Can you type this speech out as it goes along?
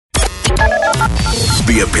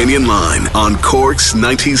The Opinion Line on Cork's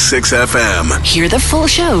 96 FM. Hear the full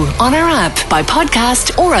show on our app, by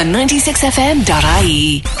podcast, or on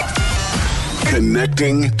 96fm.ie.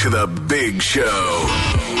 Connecting to the big show.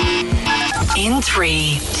 In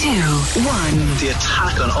 3, 2, 1. The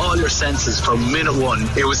attack on all your senses from minute one,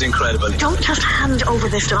 it was incredible. Don't just hand over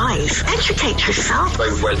this device. Educate yourself.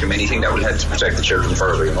 I would welcome anything that would help to protect the children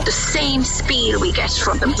further, you know. The same spiel we get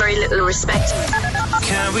from them. Very little respect.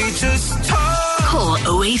 Can we just talk? Call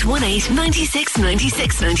 0818 96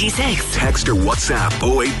 96 96. Text or WhatsApp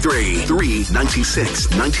 083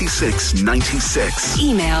 396 96 96.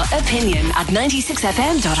 Email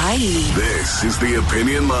opinion@96fm.ie. This is The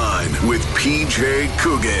Opinion Line with PJ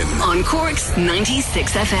Coogan On Cork's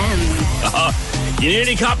 96 FM. You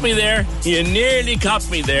nearly caught me there. You nearly caught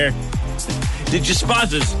me there. Did you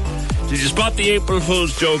spot it? Did you spot the April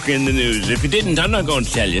Fool's joke in the news? If you didn't, I'm not going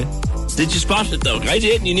to tell you. Did you spot it though? I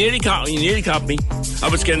did. You nearly caught me. You nearly caught me. I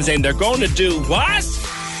was kind of saying they're going to do what?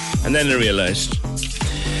 And then I realised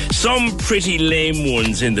some pretty lame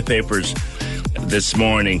ones in the papers this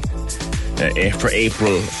morning for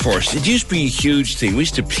April 1st. It used to be a huge thing. We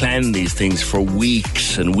used to plan these things for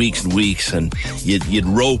weeks and weeks and weeks, and you'd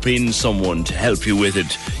rope in someone to help you with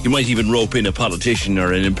it. You might even rope in a politician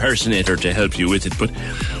or an impersonator to help you with it. But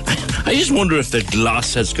I just wonder if the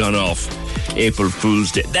gloss has gone off April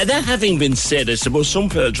Fool's Day. That having been said, I suppose some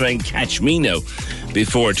people will try and catch me now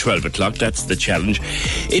before 12 o'clock. That's the challenge.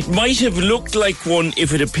 It might have looked like one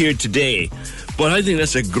if it appeared today, but I think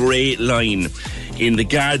that's a great line in the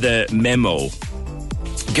Garda memo.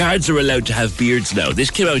 Guards are allowed to have beards now.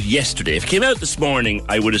 This came out yesterday. If it came out this morning,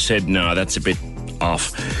 I would have said, no, that's a bit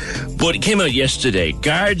off. But it came out yesterday.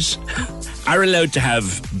 Guards are allowed to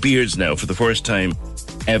have beards now for the first time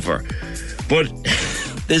ever. But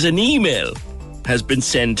there's an email has been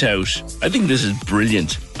sent out. I think this is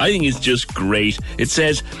brilliant. I think it's just great. It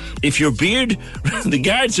says, if your beard, the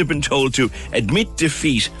guards have been told to admit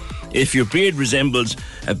defeat if your beard resembles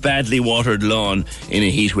a badly watered lawn in a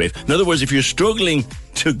heat wave. In other words, if you're struggling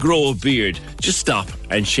to grow a beard, just stop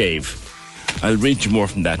and shave. I'll read you more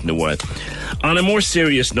from that in a while. On a more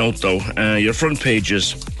serious note, though, your front page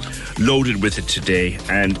is loaded with it today,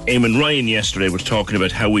 and Eamon Ryan yesterday was talking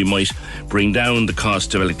about how we might bring down the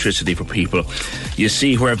cost of electricity for people. You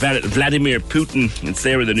see where Vladimir Putin, it's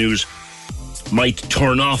there in the news, might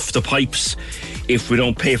turn off the pipes if we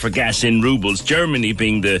don't pay for gas in rubles. Germany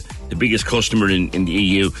being the biggest customer in the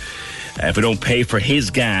EU. If we don't pay for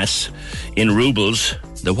his gas in rubles,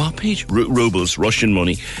 the what page? Rubles, Russian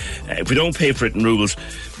money. If we don't pay for it in rubles,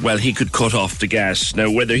 well, he could cut off the gas.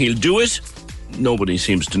 Now, whether he'll do it, nobody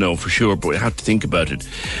seems to know for sure, but we have to think about it.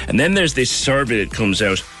 And then there's this survey that comes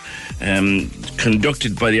out,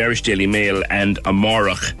 conducted by the Irish Daily Mail and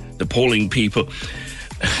Amárach, the polling people.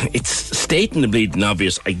 It's stating the bleeding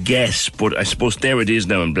obvious, I guess, but I suppose there it is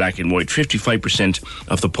now in black and white. 55%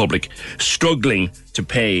 of the public struggling to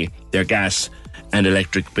pay their gas and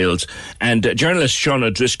electric bills. And journalist Sean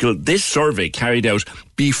O'Driscoll, this survey carried out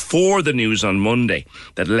before the news on Monday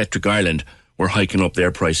that Electric Ireland were hiking up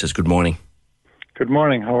their prices. Good morning. Good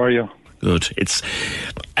morning, how are you? Good. It's,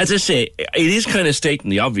 as I say, it is kind of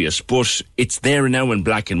stating the obvious, but it's there now in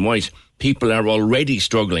black and white. People are already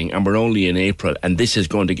struggling, and we're only in April, and this is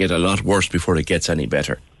going to get a lot worse before it gets any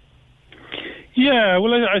better. Yeah,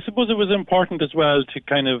 well, I suppose it was important as well to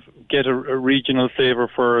kind of get a regional flavour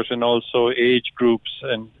for it, and also age groups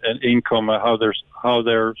and income, how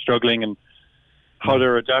they're struggling and how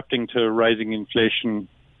they're adapting to rising inflation.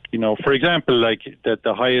 You know, for example, like that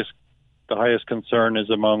the highest concern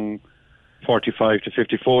is among 45 to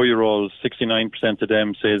 54-year-olds. 69% of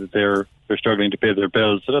them say that they're struggling to pay their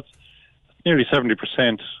bills. So that's nearly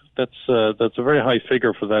 70%. That's a very high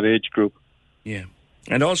figure for that age group. Yeah,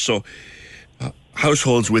 and also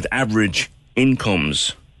households with average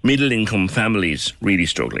incomes, middle-income families, really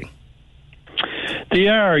struggling. They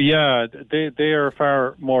are, yeah. They are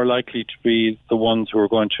far more likely to be the ones who are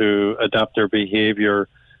going to adapt their behaviour,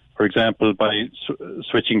 for example, by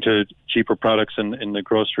switching to cheaper products in the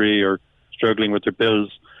grocery or struggling with their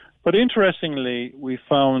bills. But interestingly, we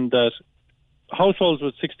found that households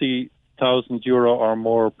with €60,000 or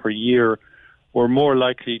more per year were more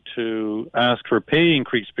likely to ask for a pay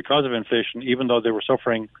increase because of inflation, even though they were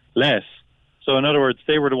suffering less. So in other words,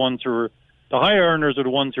 they were the ones who were, the higher earners are the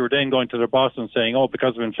ones who were then going to their boss and saying, oh,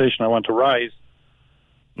 because of inflation, I want to rise.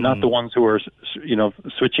 Not the ones who were,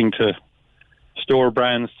 switching to store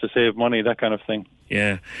brands to save money, that kind of thing.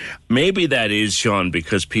 Yeah. Maybe that is, Sean,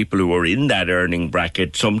 because people who are in that earning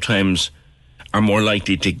bracket sometimes are more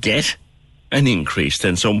likely to get an increase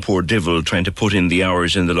than some poor devil trying to put in the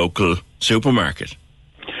hours in the local supermarket.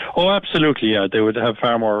 Oh, absolutely, yeah. They would have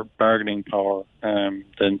far more bargaining power than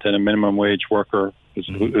a minimum wage worker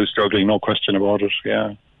who's struggling, no question about it,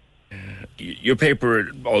 yeah. Your paper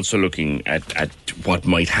also looking at what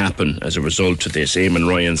might happen as a result of this. Eamon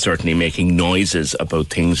Ryan certainly making noises about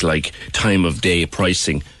things like time of day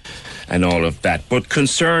pricing and all of that. But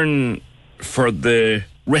concern for the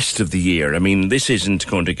rest of the year. I mean, this isn't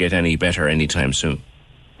going to get any better anytime soon.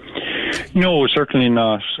 No, certainly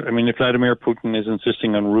not. I mean, if Vladimir Putin is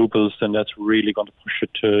insisting on rubles, then that's really going to push it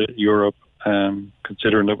to Europe,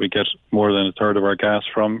 considering that we get more than a third of our gas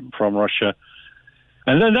from Russia.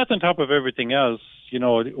 And then that's on top of everything else. You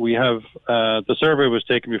know, we have the survey was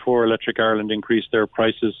taken before Electric Ireland increased their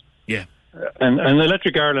prices. Yeah. And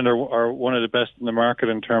Electric Ireland are one of the best in the market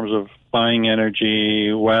in terms of buying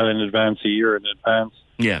energy well in advance, a year in advance.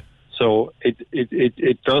 Yeah. So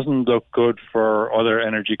it doesn't look good for other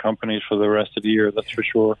energy companies for the rest of the year, that's for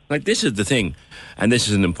sure. Like, this is the thing, and this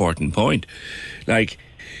is an important point. Like,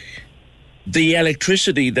 the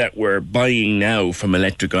electricity that we're buying now from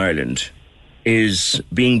Electric Ireland is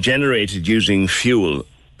being generated using fuel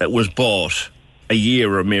that was bought a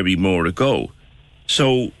year or maybe more ago.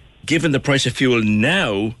 So, given the price of fuel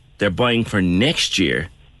now, they're buying for next year.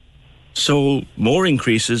 So, more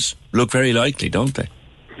increases look very likely, don't they?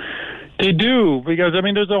 They do, because, I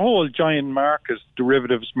mean, there's a whole giant market,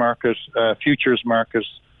 derivatives market, futures market,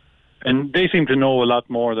 and they seem to know a lot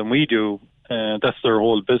more than we do. That's their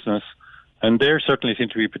whole business. And they certainly seem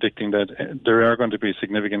to be predicting that there are going to be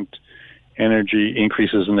significant energy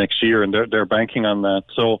increases next year, and they're banking on that.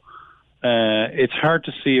 So it's hard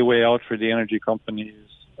to see a way out for the energy companies.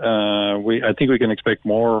 I think we can expect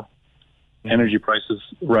more energy prices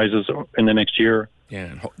rises in the next year.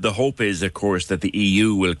 Yeah, the hope is, of course, that the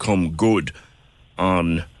EU will come good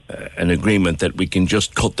on an agreement that we can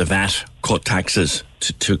just cut the VAT, cut taxes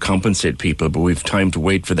to compensate people, but we've time to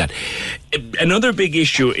wait for that. Another big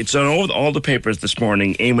issue, it's on all the papers this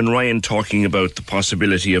morning, Eamon Ryan talking about the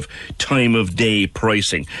possibility of time of day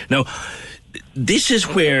pricing. Now, this is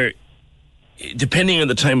where, depending on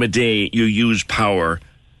the time of day you use power,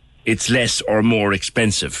 it's less or more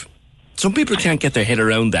expensive. Some people can't get their head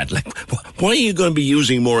around that. Like, why are you going to be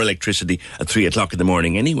using more electricity at 3 o'clock in the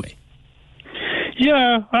morning anyway?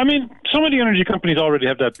 Yeah, I mean, some of the energy companies already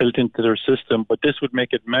have that built into their system, but this would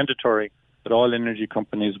make it mandatory that all energy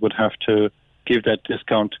companies would have to give that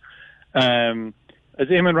discount. As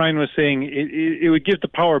Eamon Ryan was saying, it would give the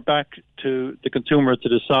power back to the consumer to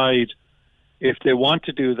decide if they want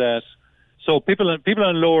to do that. So people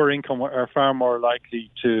on lower income are far more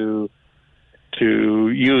likely to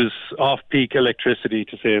use off-peak electricity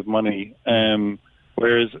to save money,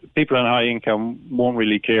 whereas people on high income won't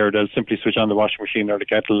really care. They'll simply switch on the washing machine or the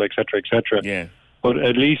kettle, etc., etc. Yeah. But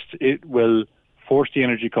at least it will force the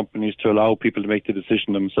energy companies to allow people to make the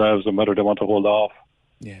decision themselves on whether they want to hold off.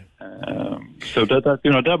 Yeah. So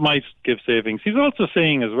that might give savings. He's also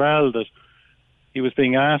saying as well that he was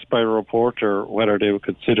being asked by a reporter whether they would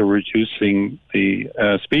consider reducing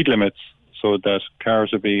the speed limits so that cars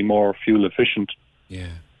would be more fuel efficient. Yeah.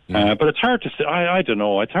 But it's hard to see. I don't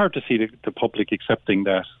know. It's hard to see the public accepting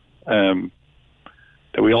that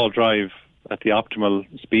we all drive at the optimal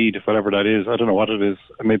speed, whatever that is. I don't know what it is.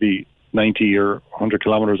 Maybe 90 or 100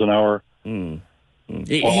 kilometres an hour.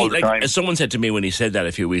 All the time. As someone said to me when he said that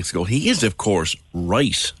a few weeks ago, he is, of course,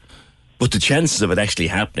 right. But the chances of it actually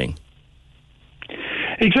happening.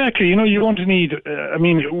 Exactly. You're going to need,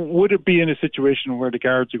 would it be in a situation where the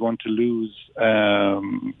guards are going to lose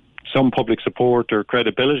some public support or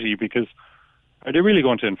credibility? Because are they really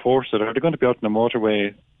going to enforce it? Are they going to be out on the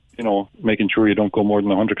motorway, making sure you don't go more than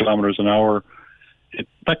 100 kilometres an hour?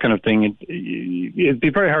 That kind of thing, it'd be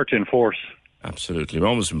very hard to enforce. Absolutely.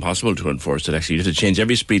 Almost impossible to enforce it, actually. You'd have to change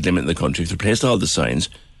every speed limit in the country, to replace all the signs.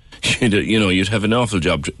 You'd have an awful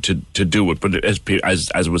job to do it. But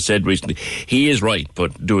as was said recently, he is right,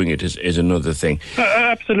 but doing it is another thing.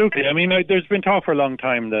 Absolutely. I mean, there's been talk for a long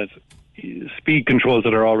time that speed controls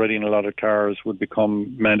that are already in a lot of cars would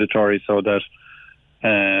become mandatory, so that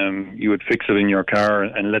you would fix it in your car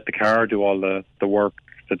and let the car do all the work,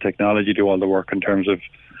 the technology do all the work in terms of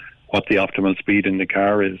what the optimal speed in the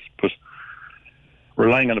car is. But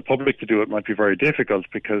relying on the public to do it might be very difficult,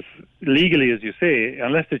 because legally, as you say,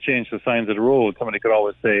 unless they change the signs of the road, somebody could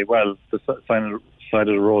always say, well, the sign on the side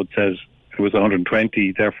of the road says it was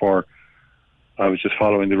 120, therefore I was just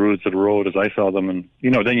following the routes of the road as I saw them. And,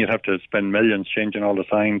 then you'd have to spend millions changing all the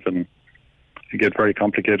signs, and it get very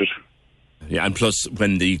complicated. Yeah, and plus,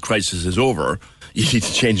 when the crisis is over, you need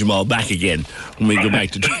to change them all back again when we go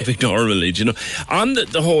back to driving normally, you know. On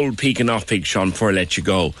the whole peak and off-peak, Sean, before I let you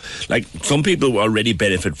go, like, some people already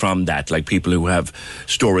benefit from that, like people who have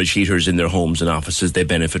storage heaters in their homes and offices, they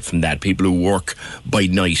benefit from that. People who work by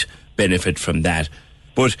night benefit from that.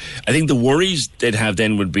 But I think the worries they'd have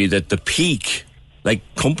then would be that the peak, like,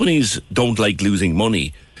 companies don't like losing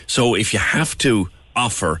money. So if you have to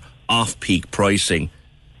offer off-peak pricing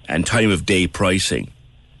and time of day pricing,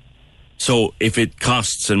 so if it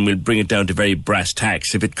costs, and we'll bring it down to very brass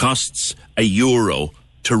tacks, if it costs €1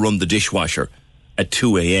 to run the dishwasher at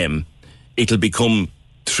 2 a.m, it'll become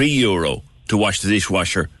 €3 to wash the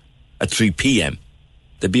dishwasher at 3 p.m.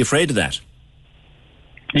 They'd be afraid of that.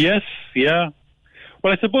 Yes, yeah.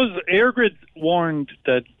 Well, I suppose EirGrid warned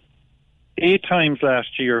that 8 times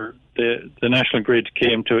last year the National Grid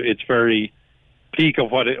came to its very peak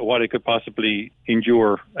of what it could possibly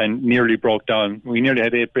endure and nearly broke down. We nearly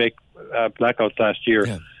had 8 blackouts last year.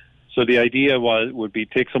 Yeah. So the idea would be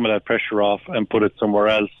take some of that pressure off and put it somewhere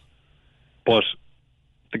else. But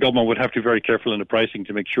the government would have to be very careful in the pricing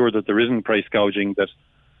to make sure that there isn't price gouging, that,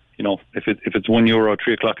 you know, if it's €1 at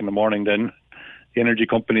 3 o'clock in the morning, then the energy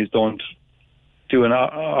companies don't do an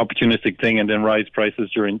opportunistic thing and then rise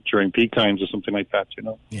prices during peak times or something like that, you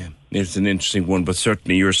know. Yeah, it's an interesting one, but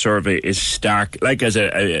certainly your survey is stark, like, as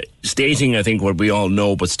a stating, I think, what we all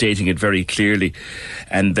know, but stating it very clearly,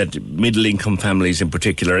 and that middle-income families in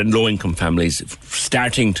particular and low-income families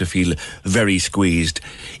starting to feel very squeezed,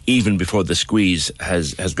 even before the squeeze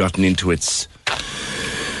has gotten into its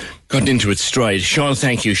stride. Sean,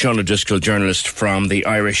 thank you. Sean O'Driscoll, journalist from the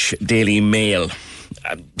Irish Daily Mail.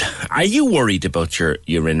 Are you worried about your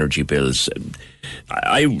energy bills?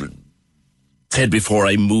 I said before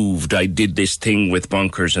I moved, I did this thing with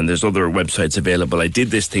Bonkers, and there's other websites available. I did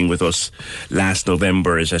this thing with us last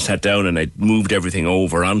November as I sat down and I moved everything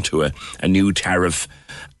over onto a new tariff.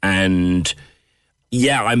 And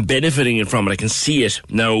yeah, I'm benefiting from it. I can see it.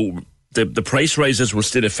 Now, the price rises will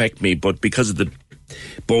still affect me, but because of the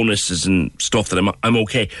bonuses and stuff, that I'm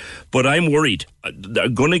okay. But I'm worried.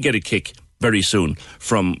 I'm going to get a kick very soon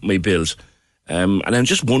from my bills. And I'm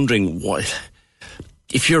just wondering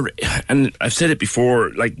if you're, and I've said it before,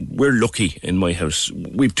 like, we're lucky in my house.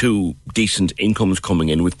 We've 2 decent incomes coming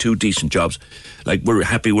in with 2 decent jobs. Like, we're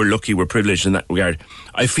happy, we're lucky, we're privileged in that regard.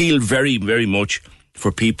 I feel very, very much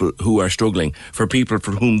for people who are struggling, for people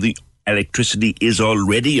for whom the electricity is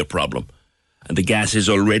already a problem and the gas is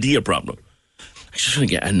already a problem. It's just going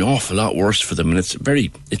to get an awful lot worse for them, and it's very,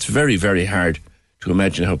 very hard to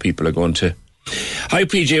imagine how people are going to. Hi,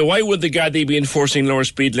 PJ. Why would the Gardaí be enforcing lower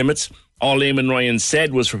speed limits? All Eamon Ryan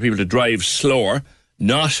said was for people to drive slower,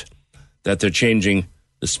 not that they're changing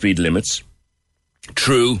the speed limits.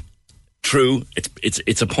 True.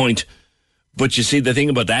 It's a point. But you see, the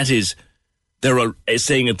thing about that is they're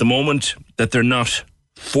saying at the moment that they're not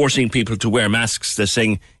forcing people to wear masks. They're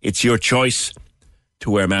saying it's your choice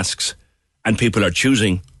to wear masks. And people are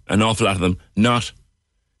choosing, an awful lot of them, not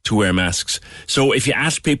to wear masks. So if you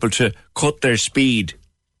ask people to cut their speed,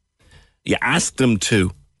 you ask them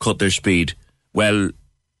to cut their speed, well,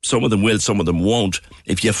 some of them will, some of them won't.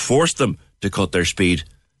 If you force them to cut their speed,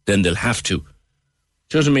 then they'll have to.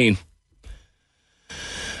 Do you know what I mean?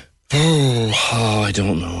 Oh, I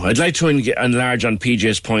don't know. I'd like to enlarge on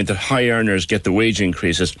PJ's point that high earners get the wage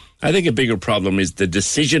increases. I think a bigger problem is the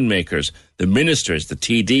decision makers, the ministers, the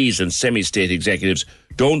TDs and semi-state executives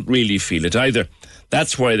don't really feel it either.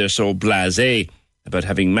 That's why they're so blasé about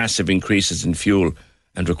having massive increases in fuel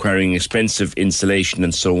and requiring expensive insulation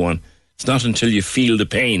and so on. It's not until you feel the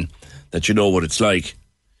pain that you know what it's like.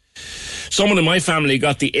 Someone in my family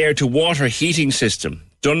got the air-to-water heating system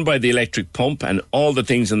done by the electric pump, and all the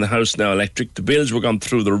things in the house now electric. The bills were gone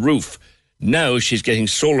through the roof. Now she's getting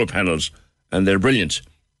solar panels, and they're brilliant.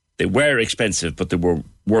 They were expensive, but they were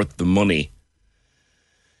worth the money.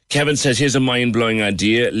 Kevin says, here's a mind-blowing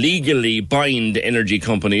idea. Legally bind energy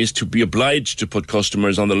companies to be obliged to put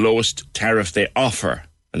customers on the lowest tariff they offer.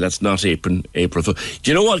 And that's not April. Do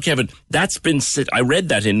you know what, Kevin? That's been said. I read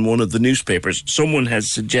that in one of the newspapers. Someone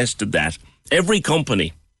has suggested that. Every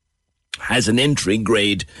company has an entry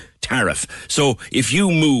grade tariff. So if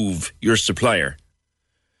you move your supplier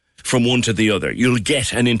from one to the other, you'll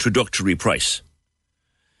get an introductory price.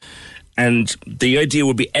 And the idea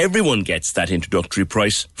would be everyone gets that introductory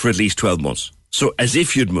price for at least 12 months. So as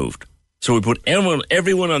if you'd moved. So we put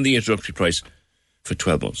everyone on the introductory price for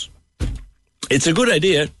 12 months. It's a good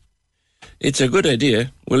idea. It's a good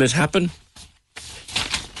idea. Will it happen?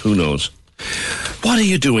 Who knows? What are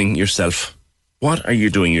you doing yourself? What are you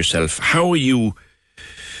doing yourself? How are you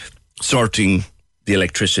sorting the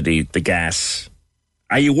electricity, the gas.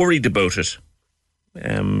 Are you worried about it?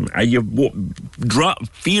 Are you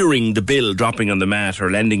fearing the bill dropping on the mat or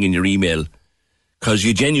landing in your email because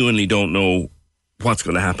you genuinely don't know what's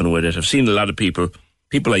going to happen with it? I've seen a lot of people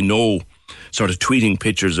I know, sort of tweeting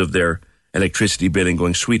pictures of their electricity bill and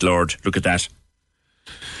going, sweet Lord, look at that.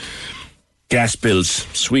 Gas bills,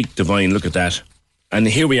 sweet divine, look at that. And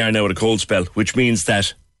here we are now at a cold spell, which means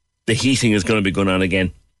that the heating is going to be going on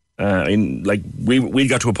again. We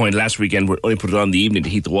got to a point last weekend where we only put it on in the evening to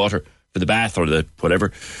heat the water for the bath or the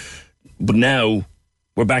whatever. But now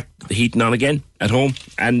we're back the heating on again at home.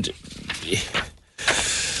 And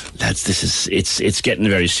lads, it's getting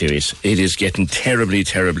very serious. It is getting terribly,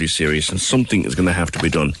 terribly serious, and something is going to have to be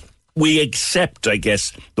done. We accept, I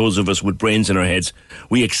guess, those of us with brains in our heads,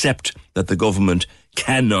 we accept that the government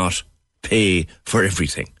cannot pay for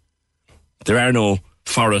everything. There are no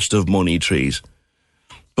forest of money trees.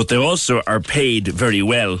 But they also are paid very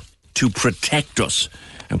well to protect us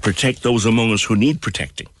and protect those among us who need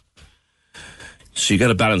protecting. So you got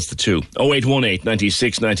to balance the two. 0818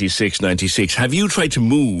 96 96 96. Have you tried to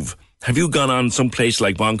move? Have you gone on some place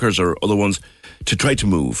like Bonkers or other ones to try to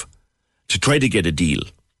move, to try to get a deal?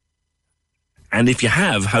 And if you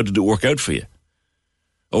have, how did it work out for you?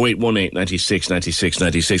 0818 96 96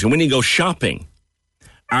 96. And when you go shopping,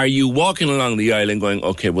 are you walking along the aisle and going,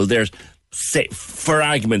 okay, well, for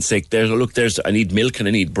argument's sake, I need milk and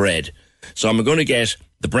I need bread. So am I going to get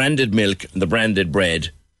the branded milk and the branded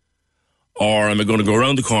bread? Or am I going to go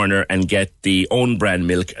around the corner and get the own brand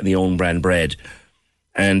milk and the own brand bread?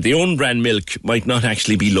 And the own brand milk might not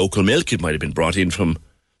actually be local milk. It might have been brought in from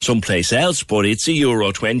someplace else, but it's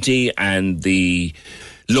 €1.20, and the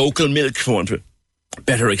local milk, for want of a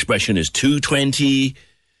better expression, is $2.20.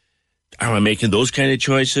 Am I making those kind of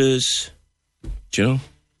choices? Do you know?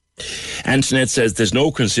 Antoinette says there's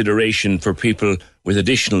no consideration for people with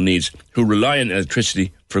additional needs who rely on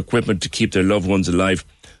electricity for equipment to keep their loved ones alive.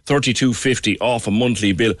 $32.50 off a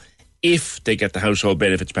monthly bill if they get the household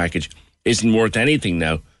benefits package isn't worth anything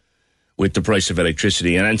now with the price of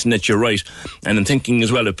electricity. And Antoinette, you're right. And I'm thinking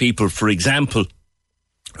as well of people, for example,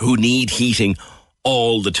 who need heating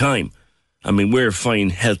all the time. I mean, we're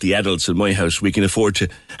fine, healthy adults in my house. We can afford to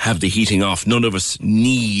have the heating off. None of us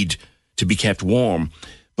need to be kept warm.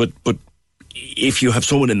 But if you have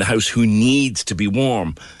someone in the house who needs to be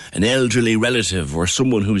warm, an elderly relative or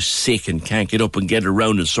someone who's sick and can't get up and get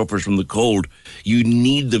around and suffers from the cold, you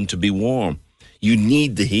need them to be warm. You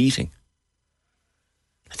need the heating.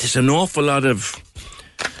 There's an awful lot of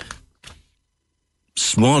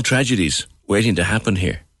small tragedies waiting to happen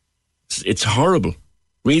here. It's horrible.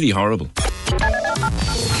 Really horrible.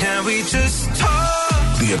 Can we just talk?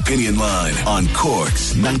 The Opinion Line on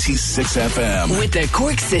Cork's 96 FM. With the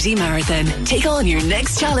Cork City Marathon. Take on your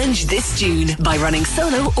next challenge this June by running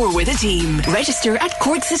solo or with a team. Register at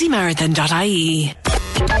corkcitymarathon.ie.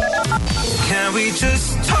 Can we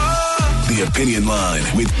just talk? The Opinion Line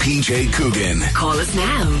with PJ Coogan. Call us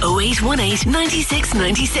now. 0818 96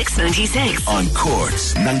 96 96. On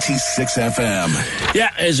Cork's 96 FM.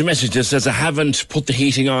 Yeah, there's a message that says, I haven't put the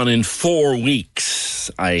heating on in 4 weeks.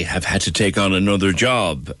 I have had to take on another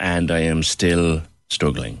job and I am still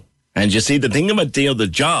struggling. And you see, the thing about the other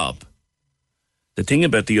job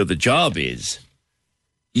is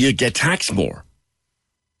you get taxed more.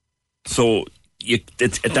 So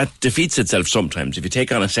that defeats itself sometimes. If you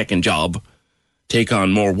take on a second job, take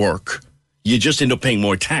on more work, you just end up paying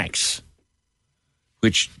more tax,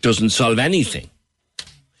 which doesn't solve anything.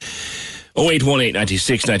 0818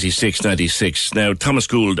 96 96 96. Now, Thomas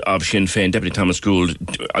Gould of Sinn Féin, Deputy Thomas Gould.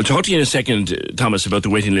 I'll talk to you in a second, Thomas, about the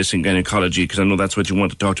waiting list in gynecology, because I know that's what you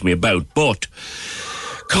want to talk to me about. But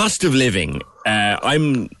cost of living,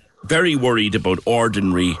 I'm very worried about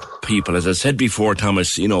ordinary people. As I said before,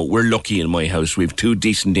 Thomas, you know, we're lucky in my house. We have 2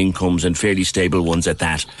 decent incomes and fairly stable ones at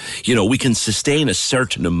that. You know, we can sustain a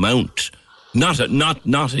certain amount. Not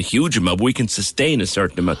a huge amount, but we can sustain a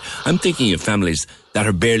certain amount. I'm thinking of families that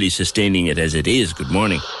are barely sustaining it as it is. Good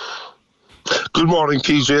morning. Good morning,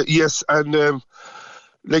 PJ. Yes, and I'm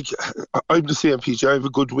the same, PJ. I have a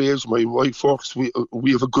good wage. My wife works.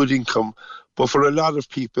 We have a good income. But for a lot of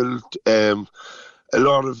people, a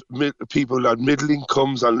lot of people on middle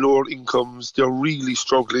incomes and lower incomes, they're really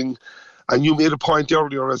struggling. And you made a point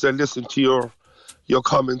earlier as I listened to your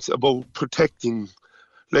comments about protecting.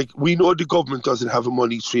 Like, we know the government doesn't have a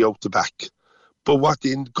money tree out the back. But what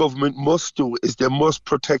the government must do is they must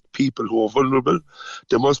protect people who are vulnerable.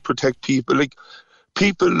 They must protect people. Like,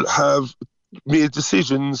 people have made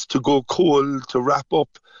decisions to go cold, to wrap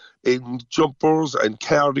up in jumpers and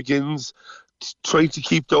cardigans, trying to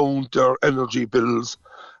keep down their energy bills.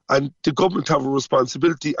 And the government have a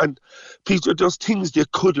responsibility. And Peter, there's things they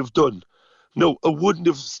could have done. No, it wouldn't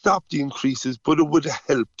have stopped the increases, but it would have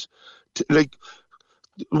helped.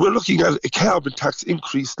 We're looking at a carbon tax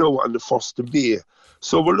increase now on the 1st of May.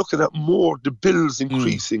 So we're looking at more, the bills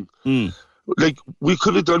increasing. We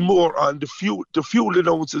could have done more on the fuel. The fuel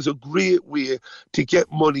allowance is a great way to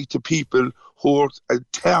get money to people and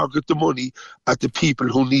target the money at the people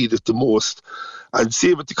who need it the most. And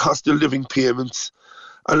same with the cost of living payments.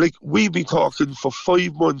 And we've been talking for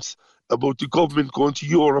 5 months about the government going to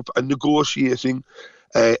Europe and negotiating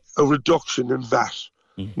a reduction in VAT.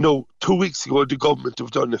 No, 2 weeks ago, the government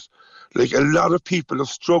have done it. A lot of people have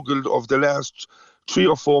struggled over the last 3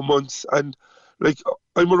 or 4 months. And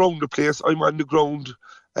I'm around the place, I'm on the ground.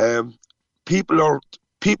 People are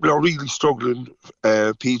really struggling,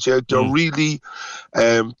 PJ. They're really,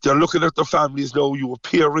 they're looking at their families now, your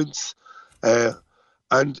parents,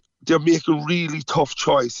 and they're making really tough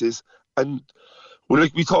choices. And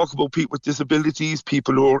we talk about people with disabilities,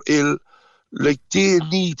 people who are ill, they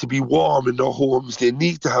need to be warm in their homes. They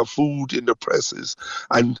need to have food in their presses.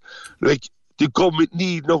 And the government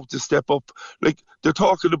need now to step up. They're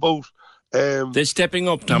talking about... they're stepping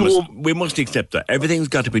up, Thomas. We must accept that. Everything's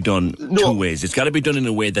got to be done two ways. It's got to be done in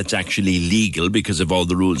a way that's actually legal because of all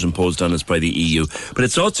the rules imposed on us by the EU. But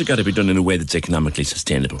it's also got to be done in a way that's economically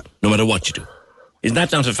sustainable, no matter what you do. Is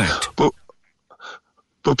that not a fact? But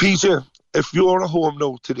Peter, if you're at home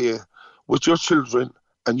now today with your children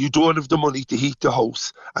and you don't have the money to heat the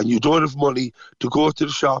house and you don't have money to go to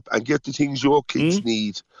the shop and get the things your kids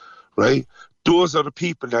need, right? Those are the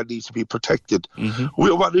people that need to be protected.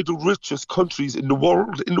 We're one of the richest countries in the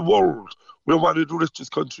world. We're one of the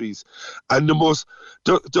richest countries. And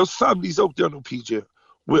there's families out there now, PJ,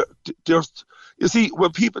 where you see,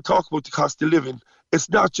 when people talk about the cost of living,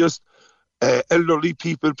 it's not just elderly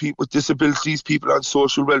people, people with disabilities, people on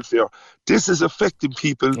social welfare. This is affecting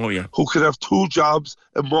people who can have 2 jobs,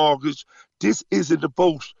 a mortgage. This isn't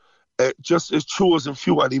about just a chosen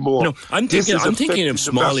few anymore. No, I'm thinking of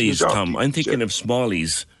Smallies, Tom. I'm thinking of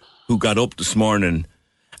Smallies who got up this morning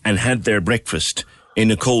and had their breakfast in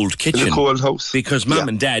a cold kitchen. In a cold house. Because mum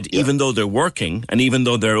and dad, even though they're working and even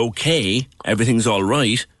though they're okay, everything's all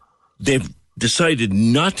right, they've decided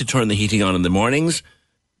not to turn the heating on in the mornings.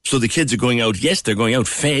 So the kids are going out, yes, they're going out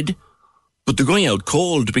fed, but they're going out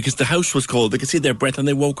cold because the house was cold. They could see their breath and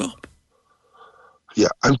they woke up. Yeah,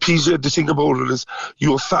 and PJ, the thing about it is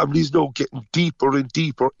your families now getting deeper and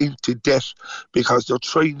deeper into debt because they're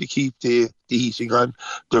trying to keep the heating on.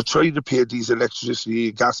 They're trying to pay these electricity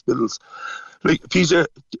and gas bills. PJ,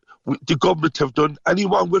 the government have done,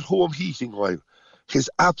 anyone with home heating oil is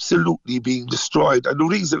absolutely being destroyed. And the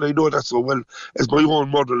reason I know that so well is my own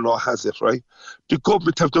mother-in-law has it, right? The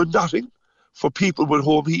government have done nothing for people with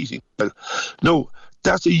home heating oil. No,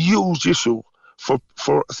 that's a huge issue. For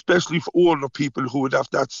especially for older people who would have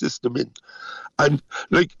that system in. And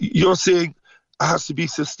you're saying it has to be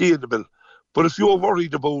sustainable. But if you're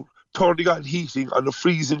worried about turning on heating on a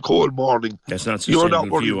freezing cold morning, that's not you're not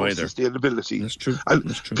worried about either. Sustainability. That's true. And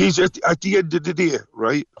that's true. PJ, at the end of the day,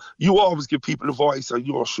 right, you always give people a voice on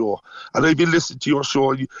your show. And I've been listening to your show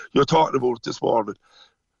and you're talking about it this morning.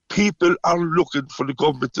 People are looking for the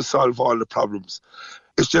government to solve all the problems.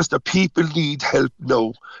 It's just that people need help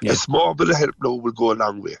now. Yeah. A small bit of help now will go a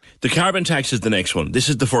long way. The carbon tax is the next one. This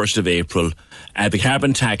is the 1st of April. The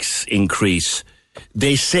carbon tax increase,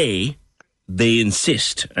 they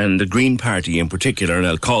insist, and the Green Party in particular, and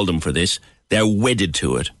I'll call them for this, they're wedded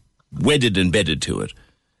and bedded to it.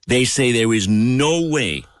 They say there is no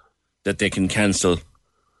way that they can cancel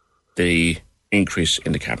the increase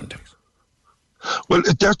in the carbon tax. Well,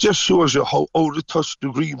 that just shows you how out of touch the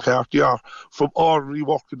Green Party are from ordinary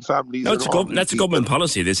working families. No, that's a government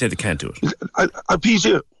policy. They say they can't do it. And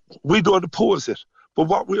PJ, we don't oppose it. But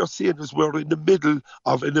what we are saying is we're in the middle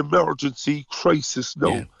of an emergency crisis now.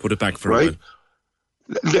 Yeah, put it back for a while.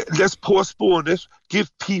 Let's postpone it. Give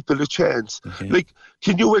people a chance. Okay.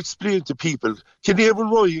 Can you explain to people? Can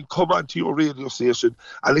Eamon Ryan come onto your radio station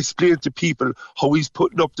and explain to people how he's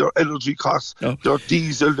putting up their energy costs, their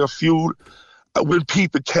diesel, their fuel, when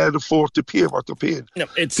people can't afford to pay what they're paying? No,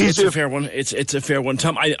 it's a fair one. It's a fair one,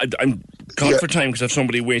 Tom. I'm caught for time because I have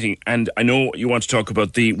somebody waiting, and I know you want to talk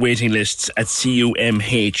about the waiting lists at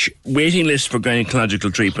CUMH. Waiting lists for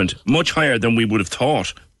gynecological treatment much higher than we would have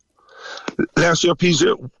thought. Last year,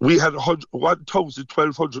 PJ, we had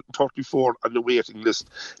 1,234 on the waiting list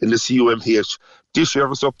in the CUMH. This year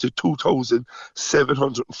it's up to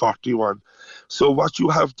 2,741. So what you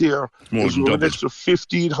have there is an extra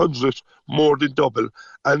 1,500 more than double.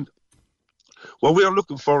 And what we are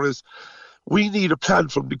looking for is we need a plan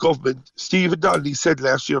from the government. Stephen Donnelly said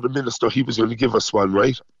last year, the minister, he was going to give us one,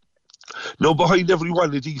 right? Now, behind every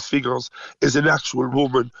one of these figures is an actual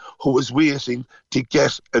woman who is waiting to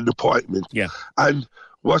get an appointment. Yeah. And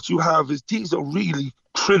what you have is these are really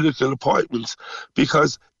critical appointments,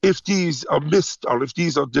 because if these are missed or if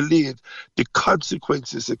these are delayed, the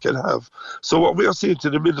consequences it can have. So what we are saying to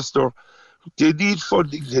the minister, they need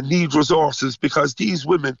funding, they need resources, because these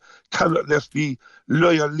women cannot be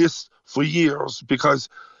loyalists for years, because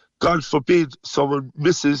God forbid someone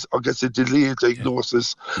misses or gets a delayed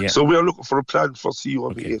diagnosis. Yeah. So we are looking for a plan for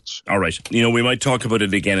CUMH. Okay. All right. We might talk about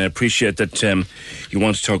it again. I appreciate that you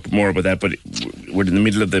want to talk more about that, but we're in the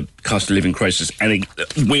middle of the cost of living crisis, and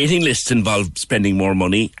waiting lists involve spending more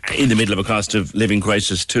money in the middle of a cost of living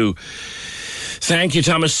crisis too. Thank you,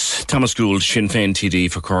 Thomas. Thomas Gould, Sinn Féin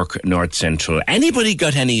TD for Cork North Central. Anybody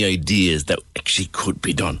got any ideas that actually could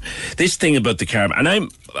be done? This thing about the carbon,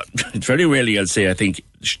 and very rarely I'll say I think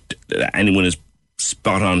anyone is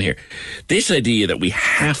spot on here. This idea that we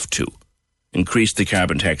have to increase the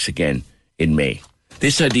carbon tax again in May.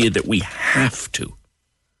 This idea that we have to.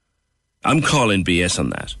 I'm calling BS on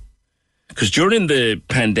that. Because during the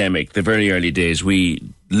pandemic, the very early days, we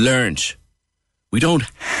learned we don't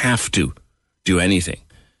have to do anything.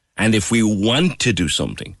 And if we want to do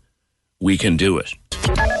something, we can do it.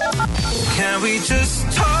 Can we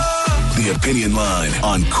just talk? The Opinion Line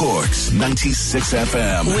on Cork's 96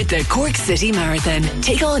 FM. With the Cork City Marathon.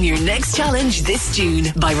 Take on your next challenge this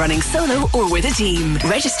June by running solo or with a team.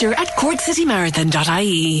 Register at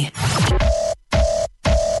corkcitymarathon.ie.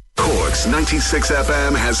 Cork's 96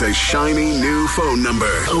 FM has a shiny new phone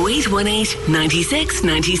number. 0818 96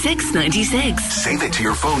 96 96. Save it to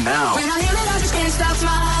your phone now.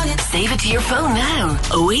 Save it to your phone now.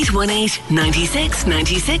 0818 96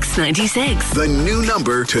 96 96. The new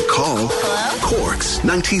number to call. Hello? Cork's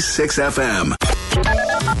 96 FM.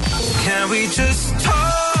 Can we just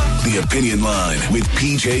talk? The Opinion Line with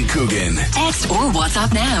PJ Coogan. Text or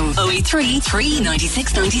WhatsApp now. 083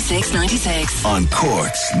 396 96 96. On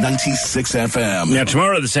Cork's 96 FM. Now,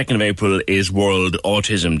 tomorrow, the 2nd of April, is World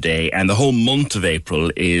Autism Day, and the whole month of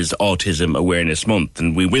April is Autism Awareness Month,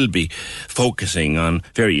 and we will be focusing on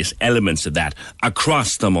various elements of that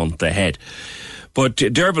across the month ahead. But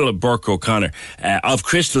Derval Burke O'Connor, of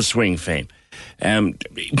Crystal Swing fame,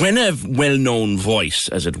 when a well-known voice,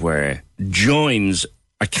 as it were, joins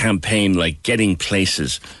a campaign like Getting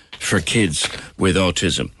Places for Kids with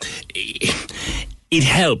Autism, it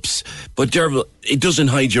helps. But Derval, it doesn't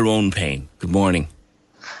hide your own pain. Good morning.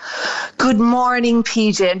 Good morning,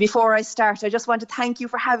 PJ. And before I start, I just want to thank you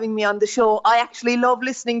for having me on the show. I actually love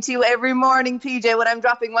listening to you every morning, PJ, when I'm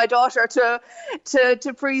dropping my daughter to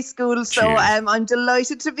preschool. So I'm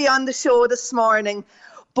delighted to be on the show this morning.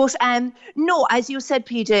 But no, as you said,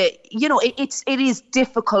 PJ, it is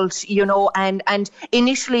difficult, and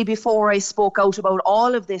initially, before I spoke out about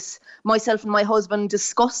all of this, myself and my husband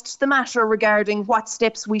discussed the matter regarding what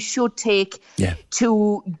steps we should take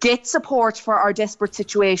to get support for our desperate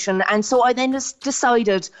situation. And so I then just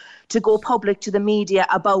decided to go public to the media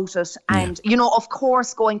about it. And, of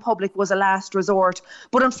course, going public was a last resort.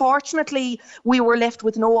 But unfortunately, we were left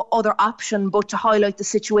with no other option but to highlight the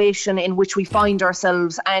situation in which we find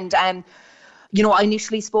ourselves. And, I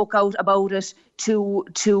initially spoke out about it to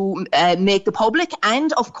make the public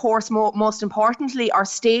and, of course, most importantly, our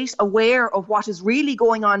state aware of what is really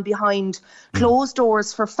going on behind closed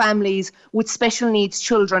doors for families with special needs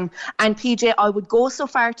children. And, PJ, I would go so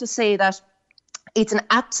far to say that it's an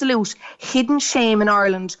absolute hidden shame in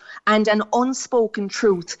Ireland and an unspoken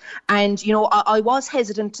truth. And, I was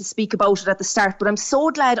hesitant to speak about it at the start, but I'm so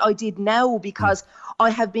glad I did now, because I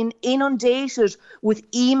have been inundated with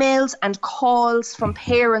emails and calls from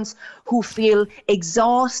parents who feel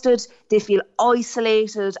exhausted, they feel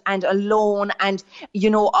isolated and alone. And,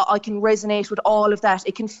 I can resonate with all of that.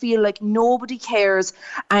 It can feel like nobody cares.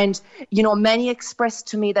 And, many expressed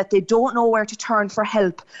to me that they don't know where to turn for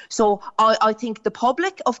help. So I think the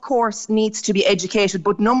public, of course, needs to be educated.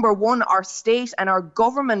 But number one, our state and our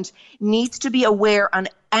government needs to be aware and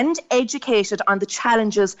educated on the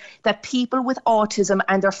challenges that people with autism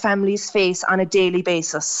and their families face on a daily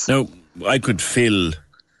basis. Now, I could fill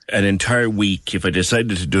an entire week if I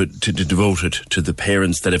decided to devote it to the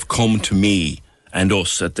parents that have come to me and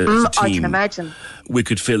us at the team. I can imagine. We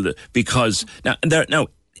could fill it, because now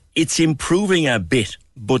it's improving a bit,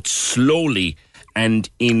 but slowly and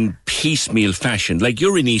in piecemeal fashion. Like,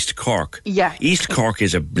 you're in East Cork. Yeah. East Cork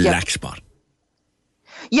is a black spot.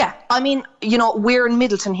 Yeah, I mean, we're in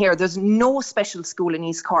Middleton here. There's no special school in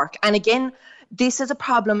East Cork. And again, this is a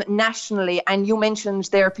problem nationally, and you mentioned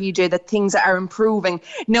there, PJ, that things are improving.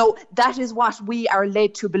 No, that is what we are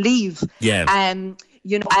led to believe. Yeah.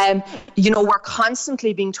 We're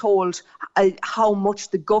constantly being told how much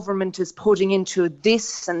the government is putting into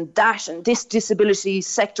this and that and this disability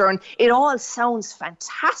sector, and it all sounds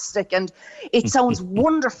fantastic and it sounds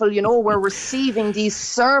wonderful. We're receiving these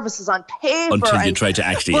services on paper until you try to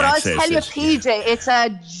actually access it. But I'll tell you, PJ, it's a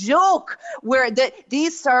joke where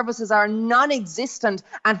these services are non-existent,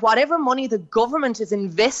 and whatever money the government is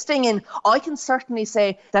investing in, I can certainly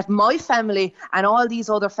say that my family and all these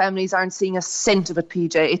other families aren't seeing a cent of it,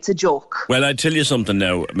 PJ. It's a joke. Well, I tell you something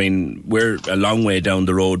now. I mean, we're a long way down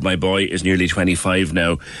the road. My boy is nearly 25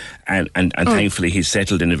 now, and thankfully he's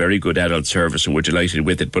settled in a very good adult service, and we're delighted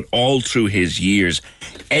with it. But all through his years,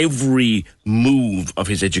 every move of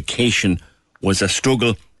his education was a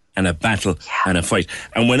struggle and a battle and a fight.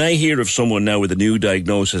 And when I hear of someone now with a new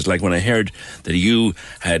diagnosis, like when I heard that you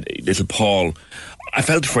had little Paul, I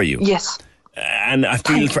felt for you. Yes. And I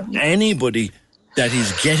feel for anybody that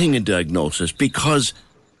is getting a diagnosis, because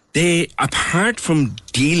they, apart from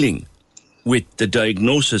dealing with the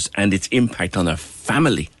diagnosis and its impact on their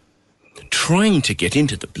family, trying to get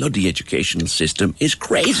into the bloody educational system is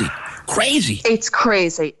crazy. It's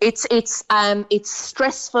crazy. It's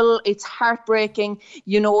stressful. It's heartbreaking.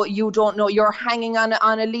 You don't know. You're hanging on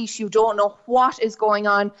a leash. You don't know what is going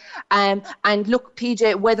on. And look,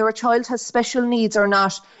 PJ, whether a child has special needs or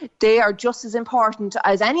not, they are just as important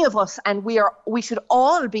as any of us. And we should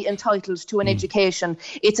all be entitled to an education.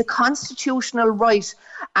 It's a constitutional right.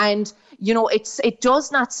 And it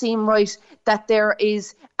does not seem right that there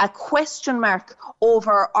is a question mark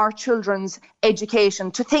over our children's education.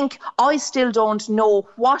 To think I still don't know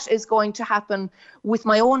what is going to happen with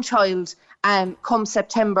my own child come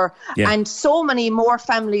September. Yeah. And so many more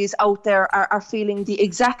families out there are feeling the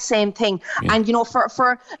exact same thing. Yeah. And,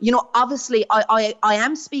 obviously I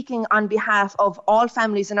am speaking on behalf of all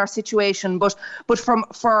families in our situation, but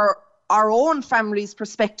for our own family's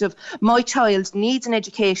perspective, my child needs an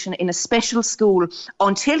education in a special school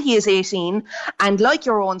until he is 18, and like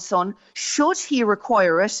your own son, should he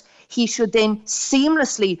require it, he should then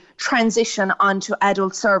seamlessly transition onto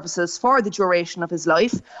adult services for the duration of his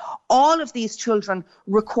life. All of these children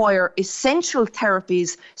require essential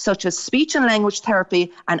therapies such as speech and language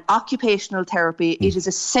therapy and occupational therapy. It is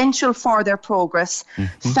essential for their progress.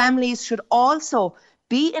 Families should also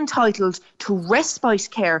be entitled to respite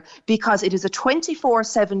care, because it is a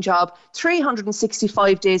 24/7 job,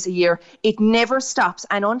 365 days a year. It never stops.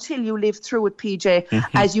 And until you live through it, PJ,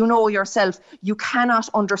 as you know yourself, you cannot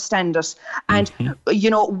understand it. And,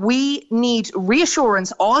 we need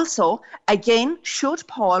reassurance also, again, should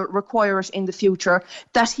Paul require it in the future,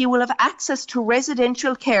 that he will have access to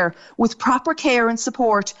residential care with proper care and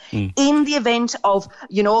support in the event of,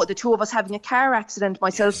 the two of us having a car accident,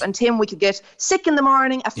 myself and Tim, we could get sick in the morning,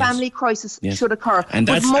 a family crisis should occur. And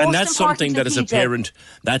that's something that as a parent,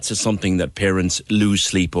 that's something that parents lose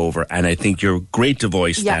sleep over. And I think you're great to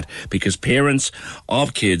voice that, because parents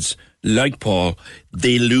of kids like Paul,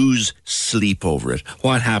 they lose sleep over it.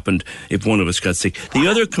 What happened if one of us got sick? The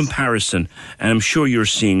other comparison, and I'm sure you're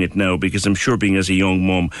seeing it now, because I'm sure being as a young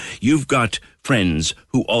mum, you've got friends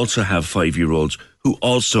who also have 5-year-olds who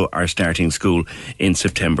also are starting school in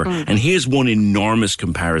September. And here's one enormous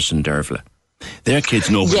comparison, Dervla. Their kids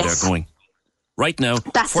know where they're going. Right now,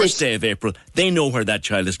 first day of April, they know where that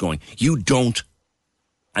child is going. You don't.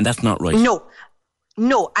 And that's not right.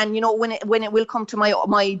 No, and when it will come to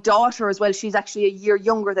my daughter as well, she's actually a year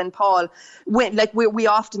younger than Paul. We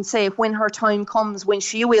often say, when her time comes, when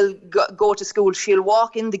she will go to school, she'll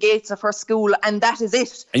walk in the gates of her school, and that is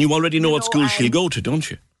it. And you already know what school she'll go to,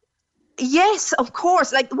 don't you? Yes, of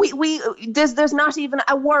course. Like there's not even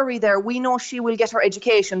a worry there. We know she will get her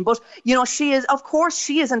education, but she is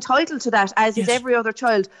entitled to that, as is every other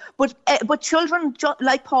child. But children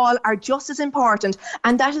like Paul are just as important,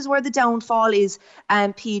 and that is where the downfall is.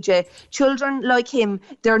 PJ, children like him,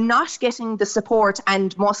 they're not getting the support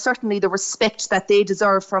and most certainly the respect that they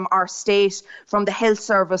deserve from our state, from the health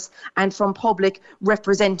service, and from public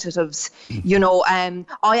representatives.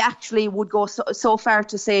 I actually would go so far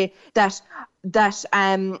to say that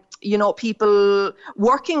people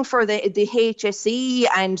working for the HSE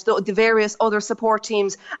and the various other support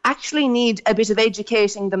teams actually need a bit of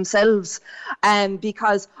educating themselves,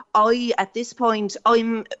 because at this point,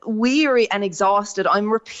 I'm weary and exhausted. I'm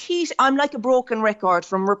like a broken record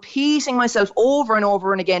from repeating myself over and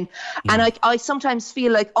over and again. And I sometimes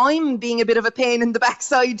feel like I'm being a bit of a pain in the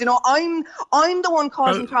backside. I'm the one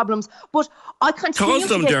causing problems, but I continue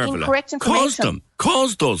to get incorrect information.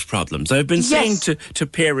 cause those problems. I've been saying to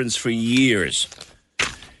parents for years,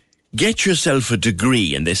 get yourself a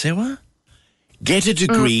degree. And they say, what? Get a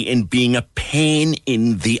degree in being a pain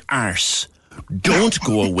in the arse. Don't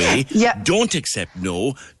go away. Don't accept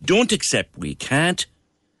no. Don't accept we can't.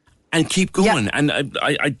 And keep going. And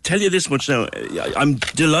I tell you this much now. I'm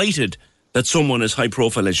delighted that someone as high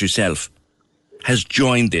profile as yourself has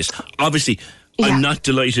joined this. Obviously, I'm not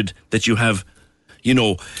delighted that you have, you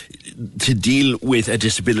know, to deal with a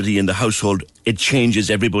disability in the household. It changes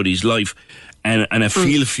everybody's life. And I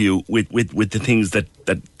feel for you with the things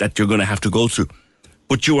that you're going to have to go through.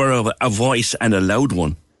 But you are a voice and a loud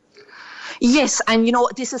one. Yes, and you know,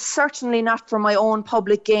 this is certainly not for my own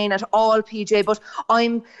public gain at all, PJ, but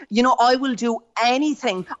I will do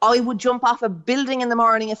anything. I would jump off a building in the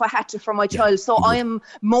morning if I had to for my child. So I am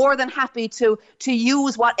more than happy to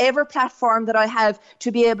use whatever platform that I have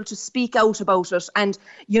to be able to speak out about it. And,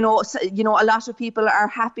 you know, a lot of people are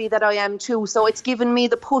happy that I am too. So it's given me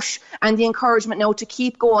the push and the encouragement now to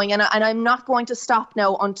keep going. And I'm not going to stop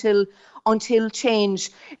now until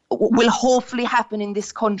change will hopefully happen in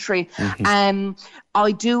this country.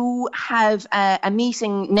 I do have a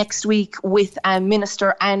meeting next week with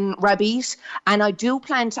Minister Anne Rabbitte, and I do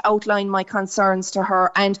plan to outline my concerns to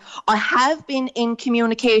her. And I have been in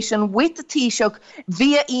communication with the Taoiseach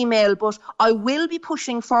via email, but I will be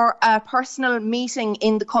pushing for a personal meeting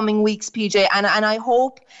in the coming weeks, PJ, and I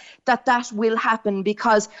hope that will happen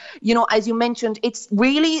because, you know, as you mentioned, it's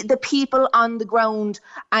really the people on the ground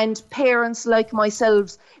and parents like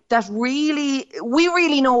myself that we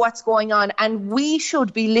really know what's going on, and we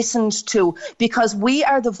should be listened to because we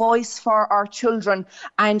are the voice for our children.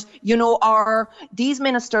 And, you know, these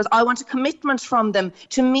ministers, I want a commitment from them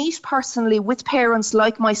to meet personally with parents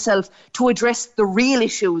like myself to address the real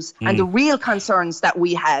issues and the real concerns that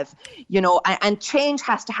we have, you know, and change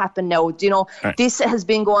has to happen now. You know, this has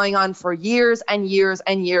been going on for years and years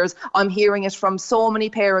and years. I'm hearing it from so many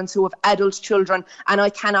parents who have adult children, and I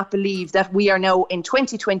cannot believe that we are now in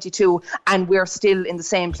 2022 and we're still in the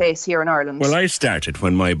same place here in Ireland. Well, I started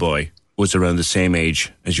when my boy was around the same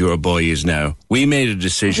age as your boy is now. We made a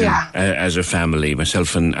decision as a family,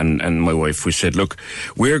 myself and my wife. We said, look,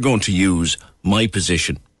 we're going to use my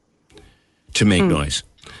position to make noise.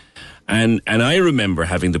 And I remember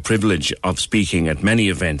having the privilege of speaking at many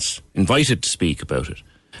events, invited to speak about it.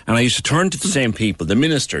 And I used to turn to the same people, the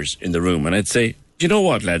ministers in the room, and I'd say, you know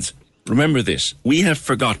what, lads? Remember this. We have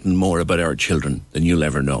forgotten more about our children than you'll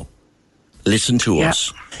ever know. Listen to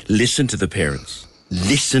us. Listen to the parents.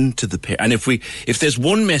 Listen to the parents. And if there's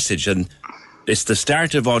one message, and it's the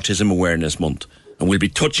start of Autism Awareness Month, and we'll be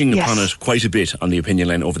touching upon it quite a bit on the Opinion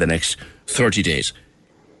Line over the next 30 days.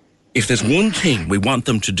 If there's one thing we want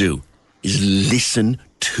them to do, is listen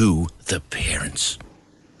to the parents.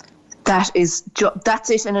 That's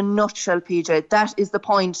it in a nutshell, PJ. That is the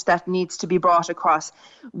point that needs to be brought across.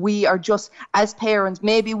 We are just, as parents,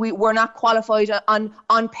 maybe we're not qualified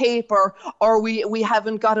on paper, or we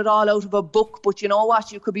haven't got it all out of a book, but you know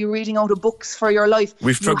what? You could be reading out of books for your life.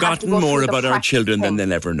 We've forgotten more about our children than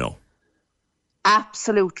they'll ever know.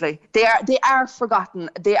 Absolutely. They are forgotten.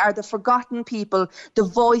 They are the forgotten people, the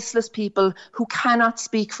voiceless people who cannot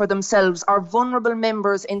speak for themselves, are vulnerable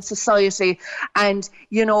members in society. And,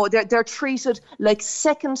 you know, they're treated like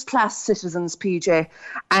second-class citizens, PJ.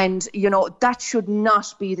 And, you know, that should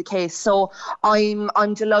not be the case. So I'm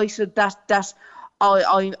delighted that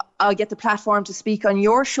I get the platform to speak on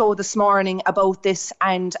your show this morning about this.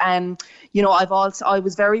 And, you know, I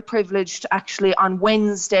was very privileged actually on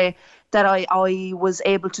Wednesday that I was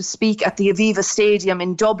able to speak at the Aviva Stadium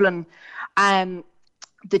in Dublin.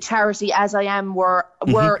 The charity As I Am were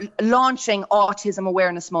launching Autism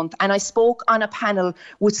Awareness Month, and I spoke on a panel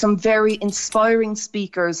with some very inspiring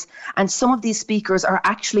speakers, and some of these speakers are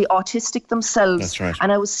actually autistic themselves. That's right.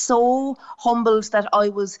 And I was so humbled that I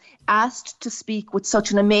was asked to speak with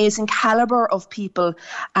such an amazing calibre of people.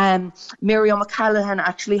 Miriam O'Callaghan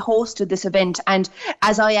actually hosted this event, and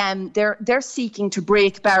As I Am, they're seeking to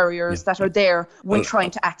break barriers that are there when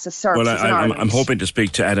trying to access services in Ireland. I'm hoping to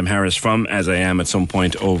speak to Adam Harris from As I Am at some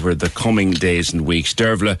point over the coming days and weeks.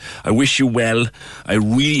 Dervla, I wish you well. I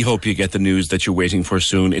really hope you get the news that you're waiting for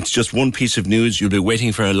soon. It's just one piece of news. You'll be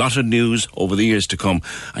waiting for a lot of news over the years to come.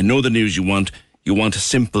 I know the news you want. You want a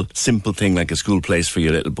simple thing like a school place for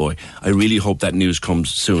your little boy. I really hope that news comes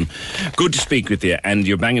soon. Good to speak with you, and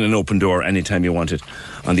you're banging an open door anytime you want it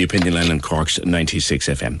on the Opinion Line on Cork's 96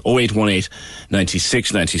 FM. 0818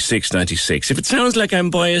 96 96 96. If it sounds like I'm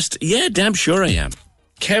biased, yeah, damn sure I am.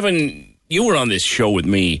 Kevin, you were on this show with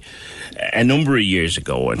me a number of years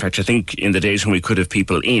ago. In fact, I think in the days when we could have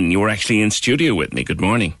people in, you were actually in studio with me. Good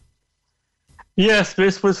morning. Yes,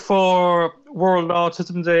 this was for World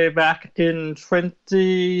Autism Day back in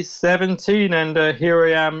 2017, and here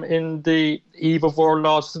I am in the eve of World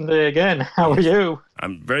Autism Day again. How are you?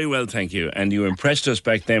 I'm very well, thank you. And you impressed us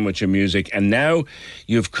back then with your music, and now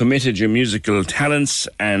you've committed your musical talents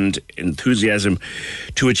and enthusiasm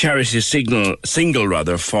to a charity single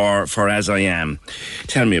for As I Am.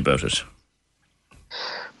 Tell me about it.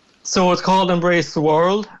 So it's called Embrace the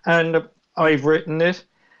World, and I've written it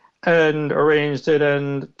and arranged it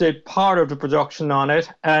and did part of the production on it.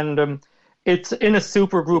 And it's in a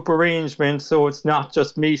super group arrangement, so it's not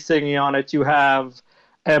just me singing on it. You have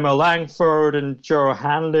Emma Langford and Joe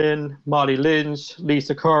Hanlon, Molly Lynch,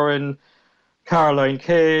 Lisa Curran, Caroline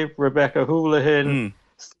Kay, Rebecca Houlihan,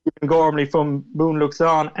 Stephen Gormley from Moon Looks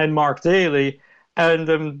On, and Mark Daly.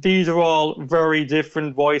 And these are all very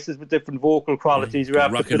different voices with different vocal qualities. You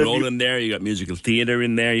have rock and roll in there, you got musical theatre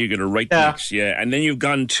in there, you got a mix, and then you've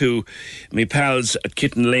gone to my pals at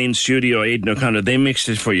Kitten Lane Studio, Aidan O'Connor. They mixed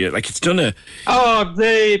it for you. Like, it's done a... Oh,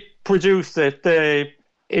 they produced it. They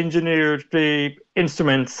engineered the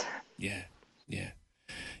instruments.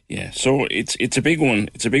 Yeah, so it's a big one.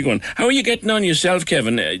 It's a big one. How are you getting on yourself,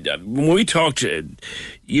 Kevin? When we talked,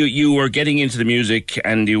 you were getting into the music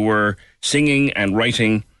and you were singing and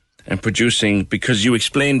writing and producing because you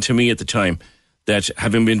explained to me at the time that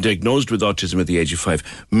having been diagnosed with autism at the age of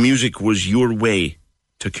 5, music was your way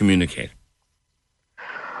to communicate.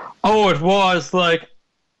 Oh, it was like,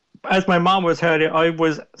 as my mom was heard it, I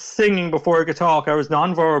was singing before I could talk. I was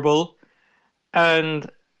nonverbal,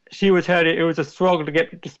 and she would tell you it was a struggle to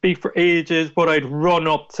get me to speak for ages, but I'd run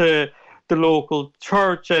up to the local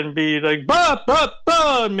church and be like, bah, bah,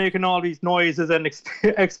 bah, and making all these noises and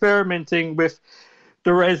experimenting with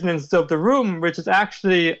the resonance of the room, which is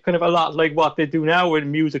actually kind of a lot like what they do now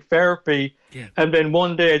in music therapy. Yeah. And then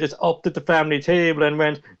one day I just upped at the family table and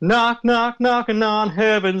went, knock, knock, knocking on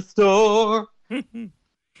heaven's door.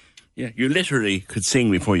 Yeah, you literally could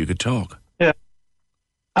sing before you could talk. Yeah.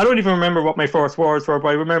 I don't even remember what my first words were, but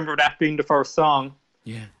I remember that being the first song.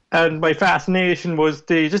 Yeah. And my fascination was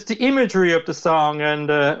just the imagery of the song and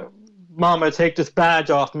Mama, take this badge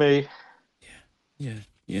off me. Yeah.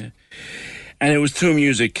 And it was through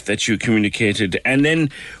music that you communicated. And then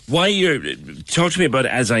talk to me about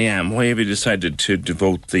As I Am. Why have you decided to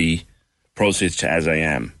devote the proceeds to As I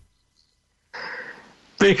Am?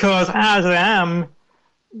 Because As I Am,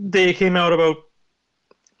 they came out about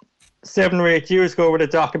 7 or 8 years ago with a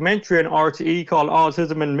documentary on RTE called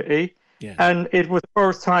Autism and Me. Yeah. And it was the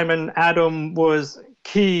first time, and Adam was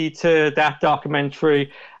key to that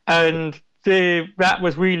documentary. And that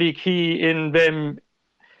was really key in them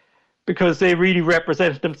because they really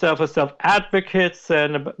represented themselves as self-advocates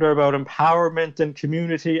and they're about empowerment and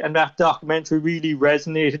community. And that documentary really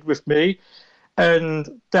resonated with me.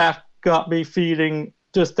 And that got me feeling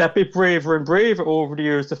just that bit braver and braver over the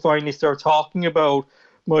years to finally start talking about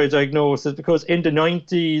my diagnosis, because in the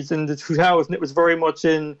 90s and the 2000s, it was very much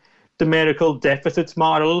in the medical deficits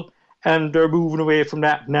model, and they're moving away from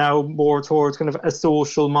that now more towards kind of a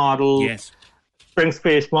social model,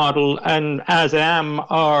 strengths-based model, and As I Am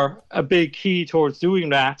are a big key towards doing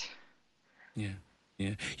that.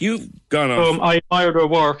 Yeah. You've gone off. I admire their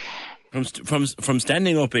work. From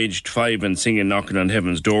standing up aged 5 and singing Knocking on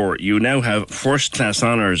Heaven's Door, you now have first-class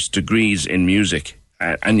honours degrees in music,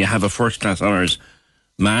 and you have a first-class honours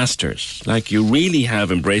masters. Like, you really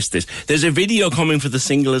have embraced this. There's a video coming for the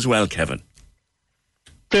single as well, Kevin.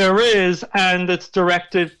 There is, and it's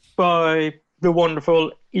directed by the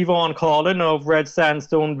wonderful Yvonne Collin of Red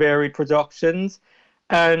Sandstone Varied Productions,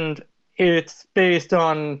 and it's based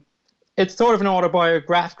on, it's sort of an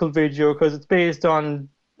autobiographical video because it's based on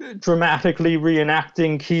dramatically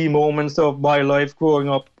reenacting key moments of my life growing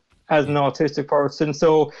up as an autistic person.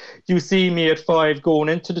 So you see me at 5 going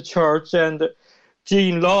into the church, and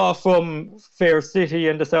Jean Law from Fair City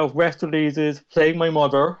and the Southwesterlies is playing my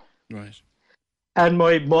mother. Right. And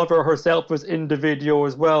my mother herself was in the video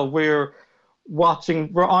as well. We're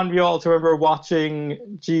on the altar and we're watching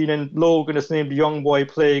Jean and Logan, his name, the young boy,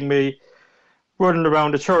 playing me, running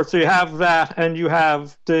around the church. So you have that, and you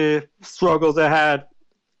have the struggles I had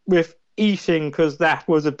with eating, because that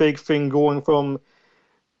was a big thing, going from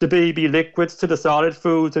the baby liquids to the solid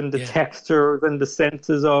foods and the textures and the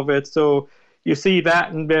senses of it. So you see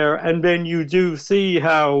that in there, and then you do see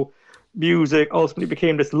how music ultimately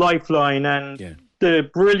became this lifeline. And the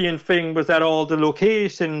brilliant thing was that all the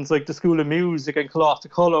locations, like the School of Music and Cloth to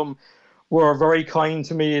Cullum, were very kind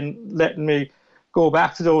to me in letting me go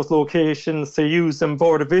back to those locations to use them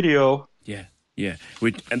for the video. Yeah.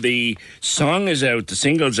 And the song is out, the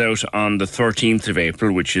single's out on the 13th of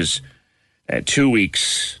April, which is 2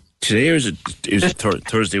 weeks Today is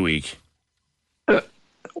Thursday week?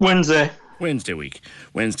 Wednesday. Wednesday week.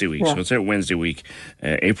 So it's out Wednesday week,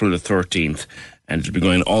 April the 13th, and it'll be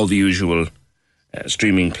going all the usual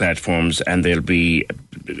streaming platforms, and there'll be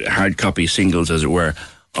hard copy singles, as it were,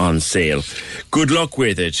 on sale. Good luck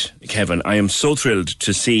with it, Kevin. I am so thrilled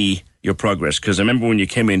to see your progress, because I remember when you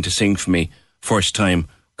came in to sing for me first time,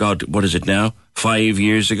 God, what is it now? 5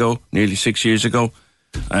 years ago? Nearly 6 years ago?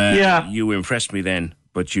 You impressed me then,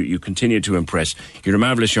 but you continue to impress. You're a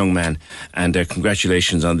marvellous young man, and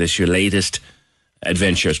congratulations on this, your latest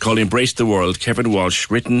adventure. It's called Embrace the World. Kevin Walsh,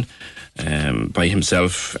 written by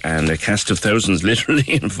himself, and a cast of thousands literally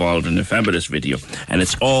involved in a fabulous video. And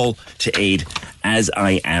it's all to aid As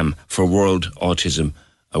I Am for World Autism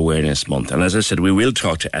Awareness Month. And as I said, we will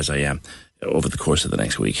talk to As I Am over the course of the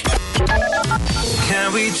next week.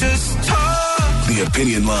 Can we just talk? The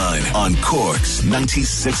Opinion Line on Cork's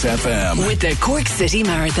 96 FM. With the Cork City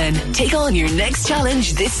Marathon, take on your next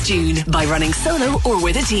challenge this June by running solo or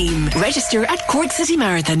with a team. Register at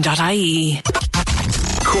corkcitymarathon.ie.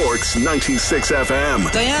 Cork's 96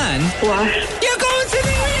 FM. Diane? What? You're going to New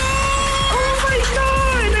York! Oh my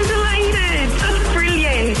God, I'm delighted. That's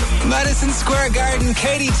brilliant. Madison Square Garden,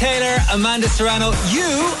 Katie Taylor, Amanda Serrano,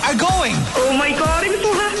 you are going! Oh my God, I'm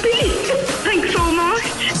so happy. Thanks so much.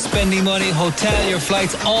 Spending money, hotel, your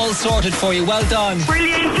flights, all sorted for you. Well done.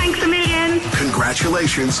 Brilliant, thanks a million.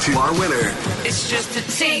 Congratulations to our winner. It's just a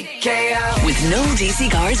TKO. With no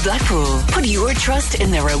DC Cars Blackpool, put your trust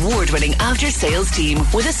in their award-winning after-sales team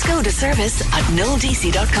with a Skoda service at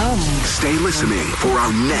noldc.com. Stay listening for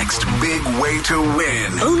our next big way to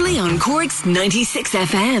win. Only on Cork's 96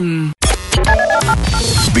 FM.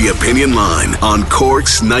 The Opinion Line on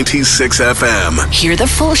Cork's 96 FM. Hear the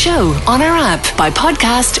full show on our app, by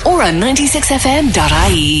podcast, or on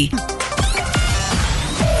 96fm.ie.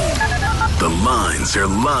 The lines are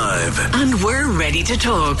live. And we're ready to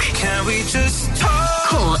talk. Can we just talk?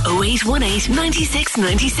 Call 0818 96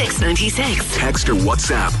 96 96. Text or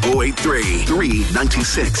WhatsApp 083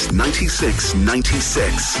 396 96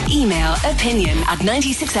 96. Email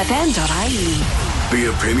opinion@96fm.ie. The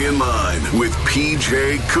Opinion Line with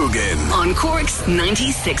PJ Coogan. On Cork's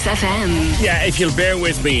 96 FM. Yeah, if you'll bear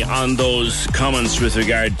with me on those comments with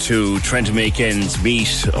regard to trying to make ends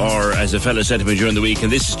meet, or as a fella said to me during the week,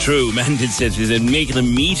 and this is true, man did say, he said, making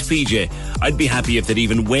them meet, PJ. I'd be happy if they'd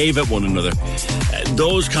even wave at one another.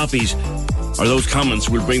 Those copies, or those comments,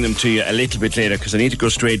 we'll bring them to you a little bit later, because I need to go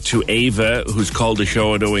straight to Ava, who's called the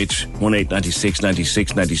show at 0818 96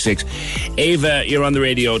 96 96. Ava, you're on the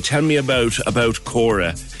radio. Tell me about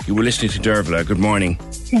Cora. You were listening to Dervla. Good morning.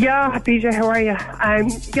 Yeah, PJ, how are you?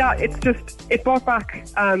 It brought back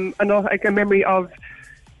a memory of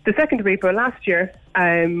the 2nd of April last year.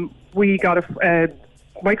 We got a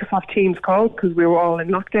Microsoft Teams call, because we were all in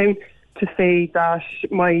lockdown, to say that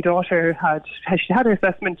my daughter had her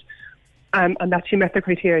assessment, and that she met the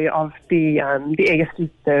criteria of the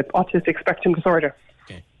ASD, the autistic spectrum disorder.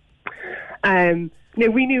 Okay. Now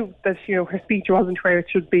we knew that her speech wasn't where it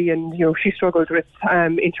should be, and she struggled with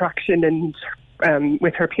interaction and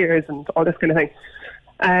with her peers and all this kind of thing.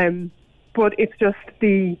 But it's just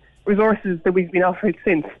the resources that we've been offered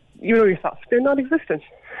since. You know yourself, they're non-existent.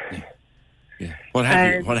 Yeah. What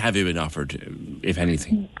have you been offered, if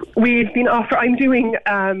anything? We've been offered. I'm doing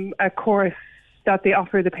a course that they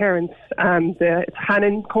offer the parents, it's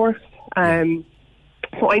Hannon course. So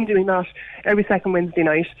I'm doing that every second Wednesday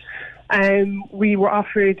night. We were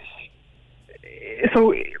offered.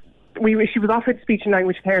 She was offered speech and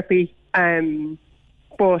language therapy, but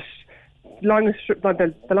the long and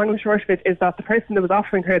short of it is that the person that was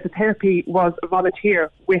offering her the therapy was a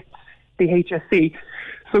volunteer with the HSC.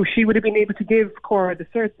 So she would have been able to give Cora the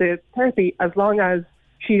therapy as long as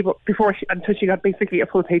until she got basically a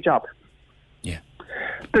full paid job. Yeah.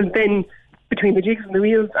 But then between the jigs and the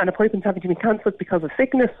wheels and appointments having to be cancelled because of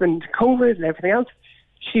sickness and COVID and everything else,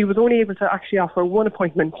 she was only able to actually offer one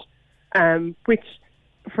appointment, which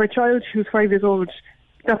for a child who's 5 years old,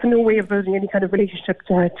 that's no way of building any kind of relationship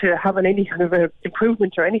to having any kind of a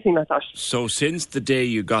improvement or anything like that. So since the day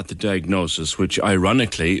you got the diagnosis, which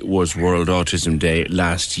ironically was World Autism Day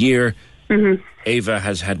last year, Ava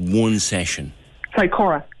has had one session. Sorry,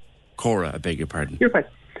 Cora, I beg your pardon. You're fine.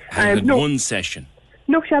 Had one session.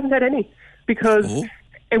 No, she hasn't had any, because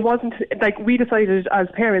it wasn't, we decided as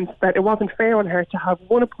parents that it wasn't fair on her to have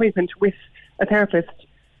one appointment with a therapist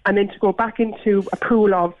and then to go back into a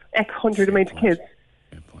pool of X hundred amount of kids.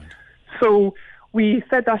 So we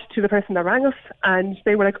said that to the person that rang us, and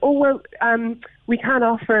they were like, "Oh well, we can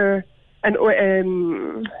offer a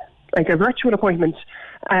virtual appointment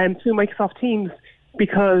through Microsoft Teams,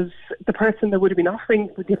 because the person that would have been offering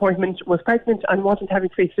the appointment was pregnant and wasn't having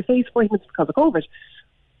face-to-face appointments because of COVID.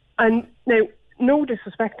 And now, no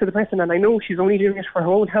disrespect to the person, and I know she's only doing it for her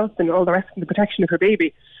own health and all the rest of the protection of her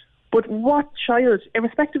baby, but what child,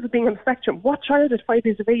 irrespective of being on the spectrum, what child at 5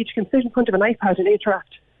 years of age can sit in front of an iPad and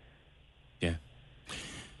interact?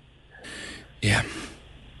 Yeah.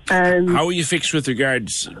 How are you fixed with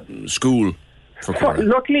regards school for Cora?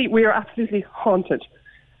 Luckily, we are absolutely haunted.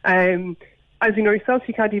 As you know yourself,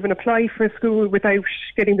 you can't even apply for school without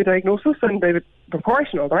getting the diagnosis and the report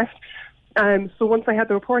and all the rest. So once I had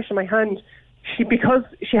the report in my hand, because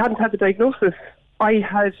she hadn't had the diagnosis, I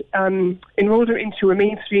had enrolled her into a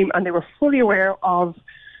mainstream, and they were fully aware of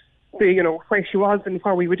where she was and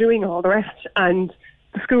what we were doing and all the rest. And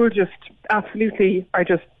the school just absolutely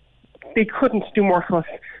they couldn't do more for us.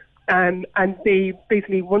 And they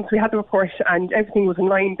basically, once we had the report and everything was in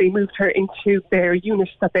line, they moved her into their unit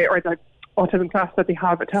or the autism class that they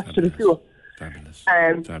have attached to the school. Fabulous.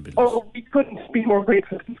 Fabulous. Oh, we couldn't be more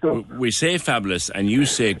grateful to the school. We say fabulous, and you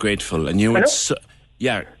say grateful, and you know it's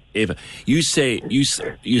Eva. You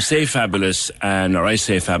say fabulous, or I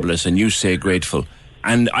say fabulous, and you say grateful,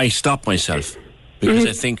 and I stop myself because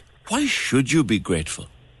I think, why should you be grateful?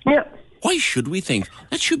 Yeah. Why should we think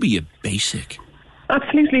that should be a basic?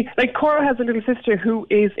 Absolutely. Like Cora has a little sister who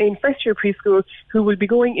is in first year preschool who will be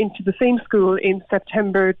going into the same school in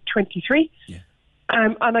September 23. Yeah.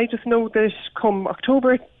 And I just know that come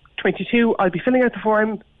October 22, I'll be filling out the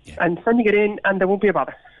form and sending it in, and there won't be a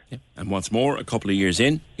bother. Yeah. And what's more, a couple of years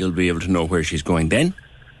in, you'll be able to know where she's going then.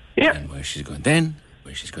 Yeah. And where she's going then,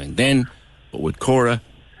 where she's going then. But with Cora,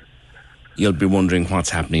 you'll be wondering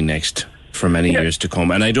what's happening next for many years to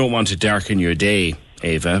come. And I don't want to darken your day,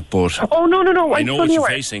 Eva, but oh no, I know what you're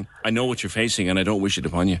facing. I know what you're facing, and I don't wish it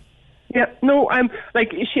upon you. Yeah, no,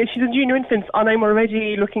 she's a junior infant, and I'm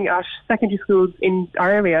already looking at secondary schools in our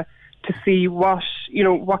area to see what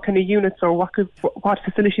kind of units or what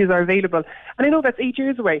facilities are available. And I know that's 8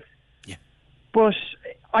 years away. Yeah. But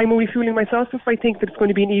I'm only fooling myself if I think that it's going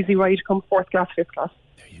to be an easy ride come 4th class, 5th class.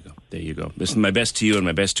 There you go. Listen, my best to you and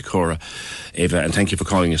my best to Cora, Eva, and thank you for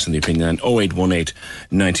calling us in the opinion line 0818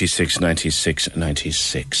 96 96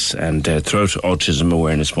 96. And throughout Autism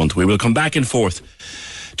Awareness Month, we will come back and forth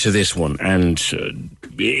to this one. And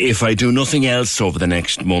if I do nothing else over the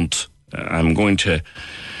next month, I'm going to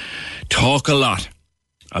talk a lot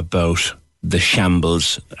about the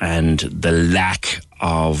shambles and the lack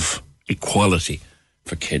of equality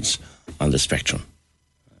for kids on the spectrum,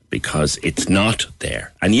 because it's not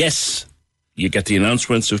there. And yes, you get the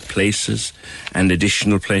announcements of places and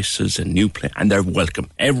additional places and new places, and they're welcome.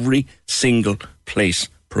 Every single place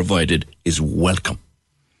provided is welcome.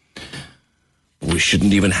 We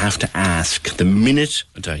shouldn't even have to ask. The minute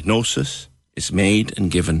a diagnosis is made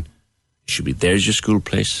and given, it should be, there's your school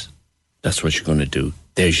place. That's what you're going to do.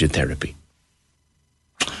 There's your therapy.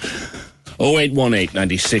 0818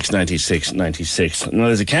 96 96 96. Now,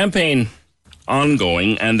 there's a campaign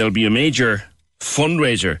ongoing, and there'll be a major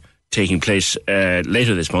fundraiser taking place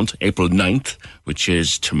later this month, April 9th, which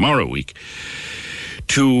is tomorrow week,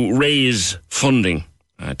 to raise funding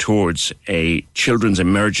towards a children's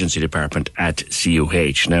emergency department at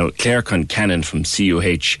CUH. Now, Claire Concannon from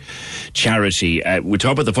CUH Charity, we'll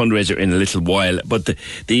talk about the fundraiser in a little while, but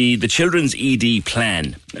the children's ED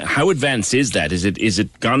plan, how advanced is that? Is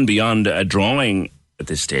it gone beyond a drawing at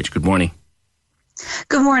this stage? Good morning.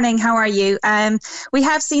 Good morning. How are you? We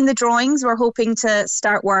have seen the drawings. We're hoping to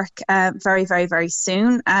start work very, very, very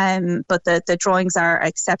soon. But the drawings are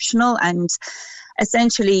exceptional, and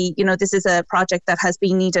essentially, this is a project that has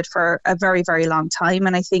been needed for a very, very long time.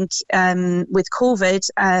 And I think with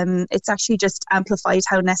COVID, it's actually just amplified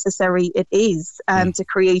how necessary it is to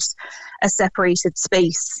create a separated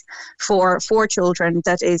space for children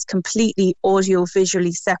that is completely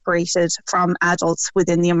audio-visually separated from adults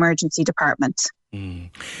within the emergency department.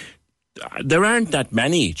 There aren't that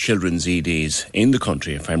many children's EDs in the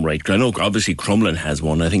country, if I'm right. I know obviously Crumlin has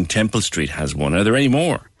one. I think Temple Street has one. Are there any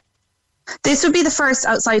more? This would be the first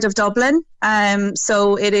outside of Dublin.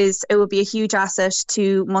 So it would be a huge asset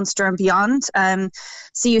to Munster and beyond.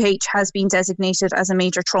 CUH has been designated as a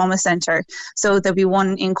major trauma centre. So there'll be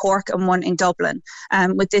one in Cork and one in Dublin.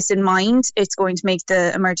 With this in mind, it's going to make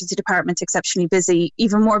the emergency department exceptionally busy,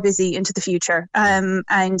 even more busy into the future.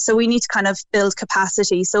 And so we need to kind of build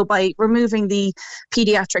capacity. So by removing the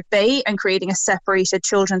paediatric bay and creating a separated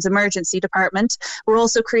children's emergency department, we're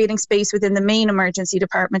also creating space within the main emergency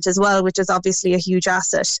department as well, which is obviously a huge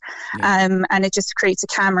asset. Yeah. And it just creates a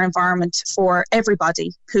calmer environment for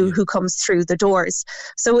everybody who comes through the doors.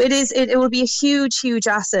 So it will be a huge, huge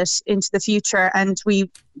asset into the future. And we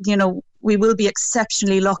we will be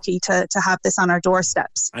exceptionally lucky to have this on our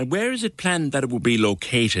doorsteps. And where is it planned that it will be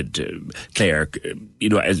located, Claire,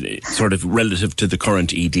 as sort of relative to the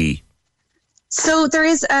current ED? So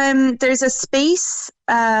there's a space,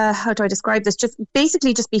 how do I describe this? Just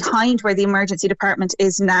behind where the emergency department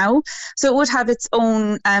is now. So it would have its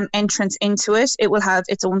own entrance into it. It will have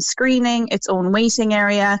its own screening, its own waiting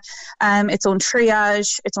area, its own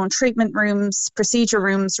triage, its own treatment rooms, procedure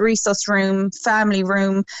rooms, resus room, family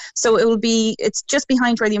room. So it's just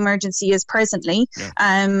behind where the emergency is presently,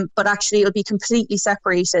 but actually it'll be completely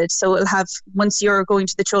separated. So it'll have, once you're going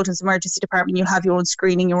to the children's emergency department, you'll have your own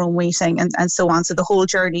screening, your own waiting, and so on. So the whole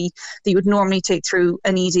journey that you would normally take through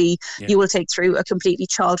an ED, you will take through a completely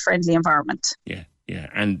child-friendly environment. Yeah.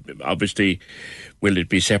 And obviously, will it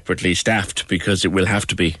be separately staffed? Because it will have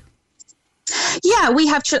to be. Yeah, we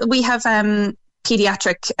have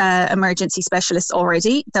paediatric emergency specialists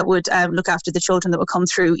already that would look after the children that will come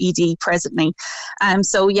through ED presently.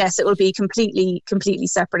 So yes, it will be completely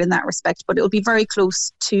separate in that respect, but it will be very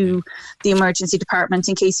close to the emergency department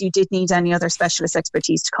in case you did need any other specialist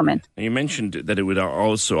expertise to come in. And you mentioned that it would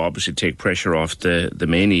also obviously take pressure off the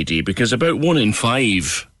main ED, because about 1 in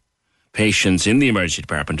 5 patients in the emergency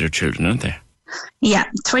department are children, aren't they? Yeah,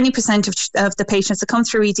 20% of the patients that come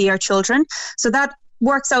through ED are children. So that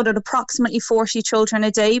works out at approximately 40 children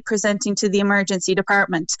a day presenting to the emergency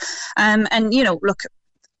department. And, look,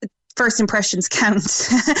 first impressions count.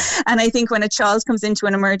 And I think when a child comes into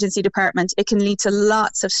an emergency department, it can lead to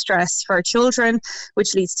lots of stress for children,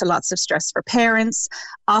 which leads to lots of stress for parents.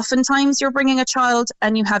 Oftentimes you're bringing a child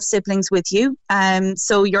and you have siblings with you.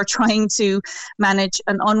 So you're trying to manage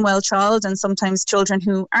an unwell child, and sometimes children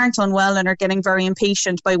who aren't unwell and are getting very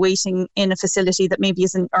impatient by waiting in a facility that maybe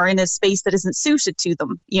isn't, or in a space that isn't suited to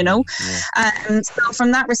them, So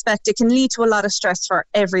from that respect, it can lead to a lot of stress for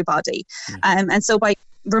everybody. And so by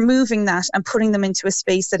removing that and putting them into a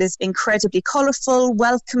space that is incredibly colourful,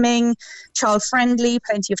 welcoming, child-friendly,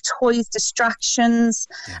 plenty of toys, distractions.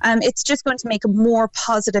 It's just going to make a more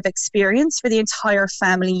positive experience for the entire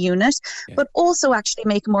family unit, but also actually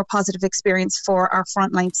make a more positive experience for our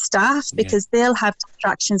frontline staff, because they'll have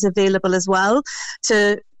distractions available as well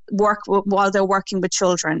to work while they're working with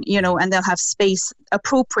children, and they'll have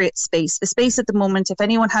appropriate space. The space at the moment, if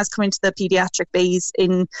anyone has come into the paediatric bays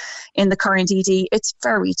in the current ED, it's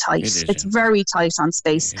very tight. It's very tight on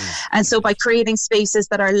space. And so by creating spaces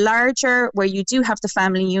that are larger, where you do have the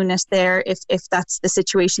family unit there, if that's the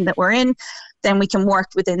situation that we're in, then we can work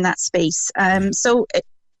within that space.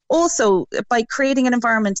 Also, by creating an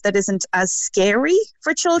environment that isn't as scary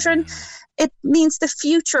for children, it means the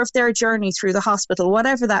future of their journey through the hospital,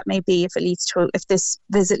 whatever that may be, if this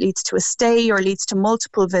visit leads to a stay or leads to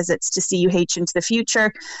multiple visits to CUH into the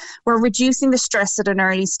future, we're reducing the stress at an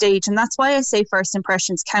early stage. And that's why I say first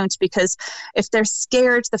impressions count, because if they're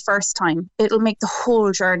scared the first time, it'll make the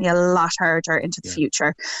whole journey a lot harder into the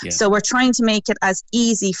future. So we're trying to make it as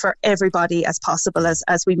easy for everybody as possible as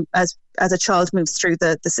a child moves through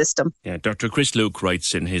the system. Yeah, Dr. Chris Luke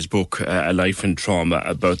writes in his book, A Life in Trauma,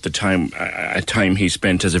 about a time he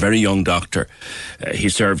spent as a very young doctor. He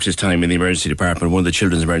served his time in the emergency department, one of the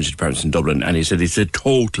children's emergency departments in Dublin, and he said it's a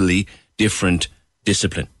totally different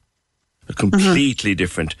discipline, a completely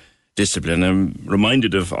different discipline. I'm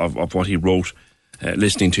reminded of what he wrote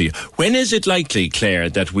listening to you. When is it likely, Claire,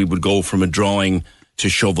 that we would go from a drawing to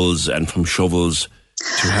shovels, and from shovels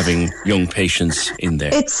to having young patients in there?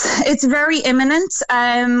 It's very imminent.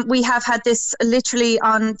 We have had this literally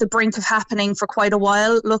on the brink of happening for quite a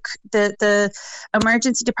while. Look, the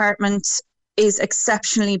emergency department is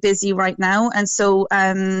exceptionally busy right now, and so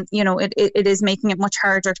it is making it much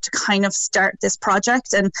harder to kind of start this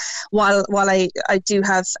project. And while I do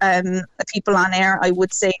have people on air, I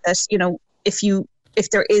would say that if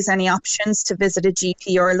there is any options to visit a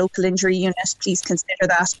GP or a local injury unit, please consider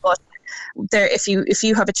that. But if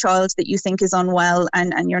you have a child that you think is unwell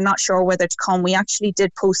and you're not sure whether to come, we actually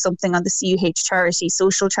did post something on the CUH charity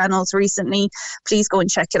social channels recently. Please go and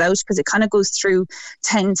check it out, because it kind of goes through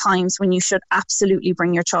 10 times when you should absolutely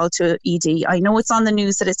bring your child to ED. I know it's on the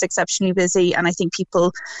news that it's exceptionally busy, and I think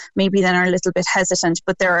people maybe then are a little bit hesitant,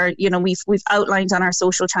 but there are, we've outlined on our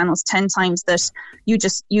social channels 10 times that you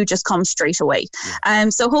just come straight away.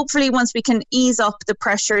 So hopefully once we can ease up the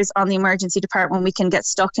pressures on the emergency department, we can get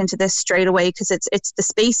stuck into this straight away, because it's the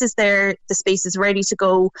space is there, the space is ready to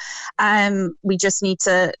go. We just need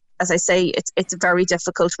to, as I say, it's very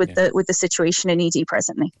difficult with the situation in ED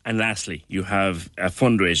presently. And lastly, you have a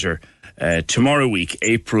fundraiser tomorrow week,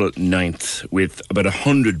 April 9th, with about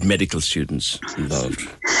 100 medical students involved.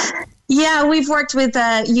 Yeah, we've worked with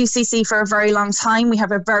UCC for a very long time. We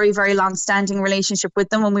have a very, very long-standing relationship with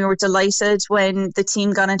them, and we were delighted when the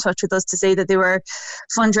team got in touch with us to say that they were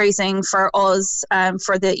fundraising for us,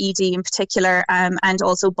 for the ED in particular, and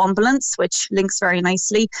also Bumbulance, which links very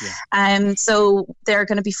nicely. Yeah. So they're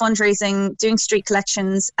going to be fundraising, doing street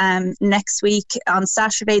collections next week on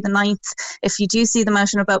Saturday the 9th. If you do see them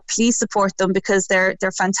out and about, please support them, because they're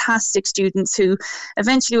fantastic students who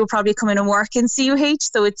eventually will probably come in and work in CUH.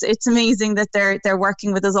 So it's amazing that they're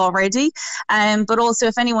working with us already. But also,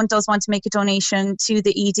 if anyone does want to make a donation to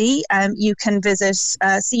the ED, you can visit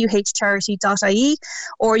cuhcharity.ie,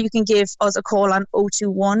 or you can give us a call on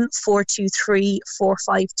 021 423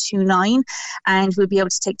 4529, and we'll be able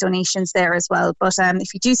to take donations there as well. But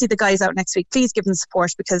if you do see the guys out next week, please give them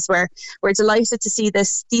support, because we're delighted to see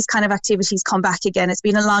these kind of activities come back again. It's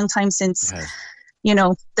been a long time since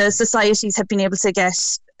the societies have been able to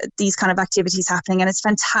get these kind of activities happening, and it's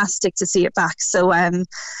fantastic to see it back. So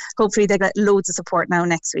hopefully they get loads of support now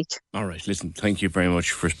next week. All right, listen, thank you very much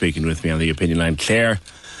for speaking with me on the Opinion Line. Claire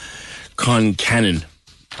Concannon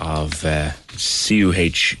of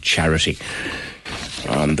CUH Charity.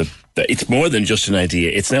 It's more than just an idea,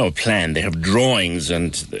 it's now a plan. They have drawings,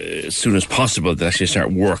 and as soon as possible they actually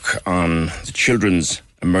start work on the Children's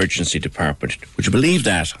Emergency Department. Would you believe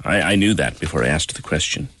that? I knew that before I asked the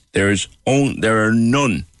question. There are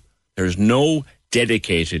none. There's no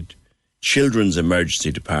dedicated Children's Emergency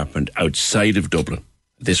Department outside of Dublin.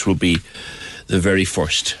 This will be the very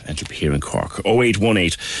first, and it'll be here in Cork.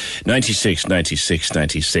 0818 96 96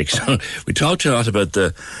 96. We talked a lot about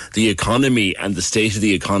the economy and the state of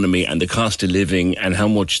the economy and the cost of living and how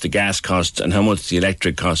much the gas costs and how much the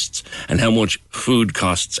electric costs and how much food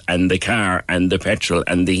costs and the car and the petrol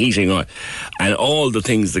and the heating oil and all the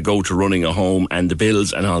things that go to running a home and the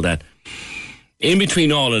bills and all that. In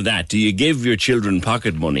between all of that, do you give your children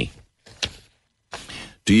pocket money?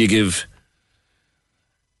 Do you give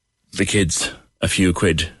the kids a few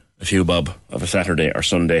quid, a few bob of a Saturday or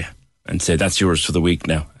Sunday and say, that's yours for the week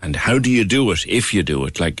now? And how do you do it, if you do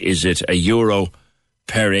it? Like, is it €1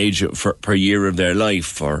 per age per year of their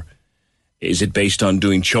life? Or is it based on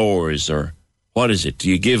doing chores? Or what is it? Do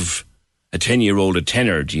you give a 10-year-old a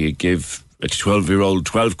tenner? Do you give a 12-year-old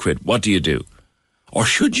 12 quid? What do you do? Or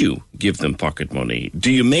should you give them pocket money?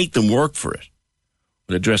 Do you make them work for it?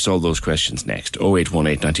 We'll address all those questions next.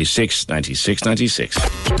 0818 96 96 96.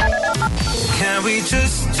 Can we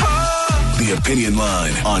just talk? The Opinion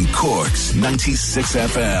Line on Cork's 96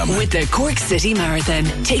 FM. With the Cork City Marathon.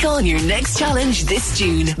 Take on your next challenge this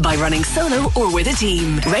June by running solo or with a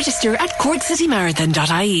team. Register at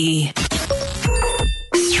corkcitymarathon.ie.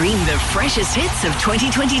 Stream the freshest hits of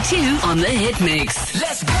 2022 on the Hit Mix.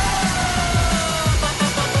 Let's go!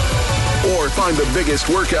 Or find the biggest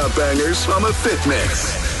workout bangers on the Fit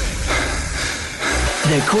Mix.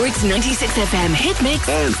 The Cork's 96 FM Hit Mix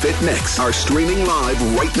and Fit Mix are streaming live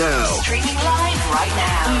right now.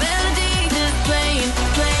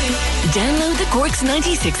 Download the Cork's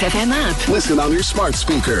 96 FM app. Listen on your smart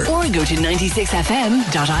speaker. Or go to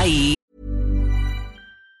 96fm.ie.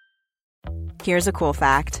 Here's a cool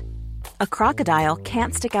fact. A crocodile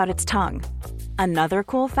can't stick out its tongue. Another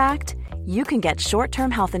cool fact, you can get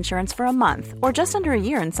short-term health insurance for a month or just under a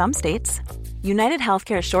year in some states. United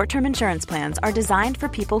Healthcare short-term insurance plans are designed for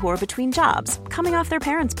people who are between jobs, coming off their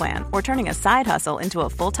parents' plan, or turning a side hustle into a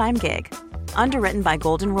full-time gig. Underwritten by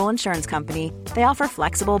Golden Rule Insurance Company, they offer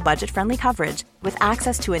flexible, budget-friendly coverage with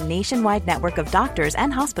access to a nationwide network of doctors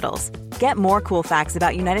and hospitals. Get more cool facts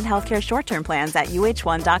about United Healthcare short-term plans at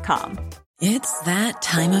uh1.com. It's that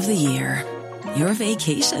time of the year. Your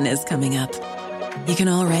vacation is coming up. You can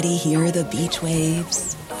already hear the beach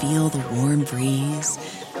waves, feel the warm breeze,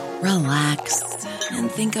 relax,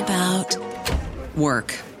 and think about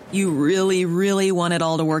work. You really, really want it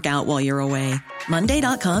all to work out while you're away.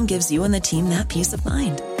 Monday.com gives you and the team that peace of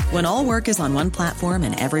mind. When all work is on one platform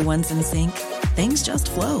and everyone's in sync, things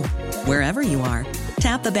just flow. Wherever you are,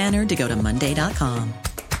 tap the banner to go to Monday.com.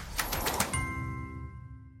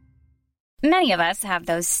 Many of us have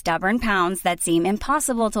those stubborn pounds that seem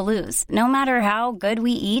impossible to lose, no matter how good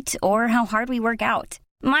we eat or how hard we work out.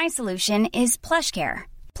 My solution is PlushCare.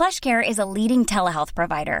 PlushCare is a leading telehealth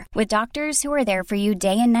provider with doctors who are there for you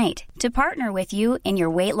day and night to partner with you in your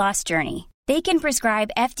weight loss journey. They can prescribe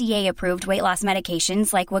FDA-approved weight loss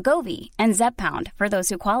medications like Wegovy and Zepbound for those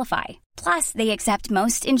who qualify. Plus, they accept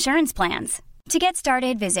most insurance plans. To get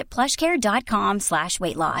started, visit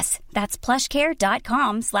plushcare.com/weightloss. That's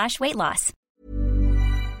plushcare.com/weightloss.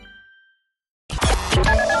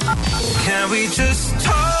 Can we just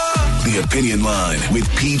talk? The Opinion Line with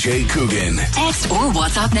PJ Coogan. Text or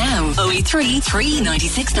WhatsApp now. 083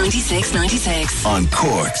 396 96 96. On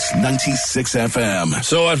Cork's 96 FM.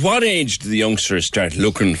 So at what age do the youngsters start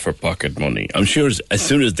looking for pocket money? I'm sure as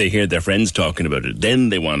soon as they hear their friends talking about it, then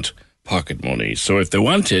they want pocket money. So if they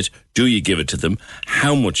want it, do you give it to them?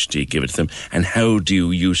 How much do you give it to them? And how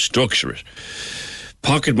do you structure it?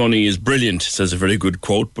 Pocket money is brilliant, says a very good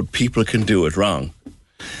quote, but people can do it wrong.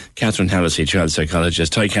 Catherine Hallisey, child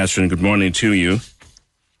psychologist. Hi, Catherine. Good morning to you.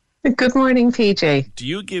 Good morning, PJ. Do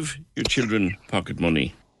you give your children pocket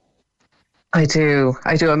money? I do.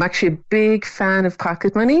 I'm actually a big fan of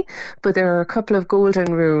pocket money, but there are a couple of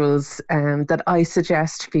golden rules that I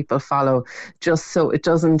suggest people follow, just so it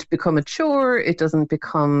doesn't become a chore, it doesn't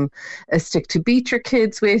become a stick to beat your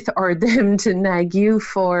kids with or them to nag you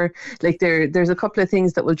for. Like there's a couple of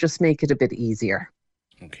things that will just make it a bit easier.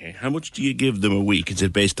 Okay. How much do you give them a week? Is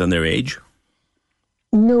it based on their age?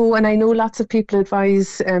 No, and I know lots of people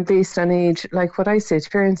advise based on age. Like what I say to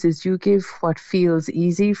parents is you give what feels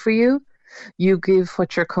easy for you. You give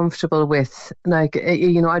what you're comfortable with. Like,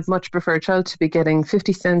 I'd much prefer a child to be getting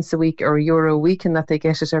 50 cents a week or €1 a week and that they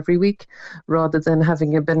get it every week rather than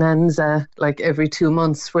having a bonanza like every 2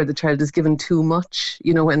 months where the child is given too much,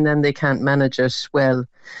 and then they can't manage it well.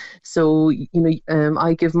 So,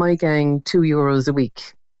 I give my gang €2 a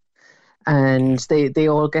week and they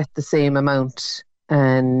all get the same amount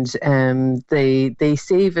and they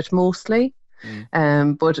save it mostly.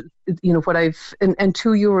 But what and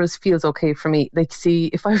 €2 feels okay for me. Like,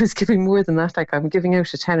 see, if I was giving more than that, like I'm giving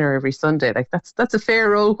out a tenner every Sunday, like that's a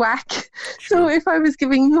fair old whack. So if I was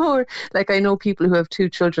giving more, like I know people who have 2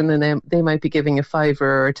 children and they might be giving a £5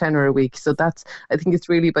 or a tenner a week. So I think it's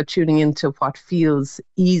really about tuning into what feels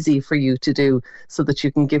easy for you to do so that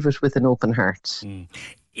you can give it with an open heart.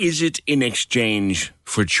 Is it in exchange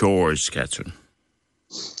for chores, Catherine?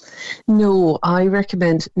 No, I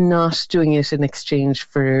recommend not doing it in exchange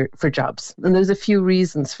for jobs. And there's a few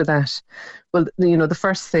reasons for that. Well, the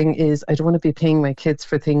first thing is I don't want to be paying my kids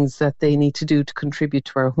for things that they need to do to contribute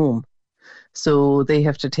to our home. So they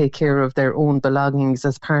have to take care of their own belongings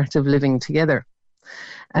as part of living together.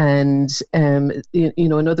 And,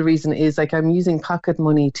 another reason is like I'm using pocket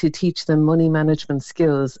money to teach them money management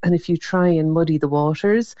skills. And if you try and muddy the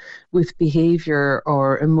waters with behavior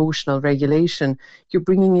or emotional regulation, you're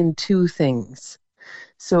bringing in 2 things.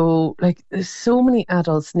 So like so many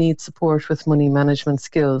adults need support with money management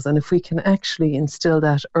skills. And if we can actually instill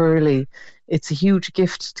that early, it's a huge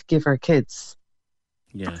gift to give our kids.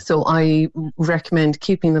 Yeah. So I recommend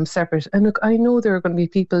keeping them separate. And look, I know there are going to be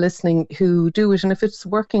people listening who do it. And if it's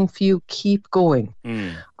working for you, keep going.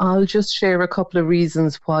 I'll just share a couple of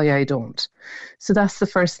reasons why I don't. So that's the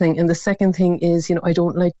first thing. And the second thing is, I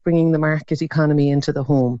don't like bringing the market economy into the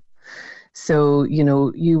home. So,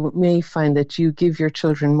 you may find that you give your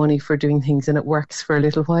children money for doing things and it works for a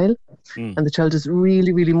little while. And the child is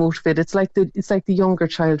really, really motivated. It's like the younger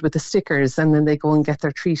child with the stickers and then they go and get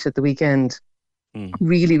their treat at the weekend.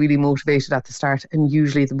 Really, really motivated at the start, and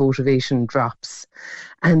usually the motivation drops.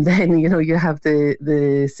 And then, you have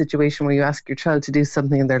the situation where you ask your child to do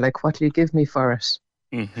something and they're like, what will you give me for it?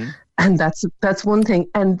 And that's one thing.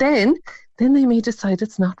 And then they may decide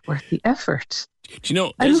it's not worth the effort.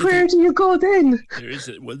 And where do you go then?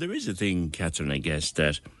 There is a thing, Catherine, I guess,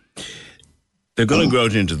 that they're going to go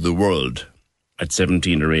out into the world at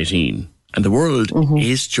 17 or 18, and the world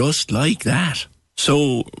is just like that.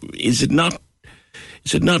 So is it not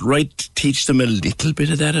right to teach them a little bit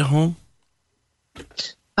of that at home?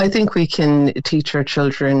 I think we can teach our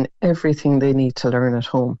children everything they need to learn at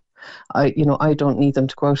home. I don't need them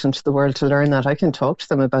to go out into the world to learn that. I can talk to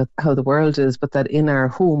them about how the world is, but that in our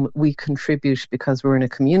home we contribute because we're in a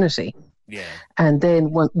community. Yeah. And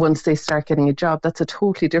then once they start getting a job, that's a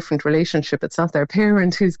totally different relationship. It's not their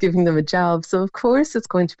parent who's giving them a job. So of course it's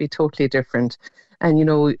going to be totally different. And,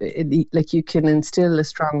 you can instill a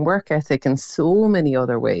strong work ethic in so many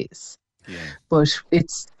other ways. Yeah. But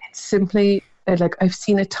it's simply, like I've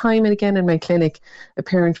seen it time and again in my clinic, a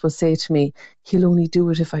parent will say to me, he'll only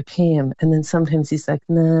do it if I pay him. And then sometimes he's like,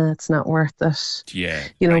 nah, it's not worth it. Yeah.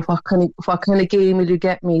 What kind of game will you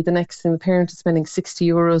get me? The next thing, the parent is spending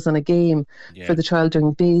 €60 on a game for the child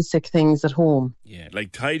doing basic things at home. Yeah,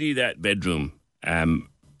 like tidy that bedroom.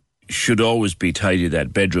 Should always be tidy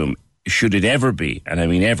that bedroom. Should it ever be, and I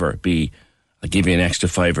mean ever be, I'll give you an extra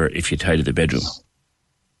 £5 if you tidy the bedroom?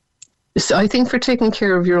 So I think for taking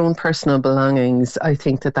care of your own personal belongings, I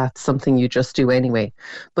think that's something you just do anyway.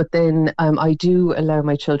 But then I do allow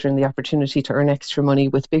my children the opportunity to earn extra money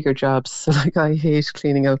with bigger jobs. So like I hate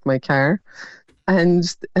cleaning out my car. and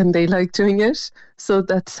they like doing it. So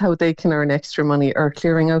that's how they can earn extra money, or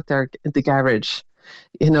clearing out the garage.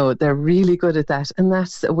 They're really good at that, and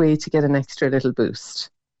that's a way to get an extra little boost.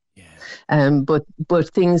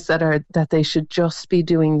 But things that they should just be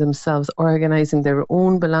doing themselves, organising their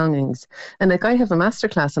own belongings. And I have a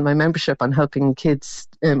masterclass in my membership on helping kids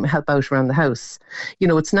help out around the house.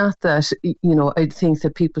 It's not that, I think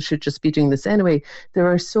that people should just be doing this anyway. There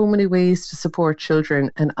are so many ways to support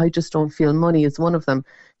children, and I just don't feel money is one of them.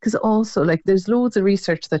 Because also, there's loads of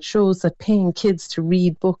research that shows that paying kids to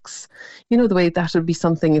read books, the way that would be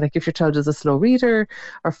something like if your child is a slow reader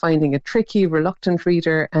or finding a tricky, reluctant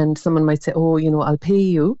reader, and someone might say, I'll pay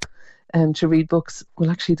you to read books. Well,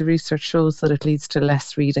 actually, the research shows that it leads to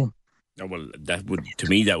less reading. Oh, well, that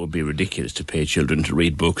would be ridiculous to pay children to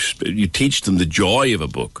read books. You teach them the joy of a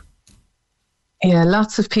book. Yeah,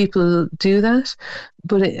 lots of people do that.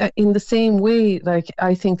 But in the same way,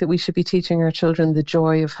 I think that we should be teaching our children the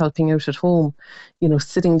joy of helping out at home.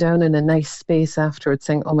 Sitting down in a nice space afterwards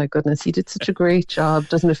saying, oh my goodness, you did such a great job.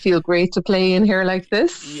 Doesn't it feel great to play in here like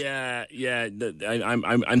this? Yeah.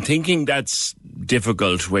 I'm thinking that's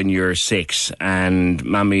difficult when you're 6 and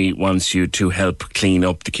Mommy wants you to help clean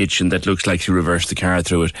up the kitchen that looks like you reversed the car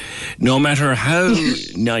through it. No matter how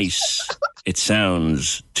nice it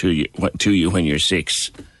sounds to you when you're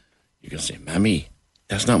 6, you can say, Mommy,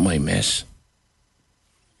 that's not my mess.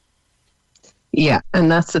 Yeah, and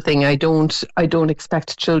that's the thing. I don't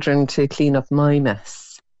expect children to clean up my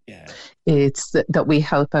mess. Yeah. It's that we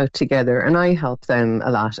help out together, and I help them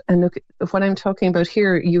a lot. And look, what I'm talking about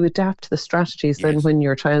here, you adapt the strategies then when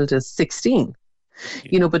your child is 16.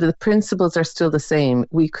 But the principles are still the same.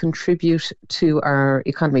 We contribute to our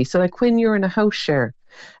economy. So when you're in a house share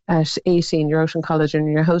at 18, you're out in college and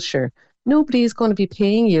in your house share, nobody is going to be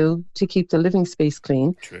paying you to keep the living space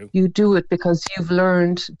clean. True. You do it because you've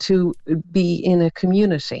learned to be in a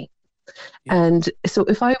community. Yeah. And so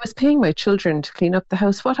if I was paying my children to clean up the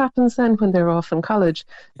house, what happens then when they're off in college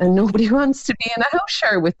and nobody wants to be in a house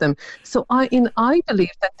share with them? So I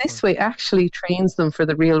believe that this way actually trains them for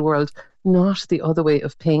the real world, not the other way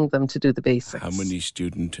of paying them to do the basics. How many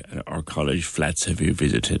student or college flats have you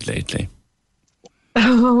visited lately?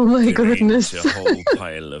 Oh my goodness. There's a whole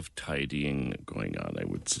pile of tidying going on, I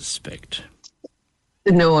would suspect.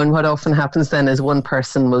 No, and what often happens then is one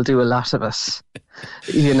person will do a lot of it.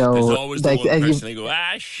 There's always the one person they go,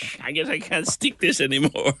 I guess I can't stick this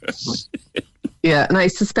anymore. Yeah, and I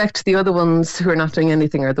suspect the other ones who are not doing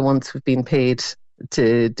anything are the ones who've been paid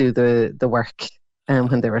to do the work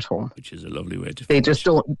when they're at home. Which is a lovely way to They just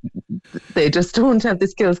don't have the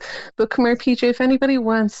skills. But come here, PJ, if anybody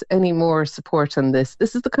wants any more support on this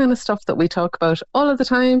is the kind of stuff that we talk about all of the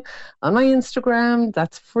time on my Instagram.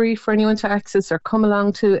 That's free for anyone to access, or come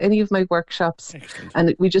along to any of my workshops. Excellent.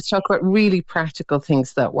 And we just talk about really practical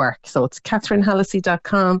things that work. So it's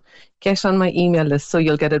CatherineHallisey.com. Get on my email list so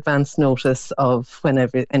you'll get advance notice of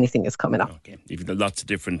whenever anything is coming up. Okay. You've got lots of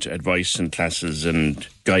different advice and classes and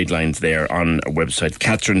guidelines there on our website,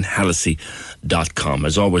 CatherineHallisey.com.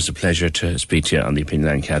 As always, a pleasure to speak to you on the Opinion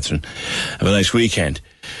Line, Catherine. Have a nice weekend.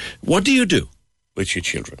 What do you do with your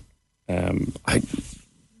children? Do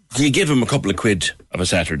you give them a couple of quid of a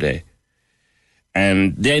Saturday?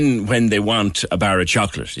 And then when they want a bar of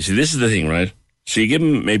chocolate, you see, this is the thing, right? So you give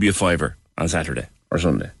them maybe a fiver on Saturday or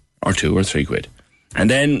Sunday, or 2 or 3 quid. And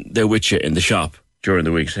then they're with you in the shop during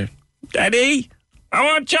the week. Say, Daddy, I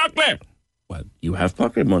want chocolate. Well, you have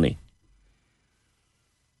pocket money.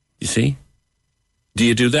 You see? Do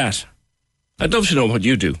you do that? I'd love to know what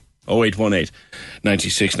you do. 0818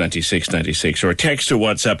 96 96 96, or a text or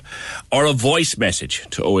WhatsApp, or a voice message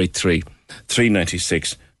to 083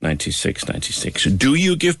 396 96 96. Do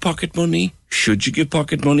you give pocket money? Should you give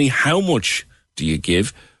pocket money? How much do you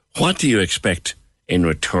give? What do you expect in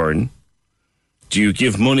return? Do you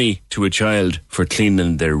give money to a child for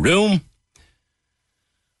cleaning their room?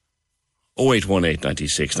 0818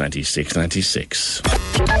 96 96 96.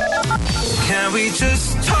 Can we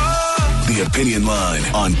just talk? The Opinion Line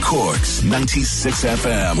on Cork's 96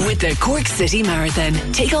 FM. With the Cork City Marathon,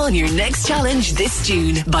 take on your next challenge this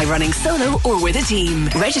June by running solo or with a team.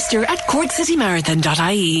 Register at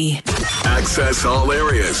corkcitymarathon.ie. Access all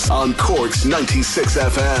areas on Cork's 96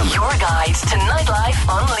 FM. Your guide to nightlife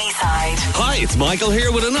on Leeside. Hi, it's Michael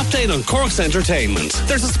here with an update on Cork's entertainment.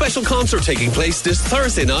 There's a special concert taking place this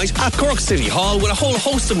Thursday night at Cork City Hall with a whole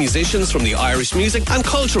host of musicians from the Irish music and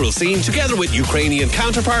cultural scene, together with Ukrainian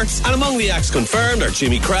counterparts, and among the acts confirmed are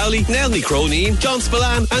Jimmy Crowley, Nellie Croneen, John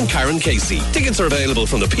Spillane and Karen Casey. Tickets are available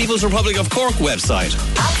from the People's Republic of Cork website.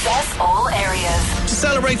 Access all areas. To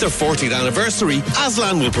celebrate their 40th anniversary,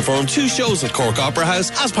 Aslan will perform 2 shows at Cork Opera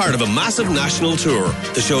House as part of a massive national tour.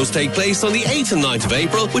 The shows take place on the 8th and 9th of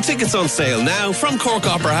April, with tickets on sale now from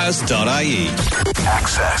corkoperahouse.ie.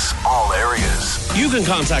 Access all areas. You can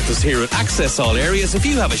contact us here at Access All Areas if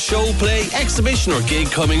you have a show, play, exhibition or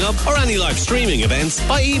gig coming up, or any live streaming events,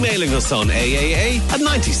 by emailing us on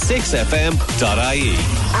aaa@96fm.ie.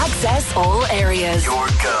 Access all areas. Your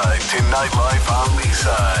guide to nightlife on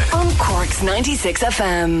Leeside. On Cork's 96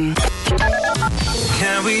 FM.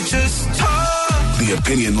 Can we just talk? The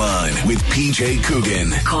Opinion Line with PJ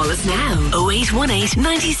Coogan. Call us now. 0818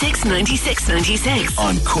 96 96 96.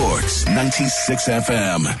 On Cork's 96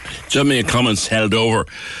 FM. So many comments held over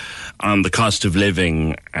on the cost of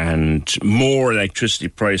living and more electricity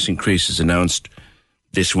price increases announced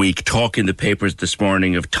this week. Talk in the papers this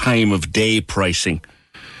morning of time of day pricing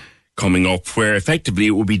coming up, where effectively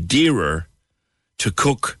it will be dearer to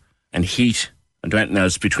cook and heat and do anything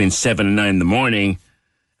else between 7 and 9 in the morning,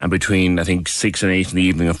 and between, I think, 6 and 8 in the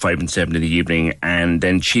evening, and 5 and 7 in the evening, and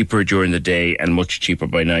then cheaper during the day and much cheaper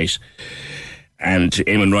by night. And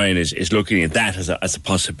Eamon Ryan is looking at that as a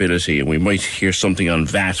possibility, and we might hear something on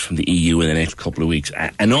VAT from the EU in the next couple of weeks,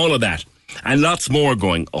 and all of that, and lots more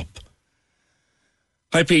going up.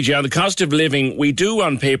 Hi, PJ. On the cost of living, we do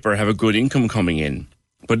on paper have a good income coming in,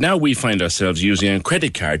 but now we find ourselves using a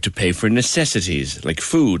credit card to pay for necessities like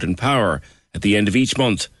food and power at the end of each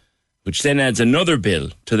month, which then adds another bill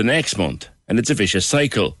to the next month, and it's a vicious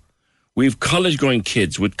cycle. We've college-going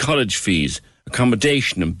kids with college fees,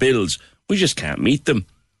 accommodation and bills. We just can't meet them.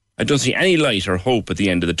 I don't see any light or hope at the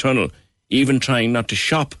end of the tunnel, even trying not to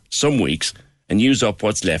shop some weeks and use up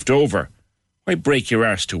what's left over. Why break your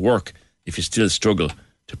arse to work if you still struggle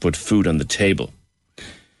to put food on the table?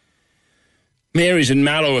 Mary's in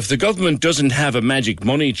Mallow. If the government doesn't have a magic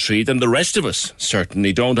money tree, then the rest of us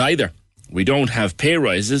certainly don't either. We don't have pay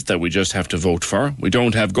rises that we just have to vote for. We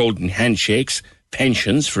don't have golden handshakes,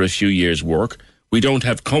 pensions for a few years' work. We don't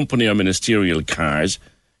have company or ministerial cars.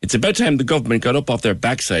 It's about time the government got up off their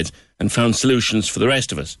backsides and found solutions for the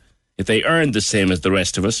rest of us. If they earned the same as the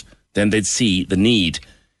rest of us, then they'd see the need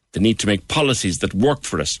to make policies that work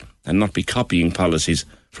for us and not be copying policies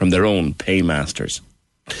from their own paymasters.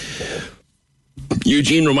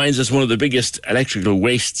 Eugene reminds us one of the biggest electrical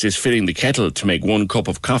wastes is filling the kettle to make 1 cup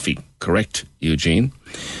of coffee. Correct, Eugene.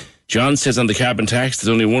 John says on the carbon tax, there's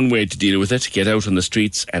only one way to deal with it: get out on the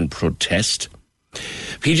streets and protest.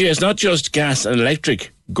 PJ, it's not just gas and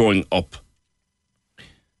electric going up.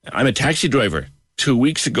 I'm a taxi driver. 2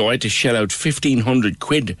 weeks ago, I had to shell out 1,500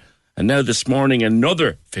 quid, and now this morning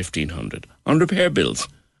another 1,500 on repair bills.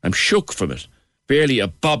 I'm shook from it. Barely a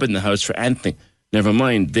bob in the house for anything. Never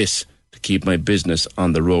mind this to keep my business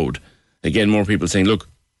on the road. Again, more people saying, look,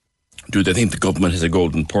 do they think the government has a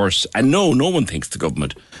golden purse? And no one thinks the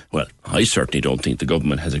government. Well, I certainly don't think the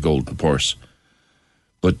government has a golden purse.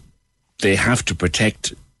 But they have to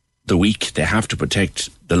protect the weak. They have to protect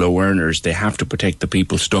the low earners. They have to protect the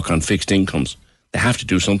people stuck on fixed incomes. They have to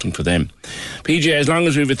do something for them. PJ, as long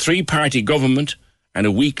as we have a 3-party government and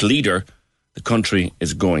a weak leader, the country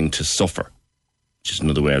is going to suffer. Which is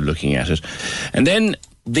another way of looking at it. And then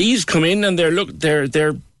these come in and they're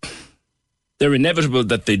inevitable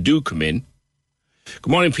that they do come in.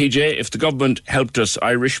 Good morning, PJ. If the government helped us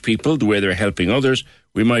Irish people the way they're helping others,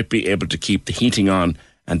 we might be able to keep the heating on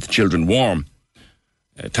and the children warm.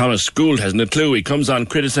 Thomas Gould hasn't a clue. He comes on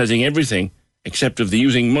criticising everything except of the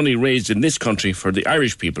using money raised in this country for the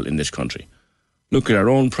Irish people in this country. Look at our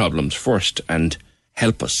own problems first and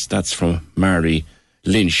help us. That's from Mary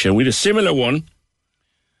Lynch. And we had a similar one.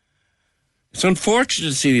 It's unfortunate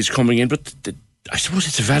to see these coming in, but I suppose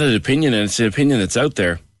it's a valid opinion, and it's an opinion that's out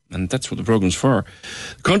there, and that's what the programme's for.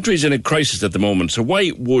 The country's in a crisis at the moment, so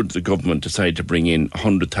why would the government decide to bring in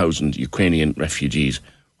 100,000 Ukrainian refugees?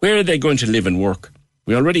 Where are they going to live and work?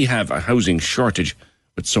 We already have a housing shortage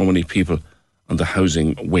with so many people on the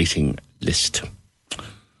housing waiting list.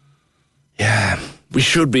 Yeah, we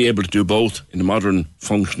should be able to do both in a modern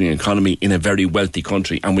functioning economy in a very wealthy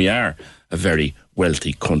country, and we are a very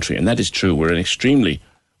wealthy country, and that is true. We're an extremely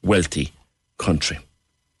wealthy country.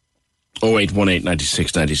 0818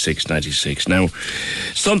 96 96 96. Now,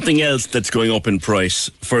 something else that's going up in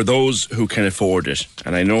price for those who can afford it,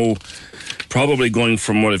 and I know probably going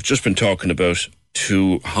from what I've just been talking about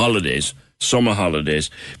to holidays, summer holidays,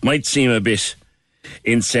 might seem a bit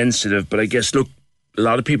insensitive, but I guess, look, a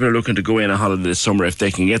lot of people are looking to go in a holiday this summer if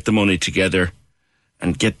they can get the money together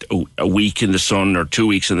and get a week in the sun or 2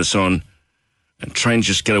 weeks in the sun and try and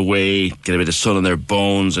just get away, get a bit of sun on their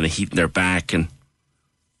bones and a heat in their back and,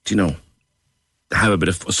 have a bit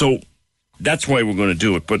of... So that's why we're going to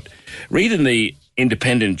do it. But reading the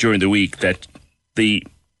Independent during the week that the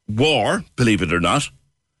war, believe it or not,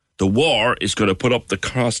 the war is going to put up the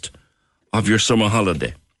cost of your summer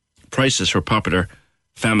holiday. Prices for popular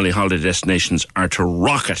family holiday destinations are to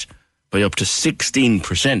rocket by up to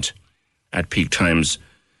 16% at peak times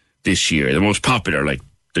this year. The most popular, like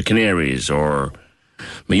the Canaries or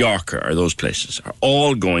Mallorca or those places, are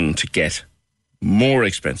all going to get more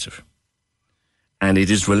expensive. And it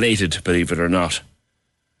is related, believe it or not,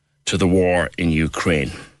 to the war in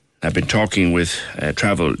Ukraine. I've been talking with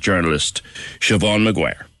travel journalist Siobhan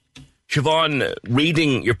Maguire. Siobhan,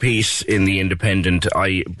 reading your piece in The Independent,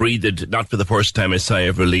 I breathed, not for the first time, a sigh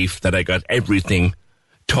of relief that I got everything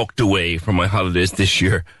tucked away from my holidays this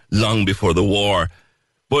year, long before the war.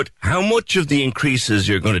 But how much of the increases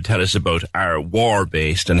you're going to tell us about are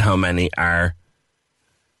war-based and how many are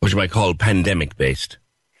what you might call pandemic-based?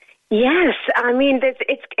 Yes, I mean,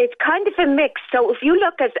 it's kind of a mix. So if you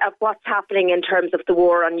look at what's happening in terms of the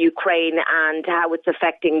war on Ukraine and how it's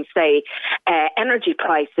affecting, say, energy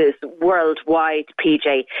prices worldwide,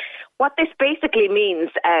 PJ, what this basically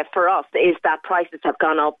means for us is that prices have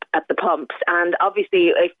gone up at the pumps. And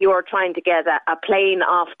obviously, if you're trying to get a plane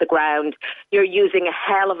off the ground, you're using a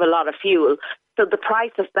hell of a lot of fuel. So the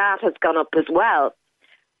price of that has gone up as well.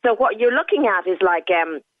 So what you're looking at is like...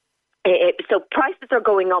 So prices are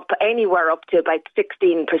going up anywhere up to about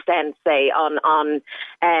 16%, say, on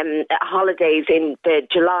holidays in the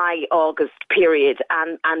July-August period,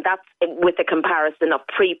 and that's with a comparison of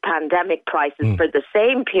pre-pandemic prices for the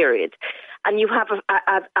same period. And you have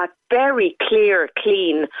a very clear,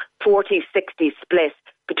 clean 40-60 split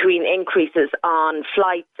between increases on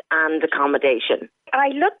flights and accommodation. I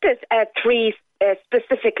looked at three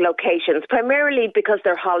specific locations, primarily because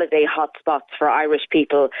they're holiday hotspots for Irish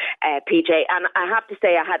people, PJ. And I have to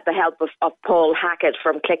say I had the help of Paul Hackett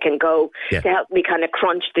from Click and Go to help me kind of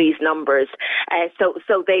crunch these numbers.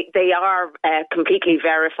 So they are completely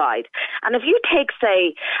verified. And if you take,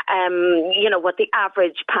 say, what the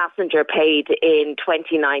average passenger paid in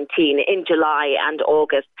 2019, in July and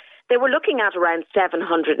August, they were looking at around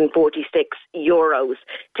 €746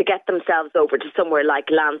 to get themselves over to somewhere like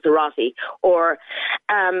Lanzarote. Or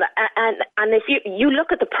and if you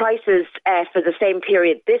look at the prices for the same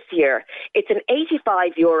period this year, it's an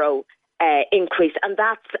 €85 increase, and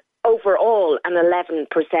that's overall an 11%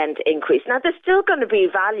 increase. Now, there's still going to be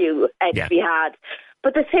value to be had,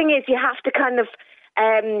 but the thing is, you have to kind of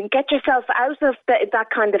get yourself out of that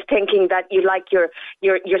kind of thinking that you like your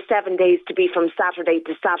 7 days to be from Saturday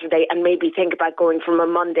to Saturday, and maybe think about going from a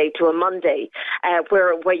Monday to a Monday,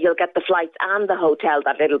 where you'll get the flights and the hotel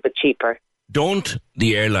that little bit cheaper. Don't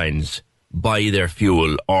the airlines buy their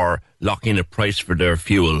fuel or lock in a price for their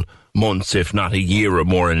fuel months, if not a year or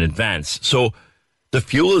more in advance? So the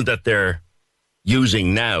fuel that they're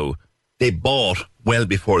using now, they bought well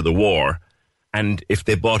before the war. And if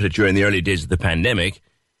they bought it during the early days of the pandemic,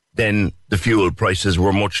 then the fuel prices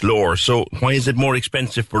were much lower. So why is it more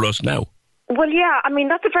expensive for us now? Well, yeah, I mean,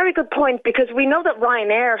 that's a very good point, because we know that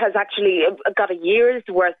Ryanair has actually got a year's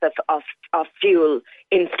worth of fuel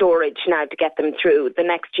in storage now to get them through the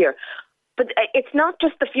next year. But it's not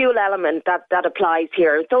just the fuel element that applies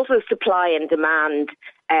here. It's also supply and demand,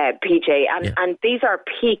 PJ, and these are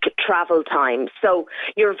peak travel times. So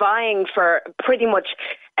you're vying for pretty much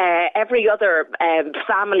every other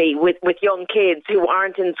family with young kids who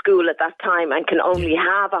aren't in school at that time and can only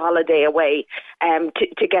have a holiday away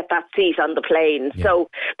to get that seat on the plane. Yeah. So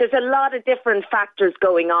there's a lot of different factors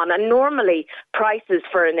going on, and normally prices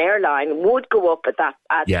for an airline would go up at that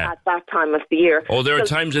time of the year. Oh, there are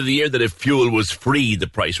times of the year that if fuel was free, the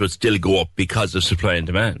price would still go up because of supply and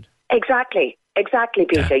demand. Exactly,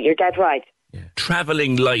 Peter. You're dead right. Yeah.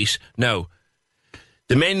 Travelling light. Now,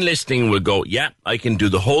 the men listening will go, I can do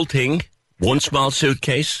the whole thing, one small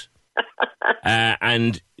suitcase,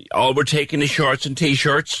 and all we're taking is shorts and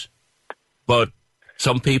T-shirts, but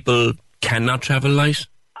some people cannot travel light.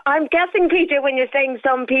 I'm guessing, Peter, when you're saying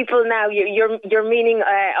some people now, you're meaning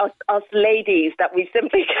us ladies, that we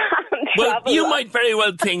simply can't travel. Well, you might very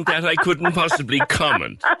well think that I couldn't possibly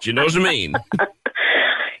comment. Do you know what I mean?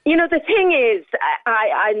 You know, the thing is,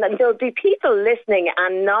 there'll be people listening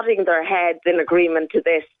and nodding their heads in agreement to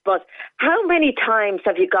this, but how many times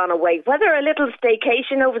have you gone away, whether a little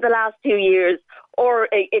staycation over the last 2 years or,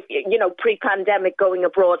 if pre-pandemic going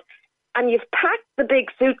abroad, and you've packed the big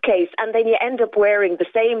suitcase and then you end up wearing the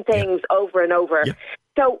same things over and over. Yeah.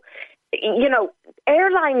 So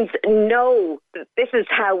airlines know this is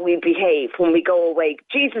how we behave when we go away.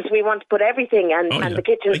 Jesus, we want to put everything and the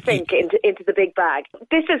kitchen sink into the big bag.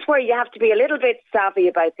 This is where you have to be a little bit savvy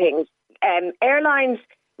about things. Airlines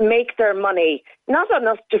make their money not on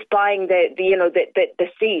us just buying the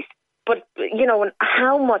seat, but on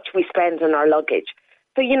how much we spend on our luggage.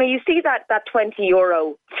 So, you see that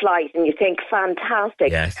 €20 flight and you think,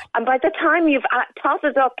 fantastic. Yes. And by the time you've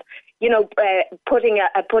totted up,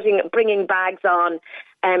 bringing bags on,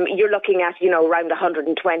 you're looking at, around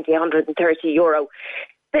 120, €130.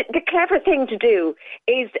 The clever thing to do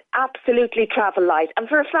is absolutely travel light. And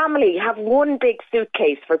for a family, have one big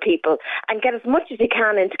suitcase for people and get as much as you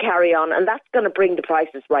can into carry-on, and that's going to bring the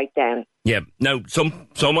prices right down. Yeah. Now, some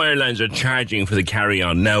airlines are charging for the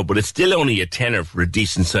carry-on now, but it's still only a tenner for a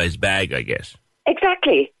decent-sized bag, I guess.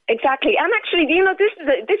 Exactly. And actually,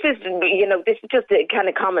 this is just a kind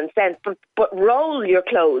of common sense, but roll your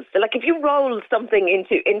clothes. Like if you roll something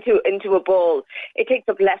into a ball, it takes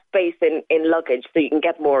up less space in luggage, so you can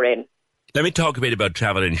get more in. Let me talk a bit about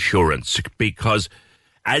travel insurance, because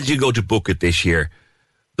as you go to book it this year,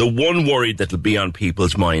 the one worry that'll be on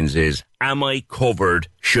people's minds is, am I covered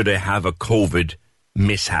should I have a COVID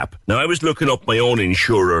mishap? Now, I was looking up my own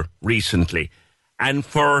insurer recently, and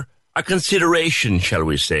for a consideration, shall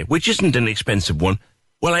we say, which isn't an expensive one,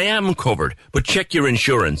 well, I am covered, but check your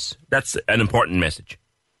insurance. That's an important message.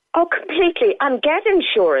 Oh, completely. And get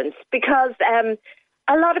insurance, because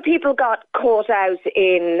a lot of people got caught out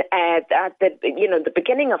in at the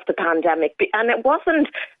beginning of the pandemic, and it wasn't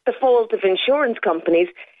the fault of insurance companies.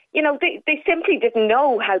 They simply didn't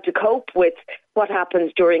know how to cope with what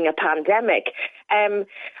happens during a pandemic.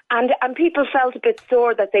 And people felt a bit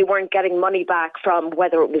sore that they weren't getting money back from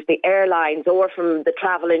whether it was the airlines or from the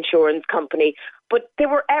travel insurance company. But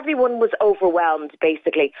everyone was overwhelmed,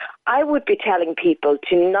 basically. I would be telling people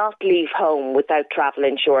to not leave home without travel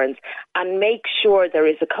insurance and make sure there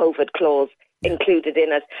is a COVID clause included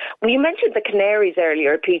in it. Well, you mentioned the Canaries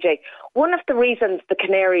earlier, PJ. One of the reasons the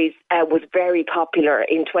Canaries was very popular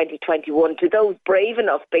in 2021, to those brave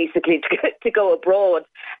enough basically to go abroad,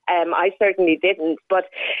 I certainly didn't, but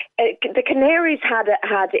the Canaries had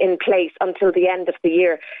in place until the end of the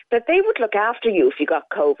year that they would look after you if you got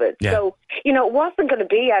COVID. Yeah. So, it wasn't going to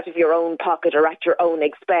be out of your own pocket or at your own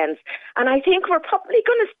expense. And I think we're probably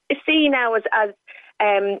going to see now as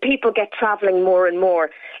people get travelling more and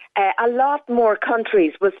more, a lot more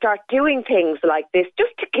countries will start doing things like this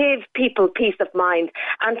just to give people peace of mind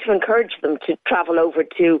and to encourage them to travel over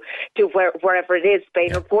to wherever it is,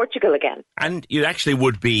 Spain or Portugal again. And you actually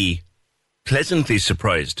would be pleasantly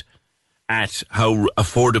surprised at how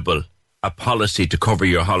affordable a policy to cover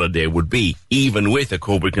your holiday would be, even with a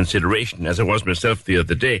COVID consideration, as I was myself the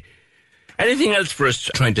other day. Anything else for us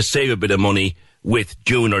trying to save a bit of money with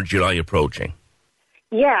June or July approaching?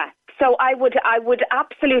 Yeah, so I would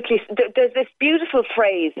absolutely. There's this beautiful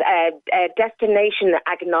phrase, destination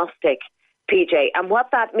agnostic, PJ, and what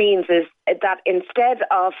that means is that instead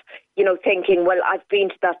of thinking, well, I've been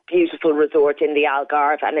to that beautiful resort in the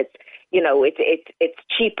Algarve and it's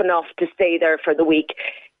cheap enough to stay there for the week,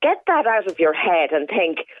 get that out of your head and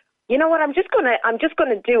think, you know what, I'm just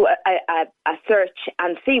gonna do a search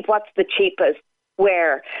and see what's the cheapest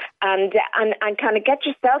where, and kind of get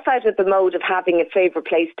yourself out of the mode of having a favourite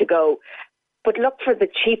place to go, but look for the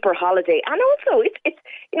cheaper holiday. And also,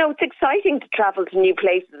 it's exciting to travel to new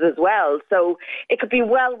places as well. So it could be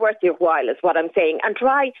well worth your while, is what I'm saying. And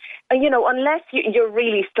try, unless you're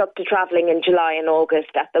really stuck to travelling in July and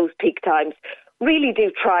August at those peak times, really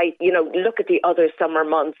do try, look at the other summer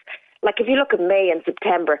months. Like if you look at May and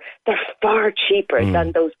September, they're far cheaper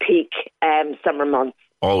than those peak summer months.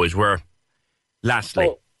 Always were. Lastly,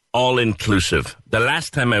 all-inclusive. The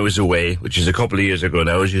last time I was away, which is a couple of years ago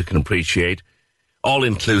now, as you can appreciate,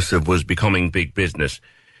 all-inclusive was becoming big business.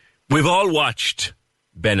 We've all watched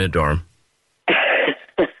Benidorm.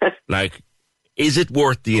 Is it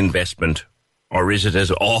worth the investment, or is it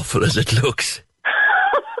as awful as it looks?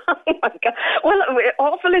 Oh my God. Well,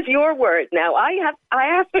 awful is your word now.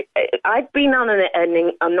 I've been on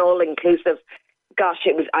an all-inclusive. Gosh,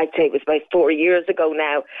 I'd say it was about 4 years ago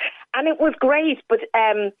now. And it was great, but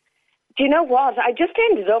do you know what? I just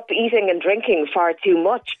ended up eating and drinking far too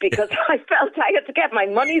much because I felt I had to get my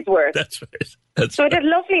money's worth. That's right. So I did a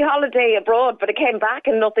lovely holiday abroad, but I came back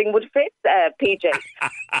and nothing would fit, PJ.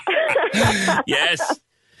 Yes.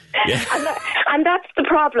 Yeah. And that's the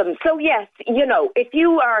problem. So yes, if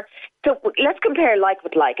you are So let's compare like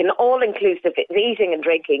with like. An all-inclusive eating and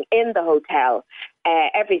drinking in the hotel,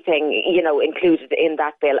 everything, included in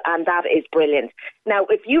that bill, and that is brilliant. Now,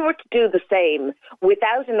 if you were to do the same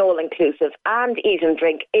without an all-inclusive and eat and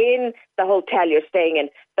drink in the hotel you're staying in,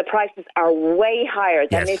 the prices are way higher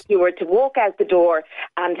than if you were to walk out the door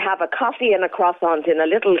and have a coffee and a croissant in a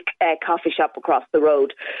little coffee shop across the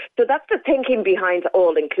road. So that's the thinking behind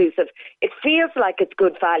all-inclusive. It feels like it's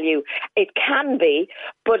good value. It can be,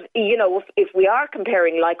 but, if we are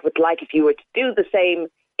comparing like with like, if you were to do the same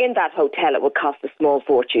in that hotel, it would cost a small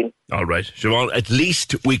fortune. All right, Siobhan, at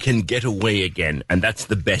least we can get away again, and that's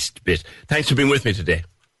the best bit. Thanks for being with me today.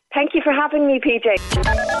 Thank you for having me, PJ.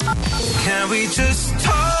 Can we just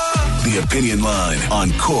talk? The Opinion Line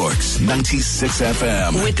on Cork's 96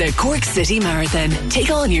 FM. With the Cork City Marathon. Take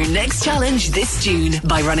on your next challenge this June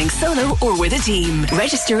by running solo or with a team.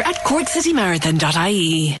 Register at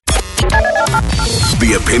corkcitymarathon.ie.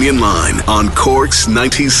 The Opinion Line on Cork's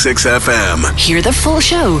 96 FM. Hear the full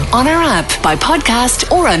show on our app, by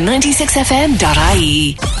podcast, or on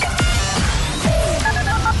 96fm.ie.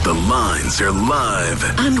 The lines are live.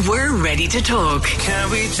 And we're ready to talk. Can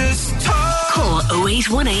we just talk? Call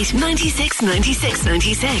 0818 96 96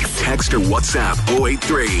 96. Text or WhatsApp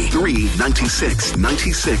 083 396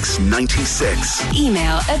 96 96.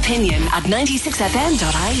 Email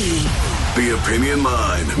opinion@96fm.ie. The Opinion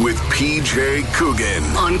Line with PJ Coogan.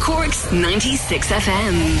 On Cork's 96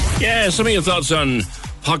 FM. Yeah, some of your thoughts on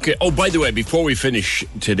Pocket... Oh, by the way, before we finish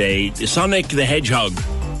today, Sonic the Hedgehog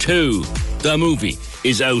 2, the movie,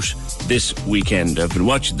 is out this weekend. I've been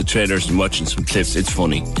watching the trailers and watching some clips. It's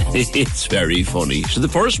funny. It's very funny. So the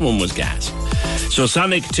first one was gas. So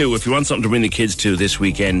Sonic 2, if you want something to bring the kids to this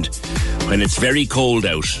weekend, when it's very cold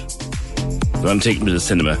out, you want to take them to the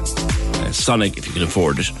cinema. Sonic, if you can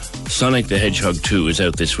afford it. Sonic the Hedgehog 2 is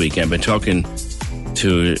out this weekend. I've been talking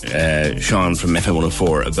to Sean from FM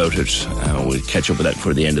 104 about it. We'll catch up with that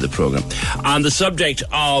for the end of the programme. On the subject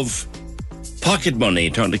of pocket money,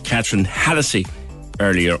 talking to Catherine Hallisey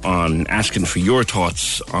earlier on, asking for your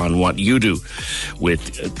thoughts on what you do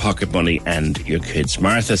with pocket money and your kids.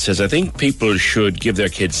 Martha says, I think people should give their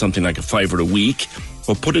kids something like $5 a week,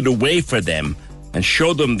 or put it away for them and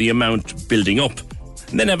show them the amount building up.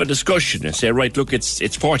 And then have a discussion and say, right, look,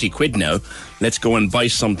 it's 40 quid now. Let's go and buy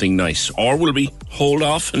something nice. Or will we hold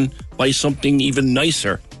off and buy something even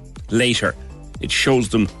nicer later? It shows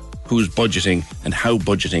them who's budgeting and how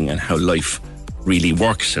life really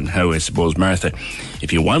works, and how, I suppose, Martha,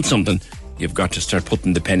 if you want something, you've got to start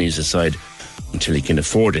putting the pennies aside until you can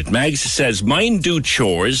afford it. Mags says, mine do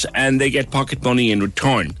chores and they get pocket money in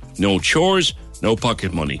return. No chores, no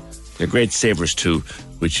pocket money. They're great savers too,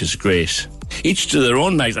 which is great. Each to their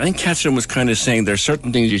own, Mags. I think Catherine was kind of saying there are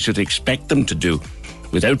certain things you should expect them to do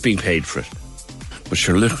without being paid for it. But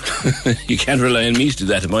sure, look, you can't rely on me to do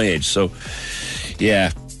that at my age. So,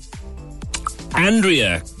 yeah.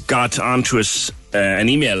 Andrea got onto us an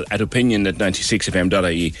email at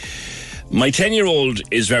opinion@96fm.ie. My 10-year-old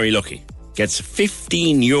is very lucky. Gets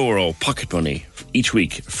 €15 pocket money each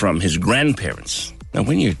week from his grandparents. Now,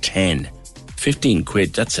 when you're 10, 15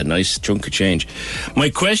 quid, that's a nice chunk of change. My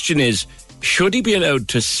question is, should he be allowed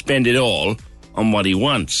to spend it all on what he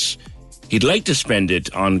wants? He'd like to spend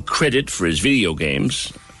it on credit for his video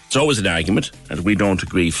games. It's always an argument, and we don't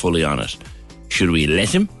agree fully on it. Should we let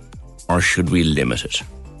him, or should we limit it?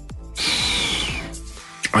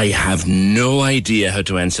 I have no idea how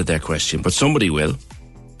to answer that question, but somebody will.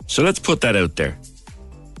 So let's put that out there.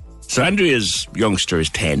 So Andrea's youngster is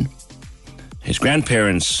 10. His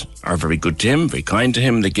grandparents are very good to him, very kind to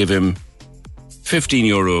him. They give him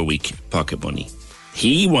 €15 a week pocket money.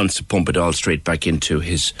 He wants to pump it all straight back into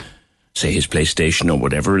his, say, his PlayStation or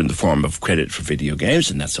whatever, in the form of credit for video games,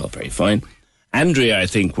 and that's all very fine. Andrea, I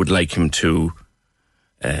think, would like him to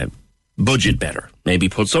budget better. Maybe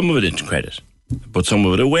put some of it into credit, put some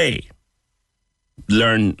of it away.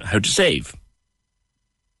 Learn how to save.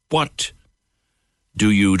 What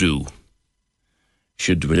do you do?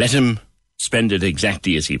 Should we let him spend it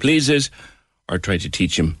exactly as he pleases, or try to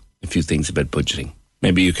teach him a few things about budgeting?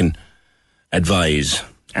 Maybe you can advise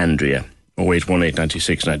Andrea. 0818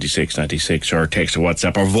 96 96 96, or text or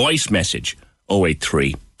WhatsApp or voice message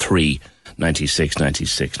 083 396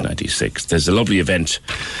 96 96. There's a lovely event.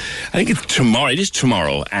 I think it's tomorrow. It is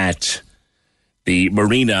tomorrow at the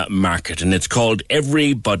Marina Market, and it's called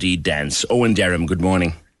Everybody Dance. Owen Derham, good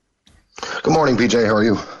morning. Good morning, PJ. How are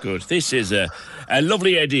you? Good. This is a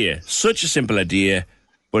lovely idea. Such a simple idea,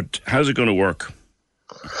 but how's it going to work?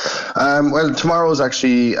 Well, tomorrow is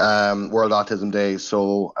actually World Autism Day,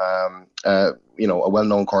 so a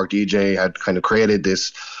well-known Cork DJ had kind of created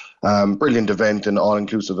this Brilliant event, an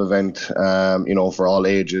all-inclusive event, for all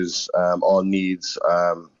ages, all needs,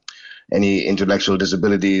 any intellectual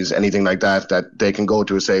disabilities, anything like that they can go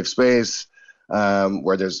to a safe space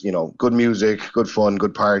where there's, good music, good fun,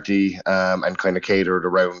 good party, and kind of catered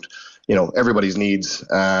around, everybody's needs.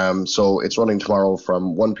 So it's running tomorrow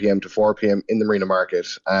from 1 p.m. to 4 p.m. in the Marina Market.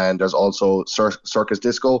 And there's also Circus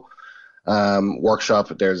Disco workshop.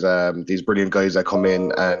 There's these brilliant guys that come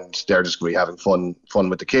in, and they're just going to be having fun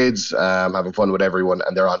with the kids, having fun with everyone,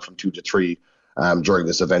 and they're on from 2 to 3 during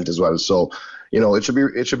this event as well. So, it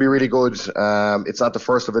should be really good. It's not the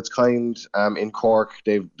first of its kind in Cork.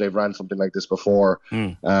 They've ran something like this before.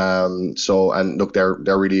 So, and look, they're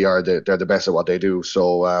really they're the best at what they do.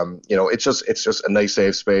 So, it's just a nice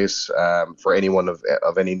safe space for anyone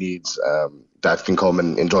of any needs that can come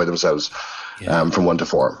and enjoy themselves from 1 to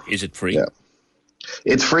 4. Is it free? Yeah,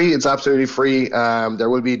 it's free. It's absolutely free. There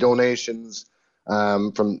will be donations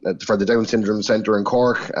for the Down Syndrome Centre in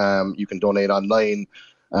Cork. You can donate online.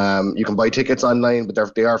 You can buy tickets online,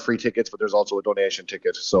 but they are free tickets, but there's also a donation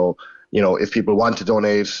ticket. So, if people want to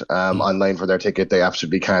donate online for their ticket, they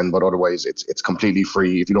absolutely can, but otherwise it's completely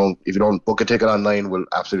free. If you don't book a ticket online, we'll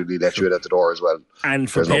absolutely let you in at the door as well. And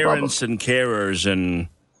for parents and carers and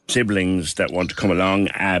siblings that want to come along,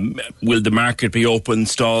 will the market be open,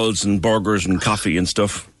 stalls and burgers and coffee and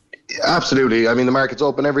stuff? Absolutely. I mean, the market's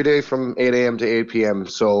open every day from 8 a.m. to 8 p.m.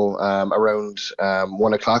 So around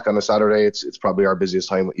 1 o'clock on a Saturday, it's probably our busiest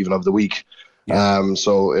time even of the week. Yeah.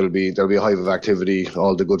 So there'll be a hive of activity.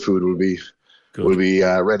 All the good food will be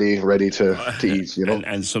ready to eat.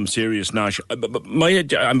 And some serious nosh. But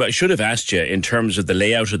I should have asked you in terms of the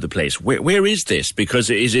layout of the place. Where is this? Because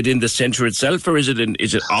is it in the centre itself, or is it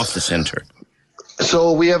off the centre?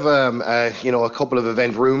 So we have a couple of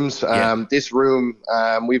event rooms. This room,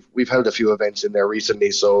 we've held a few events in there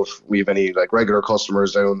recently. So if we have any regular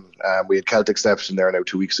customers down, we had Celtic Steps in there now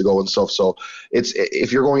 2 weeks ago and stuff. So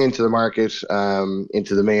if you're going into the market,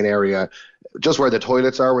 into the main area, just where the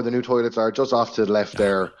toilets are, where the new toilets are, just off to the left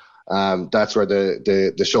there. That's where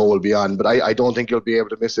the show will be on, but I don't think you'll be able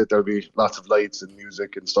to miss it. There'll be lots of lights and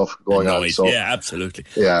music and stuff going on. So, yeah, absolutely.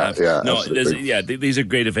 Yeah. These are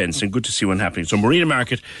great events and good to see one happening. So Marina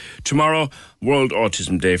Market tomorrow, World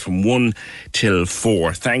Autism Day from 1 till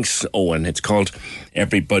 4. Thanks, Owen. It's called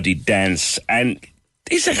Everybody Dance, and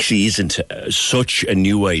this actually isn't such a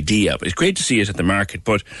new idea, but it's great to see it at the market.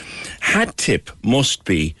 But hat tip must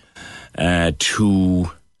be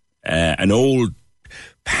to an old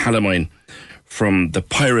pal of mine from the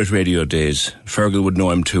Pirate Radio days. Fergal would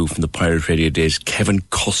know him too from the Pirate Radio days, Kevin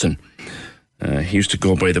Cusson. He used to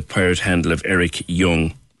go by the pirate handle of Eric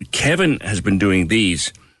Young. Kevin has been doing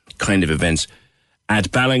these kind of events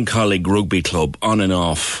at Ballincollig Rugby Club on and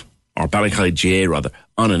off, or Ballincollig GA rather,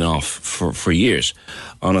 on and off for years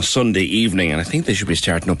on a Sunday evening, and I think they should be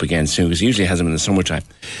starting up again soon because he usually has them in the summertime.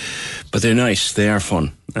 But they're nice, they are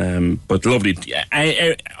fun, but lovely.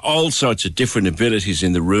 All sorts of different abilities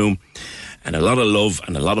in the room, and a lot of love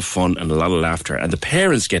and a lot of fun and a lot of laughter. And the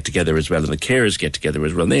parents get together as well, and the carers get together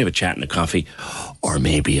as well. And they have a chat and a coffee, or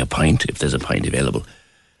maybe a pint if there's a pint available.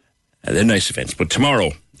 They're nice events. But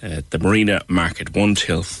tomorrow at the Marina Market, 1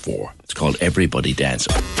 till 4. It's called Everybody Dance.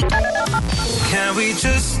 Can we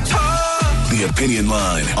just talk? The Opinion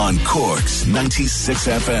Line on Cork's 96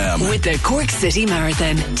 FM. With the Cork City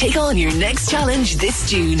Marathon. Take on your next challenge this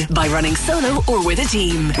June by running solo or with a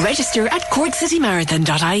team. Register at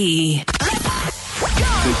corkcitymarathon.ie.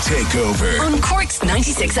 The Takeover. On Cork's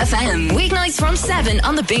 96 FM. Weeknights from 7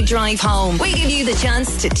 on the Big Drive Home. We give you the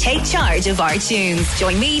chance to take charge of our tunes.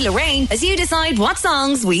 Join me, Lorraine, as you decide what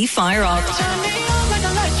songs we fire up. Turn me on like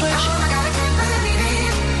a light switch.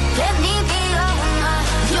 Let me be your woman.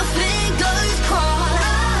 Your fingers crawl.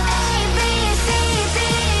 A, B, C, D,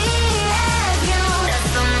 F, U.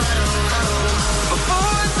 That's the motto.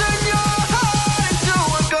 Boys in your heart into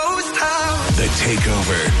a ghost town. The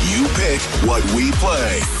Takeover. You pick what we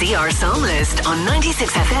play. See our song list on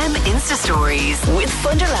 96 FM Insta Stories. With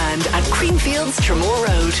Funderland at Creamfields, Tremore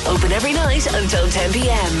Road. Open every night until 10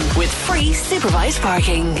 p.m. with free supervised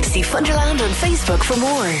parking. See Funderland on Facebook for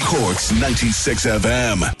more. Cork's 96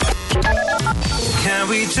 FM. Can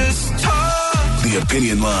we just talk? The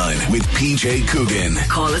Opinion Line with PJ Coogan.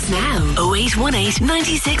 Call us now. 0818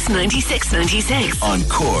 96 96 96. On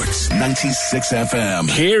Cork's 96 FM.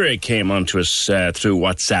 Kira came on to us through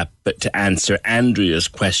WhatsApp to answer Andrea's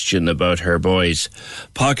question about her boy's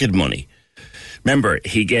pocket money. Remember,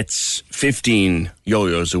 he gets 15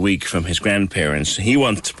 yo-yos a week from his grandparents. He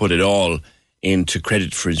wants to put it all into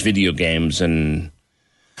credit for his video games, and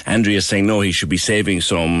Andrea's saying no, he should be saving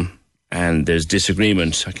some and there's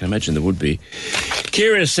disagreement. I can imagine there would be.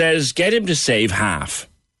 Kira says, get him to save half.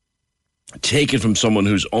 Take it from someone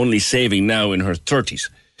who's only saving now in her 30s.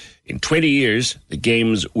 In 20 years, the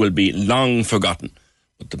games will be long forgotten,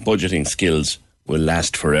 but the budgeting skills will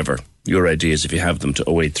last forever. Your ideas, if you have them, to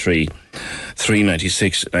 083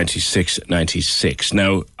 396 96 96.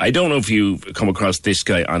 Now, I don't know if you've come across this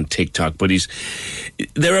guy on TikTok, but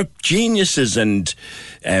there are geniuses and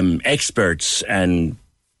experts and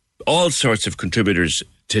all sorts of contributors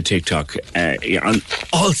to TikTok on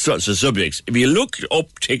all sorts of subjects. If you look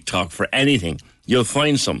up TikTok for anything, you'll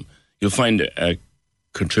find some. You'll find a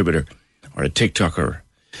contributor or a TikToker,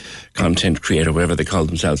 content creator, whatever they call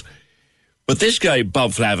themselves. But this guy,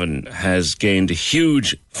 Bob Flavin, has gained a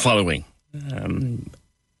huge following,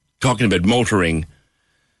 talking about motoring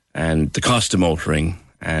and the cost of motoring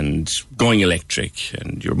and going electric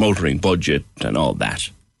and your motoring budget and all that.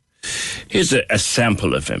 Here's a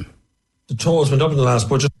sample of him. The tolls went up in the last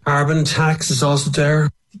budget. Carbon tax is also there.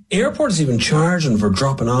 The airport is even charging for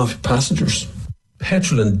dropping off passengers.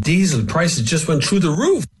 Petrol and diesel prices just went through the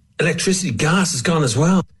roof. Electricity, gas is gone as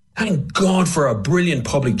well. Thank God for a brilliant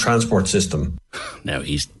public transport system. Now,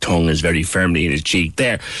 his tongue is very firmly in his cheek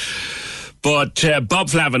there. But Bob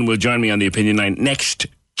Flavin will join me on the Opinion Line next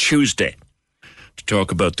Tuesday to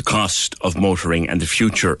talk about the cost of motoring and the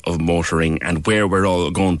future of motoring and where we're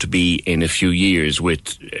all going to be in a few years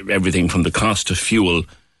with everything from the cost of fuel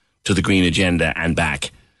to the green agenda and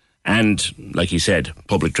back. And, like he said,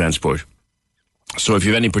 public transport. So if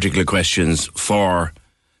you have any particular questions for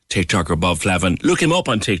TikToker Bob Flavin, look him up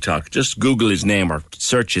on TikTok. Just Google his name or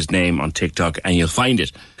search his name on TikTok and you'll find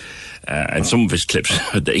it. And some of his clips,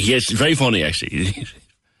 he's very funny actually.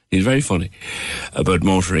 He's very funny about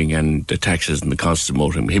motoring and the taxes and the costs of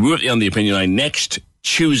motoring. He will be on the Opinion Line next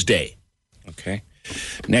Tuesday. Okay?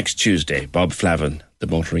 Next Tuesday, Bob Flavin, the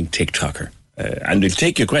motoring TikToker. And we'll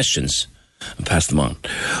take your questions and pass them on.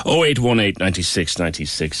 0818 96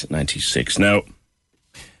 96 96. Now,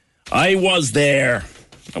 I was there.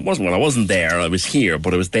 I wasn't there. I was here,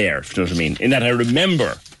 but I was there, if you know what I mean. In that I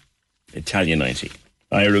remember Italia 90.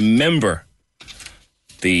 I remember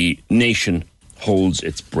the nation holds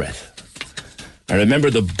its breath. I remember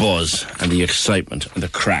the buzz and the excitement and the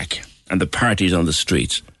crack and the parties on the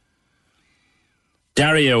streets.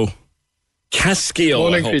 Dario Cascio,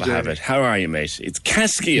 morning, I hope PJ. I have it. How are you, mate? It's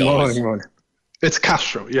Cascio. Morning. It's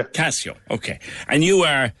Castro, yeah. Cascio, okay. And you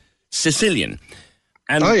are Sicilian.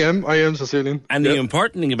 And I am Sicilian. And the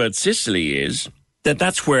important thing about Sicily is that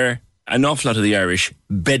that's where an awful lot of the Irish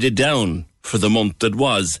bedded down for the month that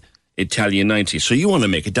was Italia 90. So you want to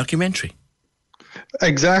make a documentary.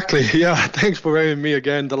 Exactly, yeah. Thanks for having me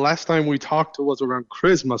again. The last time we talked was around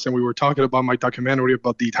Christmas, and we were talking about my documentary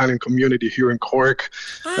about the Italian community here in Cork.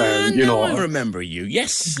 And, I remember you,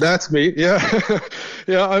 yes. That's me, yeah.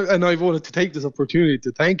 And I wanted to take this opportunity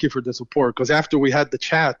to thank you for the support, because after we had the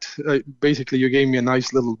chat, basically you gave me a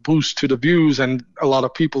nice little boost to the views, and a lot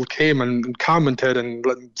of people came and commented and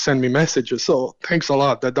sent me messages. So thanks a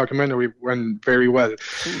lot. That documentary went very well.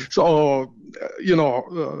 So,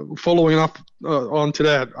 following up onto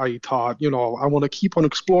that, I thought, I want to keep on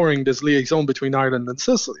exploring this liaison between Ireland and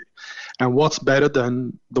Sicily. And what's better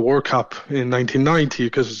than the World Cup in 1990,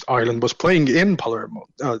 because Ireland was playing in Palermo.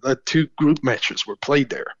 2 group matches were played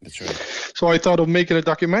there. That's right. So I thought of making a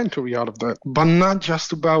documentary out of that, but not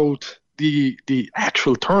just about the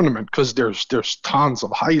actual tournament, because there's tons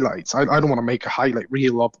of highlights. I don't want to make a highlight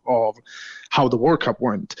reel of how the World Cup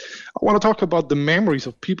went. I want to talk about the memories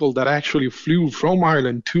of people that actually flew from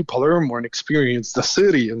Ireland to Palermo and experienced the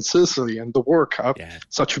city and Sicily and the World Cup,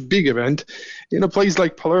 such a big event, in a place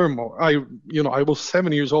like Palermo. I was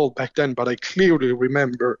 7 years old back then, but I clearly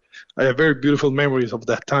remember. I have very beautiful memories of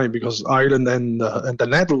that time, because Ireland and the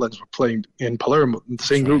Netherlands were playing in Palermo in the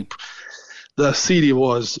same group. The city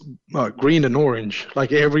was green and orange.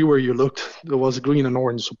 Like everywhere you looked, there was green and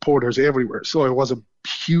orange supporters everywhere. So it was a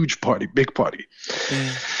huge party, big party.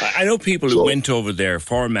 I know people who went over there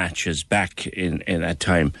for matches back in that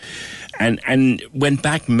time and went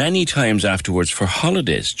back many times afterwards for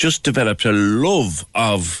holidays, just developed a love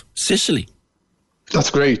of Sicily.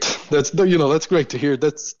 That's great. That's great to hear.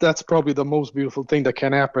 That's probably the most beautiful thing that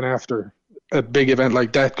can happen after a big event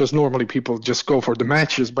like that, because normally people just go for the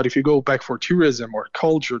matches, but if you go back for tourism or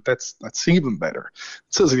culture, that's even better.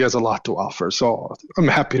 Sicily has a lot to offer, so I'm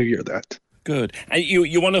happy to hear that. Good. And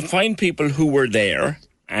you want to find people who were there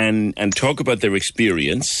and talk about their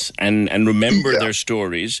experience and remember their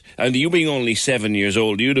stories. And you being only 7 years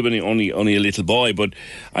old, you'd have been only a little boy, but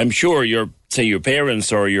I'm sure your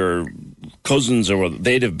parents or your cousins, or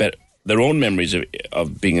they'd have their own memories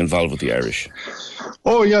of being involved with the Irish.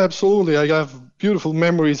 Oh yeah, absolutely. I have beautiful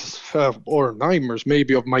memories, or nightmares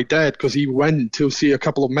maybe, of my dad, because he went to see a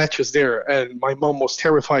couple of matches there, and my mom was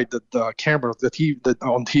terrified that the camera that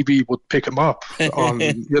on TV would pick him up on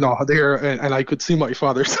there, and I could see my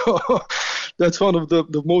father. So that's one of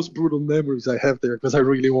the most brutal memories I have there, because I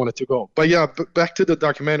really wanted to go. But yeah, back to the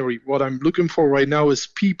documentary. What I'm looking for right now is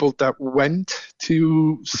people that went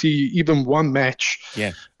to see even one match.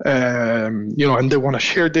 Yeah. And they want to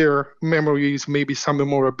share their memories, maybe some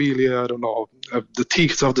memorabilia, I don't know, the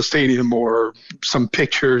tickets of the stadium or some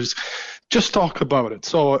pictures. Just talk about it.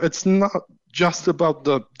 So it's not just about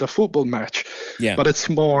the football match, but it's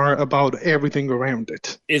more about everything around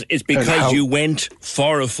it. It's because you went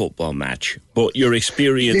for a football match, but your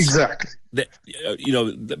experience... Exactly.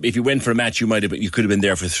 If you went for a match, you could have been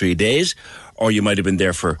there for 3 days, or you might have been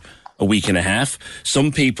there for a week and a half.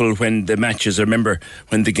 Some people, when the matches, I remember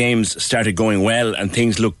when the games started going well and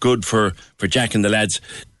things looked good for Jack and the lads,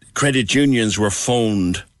 credit unions were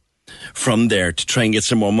phoned from there to try and get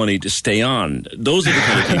some more money to stay on. Those are the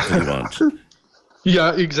kind of people you want.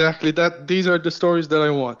 Yeah, exactly. These are the stories that I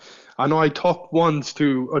want. I know I talked once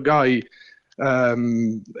to a guy,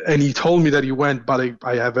 and he told me that he went, but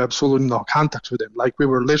I have absolutely no contact with him. Like, we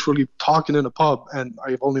were literally talking in a pub, and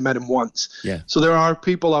I've only met him once. Yeah. So there are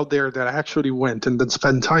people out there that actually went and then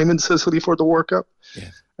spent time in Sicily for the World Cup.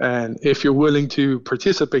 Yeah. And if you're willing to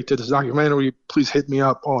participate in this documentary, please hit me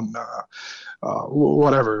up on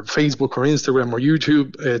whatever, Facebook or Instagram or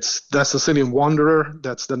YouTube. It's The Sicilian Wanderer.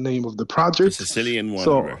 That's the name of the project. The Sicilian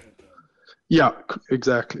Wanderer. So, yeah,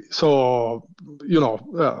 exactly. So,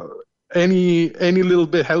 any little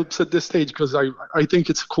bit helps at this stage, because I think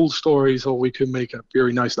it's a cool story, so we can make a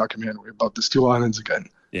very nice documentary about these two islands again.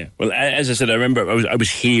 Yeah. Well, as I said, I remember I was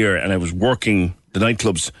here and I was working the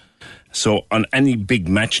nightclubs. So on any big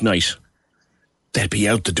match night, they'd be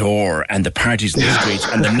out the door and the parties in the streets.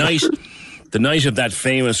 And the night of that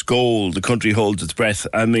famous goal, the country holds its breath.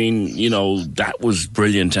 I mean, that was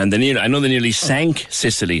brilliant. And I know they nearly sank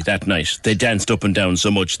Sicily that night. They danced up and down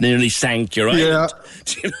so much, they nearly sank your island.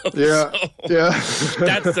 Yeah. Yeah.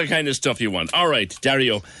 That's the kind of stuff you want. All right,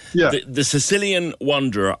 Dario. Yeah. The Sicilian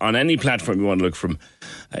Wanderer, on any platform you want to look from,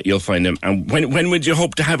 you'll find him. And when would you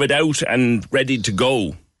hope to have it out and ready to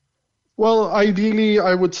go? Well, ideally,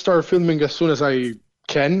 I would start filming as soon as I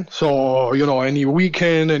can. So, any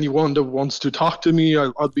weekend, anyone that wants to talk to me,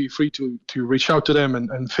 I'll be free to reach out to them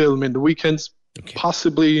and film in the weekends. Okay.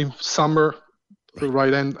 Possibly summer,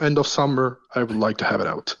 right end of summer, I would like to have it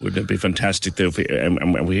out. Wouldn't it be fantastic though if we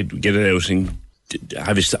get it out and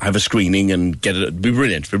have a screening and get it? It'd be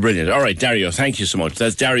brilliant. All right, Dario, thank you so much.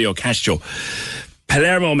 That's Dario Castro.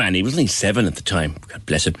 Palermo man, he was only 7 at the time. God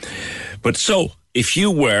bless him. But so, if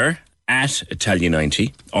you were at Italia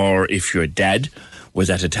 90, or if your dad was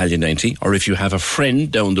at Italia 90, or if you have a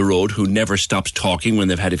friend down the road who never stops talking when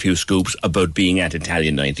they've had a few scoops about being at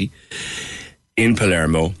Italia 90 in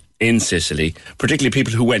Palermo, in Sicily, particularly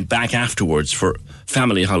people who went back afterwards for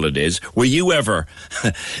family holidays, were you ever,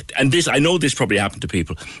 and I know this probably happened to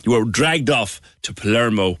people, you were dragged off to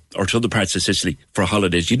Palermo or to other parts of Sicily for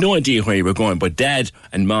holidays. You had no idea where you were going, but dad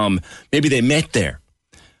and mom, maybe they met there.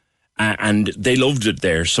 And they loved it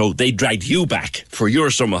there, so they dragged you back for your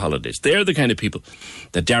summer holidays. They're the kind of people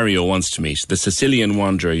that Dario wants to meet. The Sicilian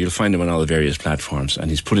Wanderer, you'll find him on all the various platforms, and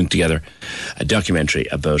he's putting together a documentary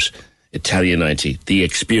about Italia 90, the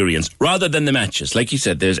experience, rather than the matches. Like he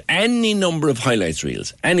said, there's any number of highlights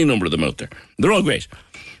reels, any number of them out there. They're all great,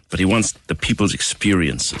 but he wants the people's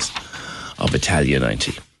experiences of Italia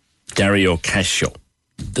 90. Dario Castro,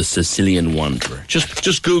 the Sicilian Wanderer.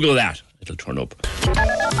 Just Google that. It'll turn up.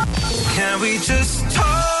 Can we just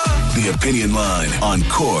talk? The Opinion Line on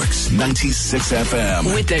Cork's 96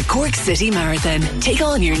 FM. With the Cork City Marathon. Take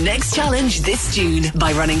on your next challenge this June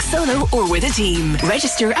by running solo or with a team.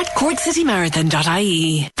 Register at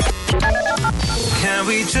corkcitymarathon.ie. Can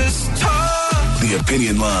we just talk? The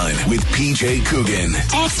Opinion Line with PJ Coogan.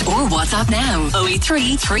 Text or WhatsApp now.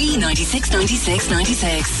 083 396 96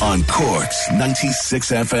 96. On Cork's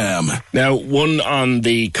 96 FM. Now, one on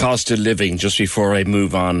the cost of living, just before I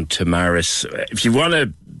move on to Maris. If you want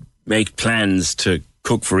to make plans to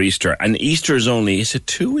cook for Easter, and Easter is only, is it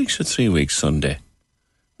 2 weeks or 3 weeks Sunday?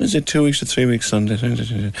 Is it 2 weeks or 3 weeks Sunday?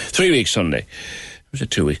 3 weeks Sunday. Was it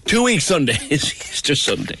 2 weeks? 2 weeks Sunday is Easter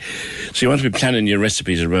Sunday. So you want to be planning your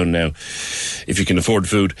recipes around now, if you can afford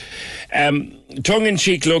food.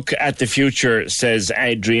 Tongue-in-cheek look at the future, says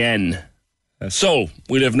Adrienne. So,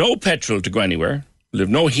 we'll have no petrol to go anywhere. We'll have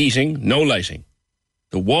no heating, no lighting.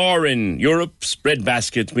 The war in Europe's bread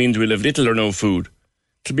baskets means we'll have little or no food.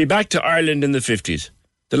 It'll be back to Ireland in the 50s.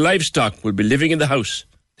 The livestock will be living in the house.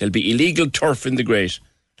 There'll be illegal turf in the grate.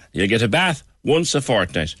 You'll get a bath once a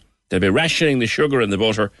fortnight. They'll be rationing the sugar and the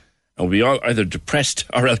butter, and we'll be all either depressed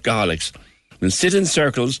or alcoholics. We'll sit in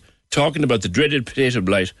circles talking about the dreaded potato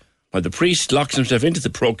blight while the priest locks himself into the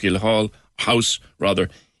parochial house,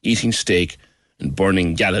 eating steak and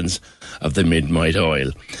burning gallons of the midnight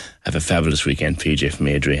oil. Have a fabulous weekend, PJ from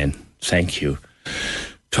Adrienne. Thank you.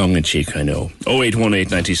 Tongue in cheek, I know. 0818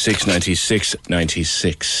 96 96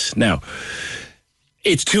 96. Now,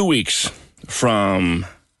 it's 2 weeks from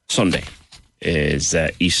Sunday is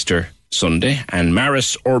Easter Sunday, and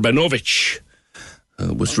Maris Urbanovic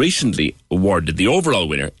was recently awarded the overall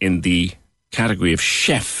winner in the category of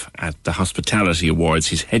chef at the Hospitality Awards.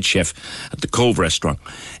 He's head chef at the Cove Restaurant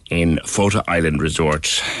in Fota Island Resort.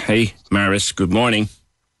 Hey, Maris, good morning.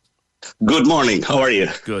 Good morning. How are you?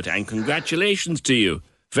 Good, and congratulations to you.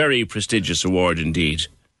 Very prestigious award indeed.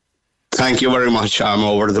 Thank you very much. I'm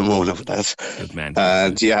over the moon of that. Good man.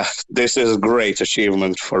 And yeah, this is a great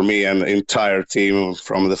achievement for me and the entire team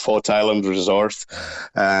from the Fota Island Resort.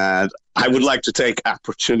 And I would like to take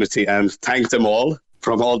opportunity and thank them all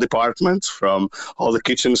from all departments, from all the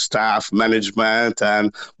kitchen staff, management,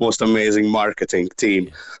 and most amazing marketing team.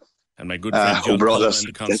 And my good friend John Paul and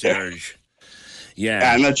the concierge.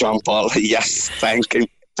 Yeah. And John Paul, yes, thank him.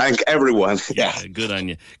 Thank everyone. Yeah. Good on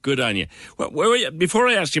you. Good on you. Well, where were you, before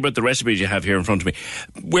I ask you about the recipes you have here in front of me,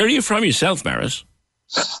 where are you from yourself, Maris?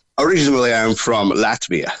 Originally, I'm from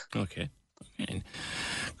Latvia. Okay.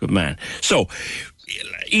 Good man. So,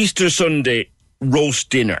 Easter Sunday roast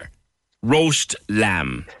dinner. Roast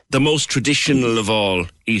lamb. The most traditional of all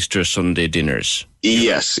Easter Sunday dinners.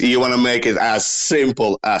 Yes, you want to make it as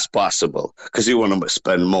simple as possible because you want to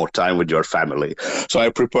spend more time with your family. So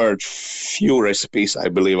I prepared few recipes I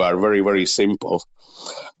believe are very, very simple.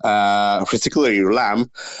 Particularly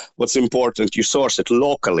lamb, what's important, you source it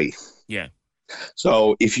locally. Yeah.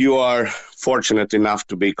 So if you are fortunate enough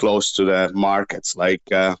to be close to the markets like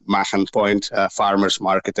Mahon Point Farmers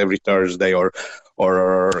Market every Thursday or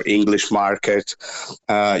English Market,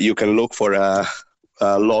 you can look for a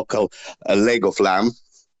local leg of lamb,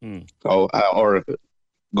 or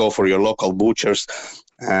go for your local butchers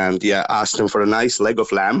and ask them for a nice leg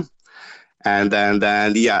of lamb. And then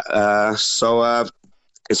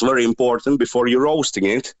it's very important before you're roasting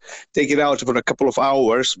it, take it out for a couple of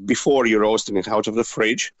hours before you're roasting it out of the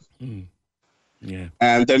fridge. Yeah.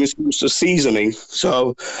 And then it's used as seasoning.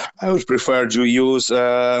 So I would prefer to use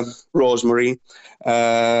rosemary,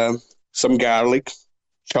 some garlic,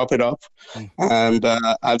 chop it up, and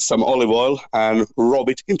add some olive oil and rub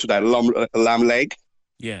it into that lamb leg.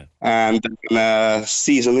 Yeah. And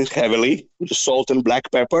season it heavily with salt and black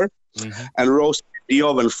pepper, and roast in the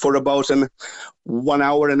oven for about 1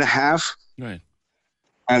 hour and a half. Right.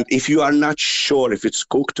 And if you are not sure if it's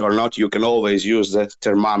cooked or not, you can always use the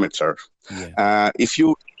thermometer. Yeah. If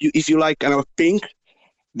you like kind of pink,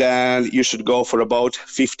 then you should go for about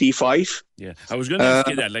 55. Yeah, I was going to ask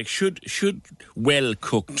you that. Like, should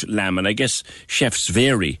well-cooked lamb, and I guess chefs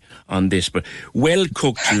vary on this, but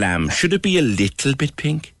well-cooked lamb, should it be a little bit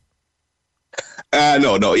pink?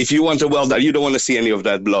 No. If you want a well done, you don't want to see any of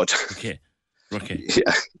that blood. Okay.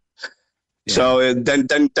 Yeah. So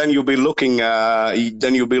then you'll be looking.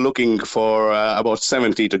 Then you'll be looking for about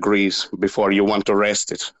 70 degrees before you want to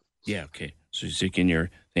rest it. Yeah. Okay. So you stick in your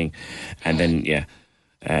thing, and then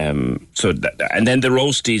and then the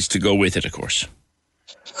roasties to go with it, of course.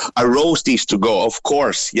 A roasties to go, of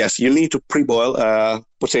course. Yes, you need to pre-boil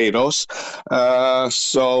potatoes.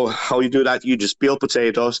 So how you do that? You just peel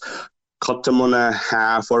potatoes, cut them on a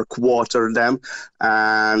half or quarter them,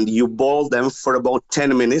 and you boil them for about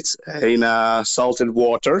 10 minutes in salted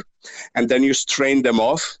water, and then you strain them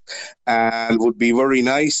off. And would be very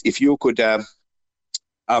nice if you could,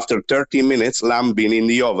 after 30 minutes, lamb being in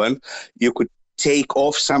the oven, you could take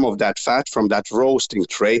off some of that fat from that roasting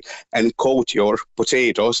tray and coat your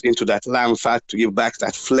potatoes into that lamb fat to give back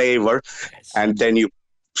that flavor. Yes. And then you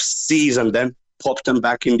season them, pop them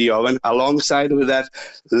back in the oven alongside with that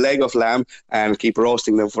leg of lamb and keep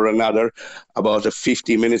roasting them for another about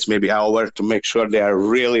 50 minutes, maybe hour, to make sure they are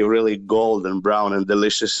really, really golden brown and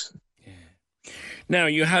delicious. Yeah. Now,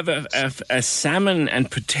 you have a salmon and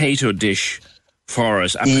potato dish for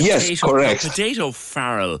us. Yes, correct. A potato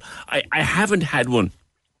farrell. I haven't had one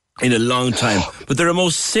in a long time, but they're a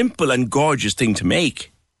most simple and gorgeous thing to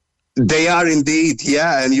make. They are indeed,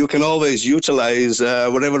 yeah, and you can always utilize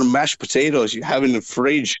whatever mashed potatoes you have in the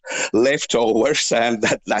fridge, leftovers, and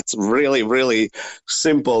that's really, really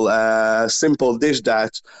simple dish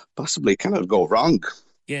that possibly cannot go wrong.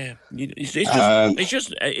 Yeah,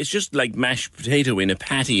 it's just like mashed potato in a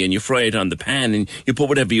patty, and you fry it on the pan, and you put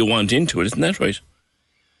whatever you want into it. Isn't that right?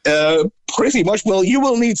 Pretty much. Well, you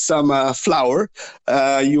will need some flour.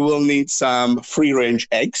 You will need some free-range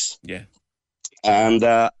eggs. Yeah. And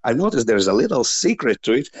I noticed there's a little secret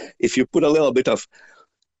to it. If you put a little bit of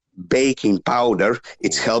baking powder,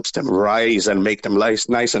 it helps them rise and make them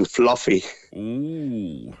nice and fluffy.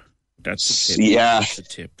 Ooh. That's a tip. Yeah.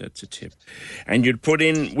 That's a tip. And you'd put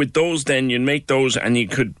in, with those then, you'd make those and you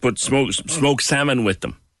could put smoked salmon with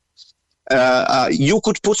them. You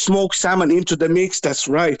could put smoked salmon into the mix, that's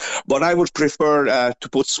right. But I would prefer to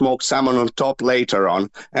put smoked salmon on top later on,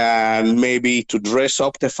 and maybe to dress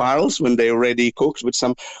up the farls when they're ready cooked with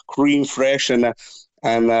some cream fresh and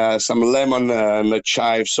some lemon and a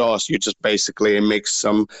chive sauce. You just basically mix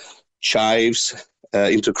some chives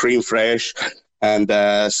into cream fresh and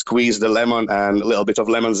squeeze the lemon and a little bit of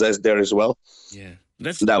lemon zest there as well. Yeah,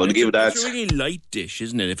 that would give that. It's a really light dish,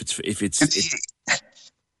 isn't it? If it's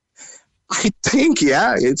I think,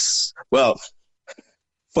 yeah, it's, well,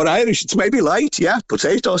 for Irish, it's maybe light, yeah.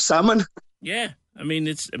 Potato, salmon. Yeah, I mean,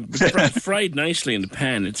 it's fried nicely in the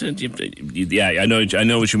pan. It's yeah, I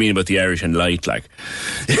know what you mean about the Irish and light, like.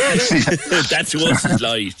 That's what's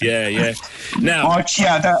light, yeah. Now, but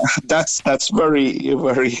yeah, that's very,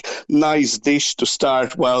 very nice dish to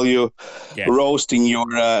start while you're roasting your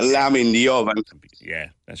lamb in the oven.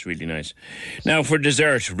 Yeah, that's really nice. Now, for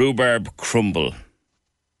dessert, rhubarb crumble.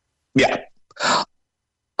 Yeah.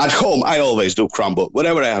 At home, I always do crumble.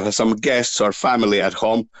 Whenever I have some guests or family at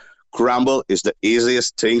home, crumble is the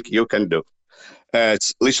easiest thing you can do.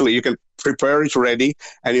 It's literally, you can prepare it ready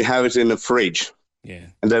and you have it in the fridge. Yeah.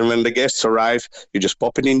 And then when the guests arrive, you just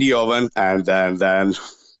pop it in the oven and then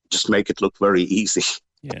just make it look very easy.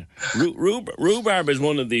 Yeah, rhubarb is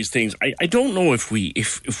one of these things. I don't know if we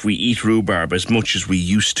eat rhubarb as much as we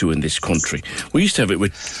used to in this country. We used to have it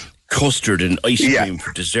with custard and ice cream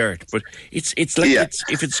for dessert, but it's like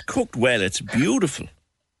if it's cooked well, it's beautiful.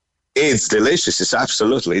 It's delicious. It's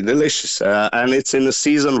absolutely delicious, and it's in the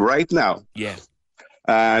season right now. Yeah,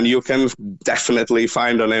 and you can definitely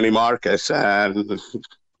find on any market. And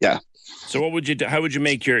yeah. So what would you do? How would you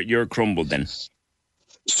make your crumble then?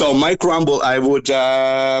 So my crumble, I would.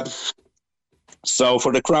 So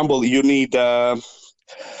for the crumble, you need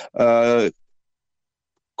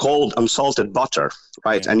cold unsalted butter,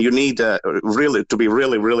 right? And you need really to be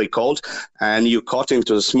really, really cold, and you cut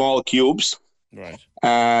into small cubes. Right.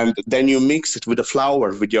 And then you mix it with the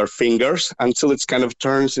flour with your fingers until it kind of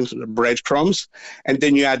turns into the breadcrumbs, and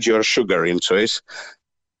then you add your sugar into it.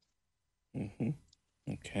 Mm-hmm.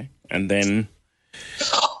 Okay. And then...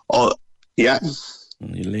 Oh, yeah.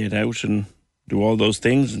 You lay it out and do all those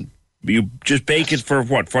things, and you just bake it for,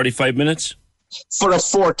 45 minutes? For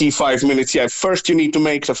 45 minutes, yeah. First, you need to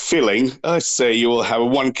make the filling. Let's say you will have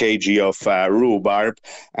 1 kg of rhubarb,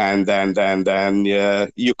 and then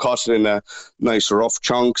you cut it in nice rough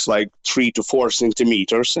chunks, like 3 to 4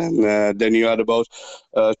 centimeters, and then you add about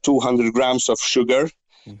 200 grams of sugar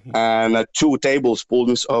and 2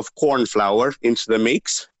 tablespoons of corn flour into the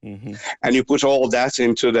mix, and you put all that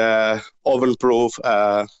into the oven-proof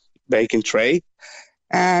baking tray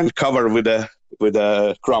and cover with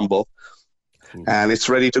a crumble. Cool. And it's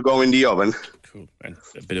ready to go in the oven. Cool. And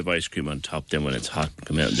a bit of ice cream on top then when it's hot,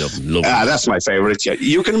 come out in the oven. Lovely. That's my favorite. Yeah,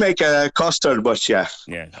 you can make a custard, but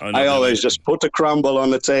I always just put the crumble on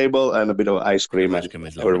the table and a bit of ice cream,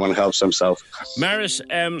 and everyone helps themselves. Maris,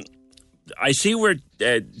 I see where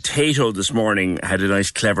Tato this morning had a nice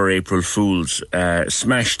clever April Fool's,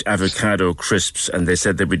 smashed avocado crisps, and they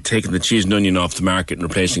said they'd be taking the cheese and onion off the market and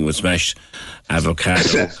replacing it with smashed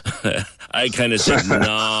avocado. I kind of said,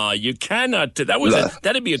 no, you cannot.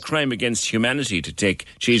 That'd be a crime against humanity to take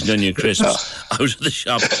cheese and onion crisps out of the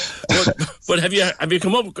shop. But have you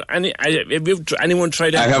come up? Anyone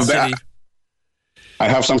tried out in the city? I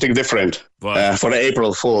have something different for the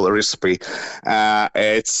April Fool recipe.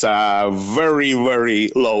 It's very,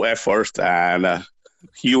 very low effort and a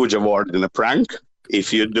huge award in a prank.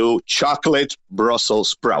 If you do chocolate Brussels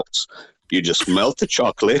sprouts, you just melt the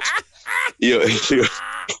chocolate.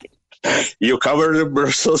 You cover the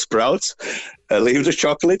Brussels sprouts, leave the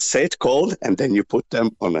chocolate, set cold, and then you put them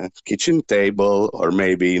on a kitchen table or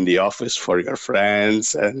maybe in the office for your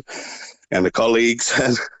friends and the colleagues,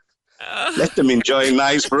 and let them enjoy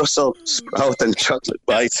nice Brussels sprout and chocolate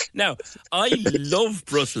bites. Now, I love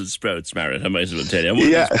Brussels sprouts, Marit, I might as well tell you. I'm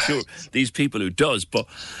one of these people who does, but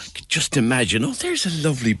just imagine, there's a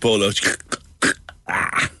lovely bowl of...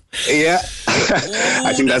 Yeah,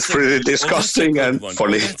 I think that's pretty disgusting and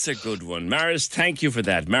funny. That's a good one. Maris, thank you for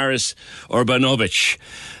that. Maris Urbanovic,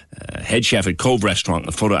 head chef at Cove Restaurant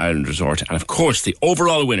and Photo Island Resort, and of course the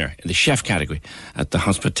overall winner in the chef category at the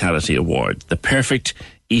Hospitality Award, the perfect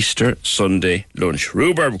Easter Sunday lunch.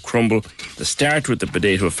 Rhubarb crumble, the start with the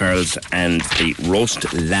potato farls and the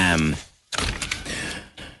roast lamb.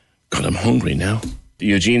 God, I'm hungry now.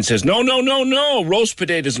 Eugene says, no. Roast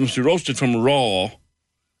potatoes must be roasted from raw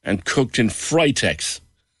and cooked in Fritex.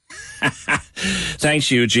 Thanks,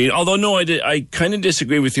 Eugene. Although, no, I kind of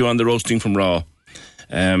disagree with you on the roasting from raw.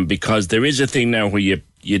 Because there is a thing now where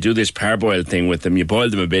you do this parboil thing with them. You boil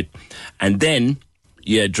them a bit and then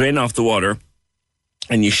you drain off the water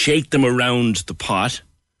and you shake them around the pot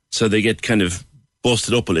so they get kind of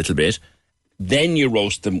busted up a little bit. Then you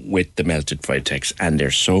roast them with the melted Fritex and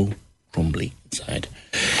they're so crumbly inside.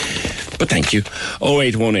 But thank you.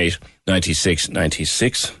 0818 96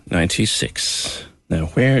 96 96. Now,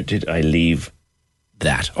 where did I leave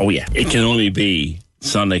that? Oh, yeah. It can only be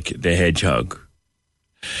Sonic the Hedgehog.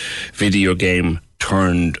 Video game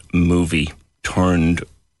turned movie, turned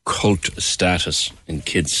cult status in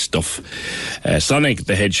kids' stuff. Sonic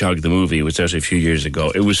the Hedgehog, the movie, was out a few years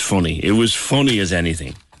ago. It was funny. It was funny as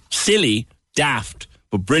anything. Silly, daft,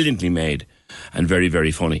 but brilliantly made and very,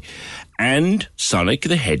 very funny. And Sonic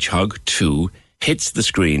the Hedgehog 2 hits the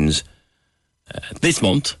screens this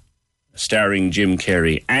month, starring Jim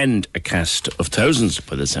Carrey and a cast of thousands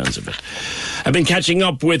by the sounds of it. I've been catching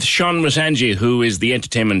up with Sean Masanji, who is the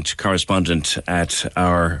entertainment correspondent at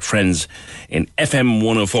our friends in FM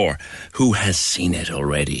 104, who has seen it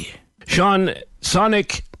already. Sean,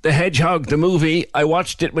 Sonic the Hedgehog, the movie, I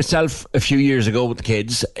watched it myself a few years ago with the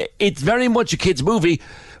kids. It's very much a kids' movie,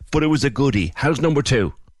 but it was a goodie. How's number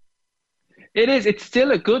 2? It is. It's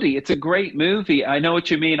still a goodie. It's a great movie. I know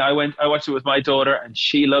what you mean. I watched it with my daughter and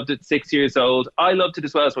she loved it, 6 years old. I loved it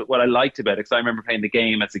as well as what I liked about it, because I remember playing the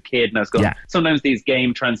game as a kid and I was going, sometimes these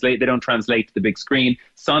games they don't translate to the big screen.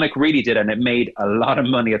 Sonic really did, and it made a lot of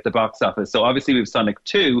money at the box office. So obviously we have Sonic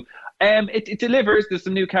 2. It delivers. There's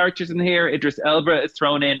some new characters in here. Idris Elba is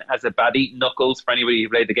thrown in as a baddie. Knuckles, for anybody who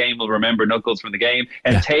played the game, will remember Knuckles from the game.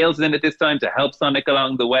 And Tails is in it this time to help Sonic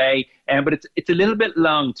along the way. But it's a little bit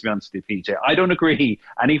long, to be honest with you, PJ. I don't agree.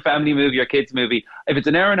 Any family movie or kids movie, if it's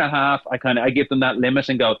an hour and a half, I give them that limit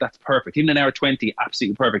and go, that's perfect. Even an hour 20,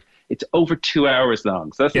 absolutely perfect. It's over 2 hours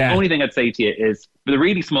long. So that's the only thing I'd say to you is, for the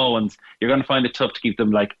really small ones, you're going to find it tough to keep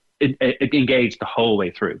them engaged the whole way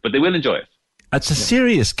through. But they will enjoy it. It's a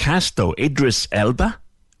serious cast, though. Idris Elba?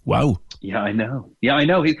 Wow. Yeah, I know.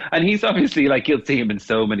 He's obviously, you'll see him in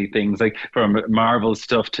so many things, from Marvel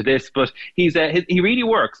stuff to this, but he really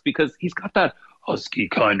works because he's got that husky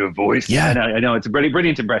kind of voice. Yeah. I know, it's a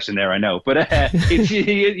brilliant impression there, I know. But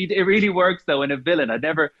it really works, though, in a villain. I'd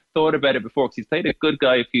never thought about it before because he's played a good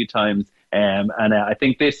guy a few times. And I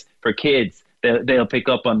think this, for kids, they'll pick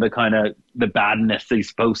up on the kind of the badness that he's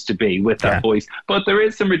supposed to be with that voice. But there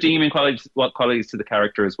is some redeeming qualities to the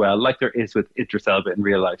character as well, like there is with Idris Elba in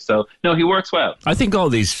real life. So, no, he works well. I think all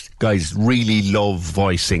these guys really love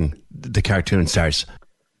voicing the cartoon stars.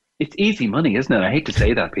 It's easy money, isn't it? I hate to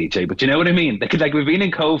say that, PJ, but you know what I mean? We've been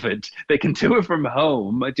in COVID. They can do it from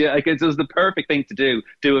home. It was the perfect thing to do.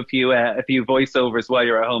 Do a few voiceovers while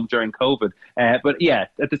you're at home during COVID. But yeah,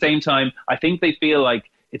 at the same time, I think they feel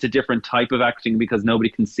like it's a different type of acting because nobody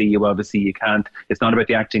can see you. Obviously, you can't. It's not about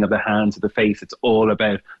the acting of the hands or the face. It's all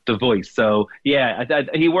about the voice. So, yeah,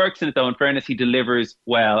 he works in it, though. In fairness, he delivers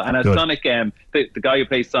well. And as Sonic, the guy who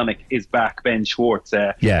plays Sonic is back, Ben Schwartz,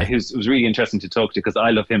 who's really interesting to talk to because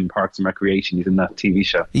I love him in Parks and Recreation. He's in that TV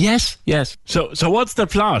show. Yes. So what's the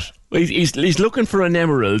plot? He's looking for an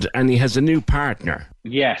emerald and he has a new partner.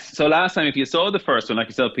 Yes. So last time, if you saw the first one, like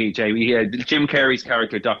yourself, PJ, we had Jim Carrey's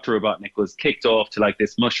character, Dr. Robotnik, was kicked off to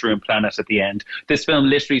this mushroom planet at the end. This film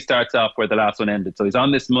literally starts off where the last one ended. So he's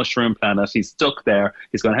on this mushroom planet. He's stuck there.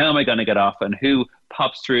 He's going, how am I going to get off? And who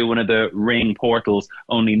pops through one of the ring portals?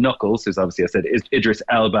 Only Knuckles, who's obviously, I said, is Idris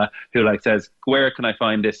Elba, who says, where can I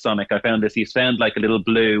find this Sonic? I found this. He's found a little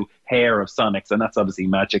blue hair of Sonic's, and that's obviously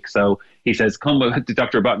magic. So he says, come with,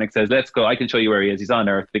 Dr. Robotnik says, let's go. I can show you where he is. He's on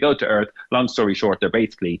Earth. They go to Earth. Long story short, they're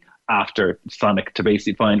basically after Sonic to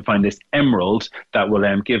basically find this emerald that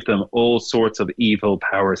will give them all sorts of evil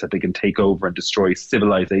powers that they can take over and destroy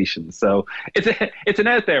civilizations. So it's an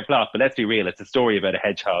out there plot, but let's be real, it's a story about a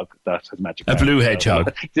hedgehog that has magic powers. A blue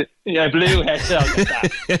hedgehog. Yeah, a blue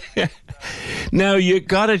hedgehog. Now, you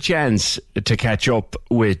got a chance to catch up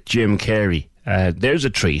with Jim Carrey. There's a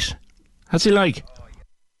treat. How's he like?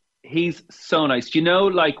 He's so nice.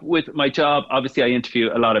 With my job, obviously I interview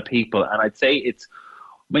a lot of people, and I'd say it's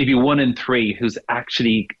maybe 1 in 3 who's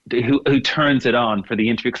actually who turns it on for the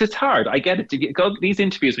interview, because it's hard. I get it. To go these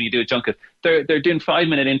interviews when you do a junket, they're doing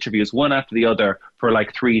 5-minute interviews one after the other for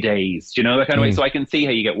like 3 days. Do you know that kind of way? So I can see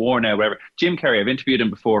how you get worn out. Whatever. Jim Carrey, I've interviewed him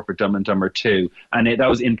before for Dumb and Dumber 2, and that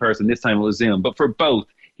was in person. This time it was Zoom, but for both,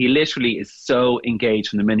 he literally is so engaged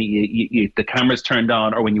from the minute the camera's turned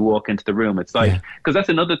on or when you walk into the room. It's like, because that's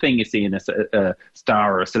another thing you see in a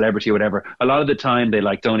star or a celebrity or whatever. A lot of the time they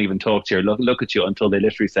like don't even talk to you or look at you until they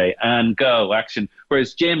literally say, and go, action.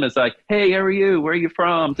 Whereas Jim is like, hey, how are you? Where are you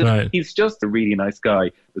from? Right. He's just a really nice guy.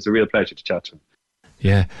 It was a real pleasure to chat to him.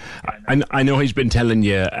 Yeah. I know he's been telling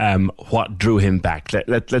you what drew him back.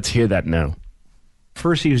 Let's hear that now.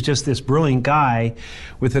 First, he was just this brilliant guy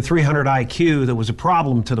with a 300 IQ that was a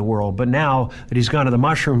problem to the world. But now that he's gone to the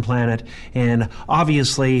mushroom planet, and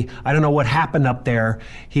obviously, I don't know what happened up there.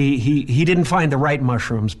 He didn't find the right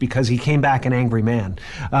mushrooms because he came back an angry man.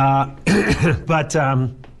 But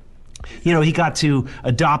he got to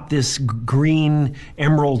adopt this green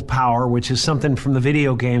emerald power, which is something from the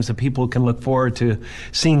video games that people can look forward to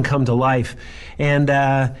seeing come to life.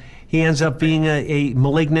 And he ends up being a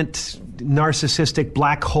malignant, narcissistic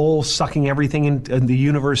black hole sucking everything in the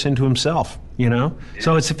universe into himself,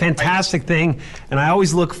 So it's a fantastic thing, and I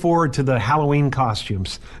always look forward to the Halloween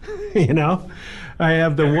costumes, I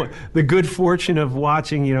have the good fortune of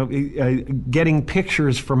watching, getting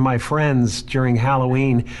pictures from my friends during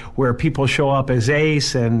Halloween where people show up as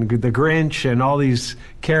Ace and the Grinch and all these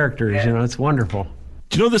characters, it's wonderful.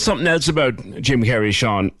 Do you know there's something else about Jim Carrey,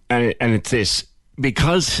 Sean, and it's this,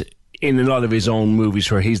 because in a lot of his own movies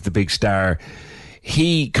where he's the big star,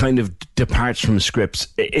 he kind of departs from scripts.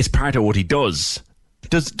 It's part of what he does.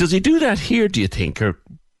 Does he do that here, do you think? Or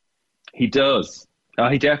he does.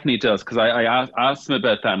 He definitely does, because I asked him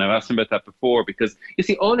about that, and I've asked him about that before, because you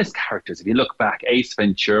see all his characters, if you look back, Ace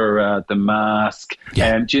Ventura, The Mask,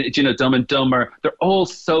 Dumb and Dumber, they're all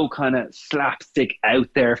so kind of slapstick, out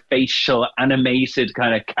there, facial, animated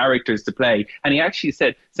kind of characters to play. And he actually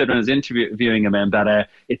said when I was interviewing him that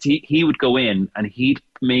he would go in and he'd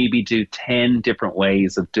maybe do 10 different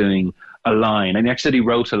ways of doing a line. And he actually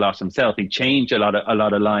wrote a lot himself. He changed a lot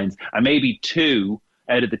of lines, and maybe 2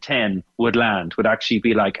 out of the 10 would actually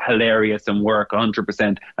be like hilarious and work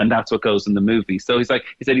 100%, and that's what goes in the movie. So he said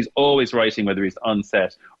he's always writing whether he's on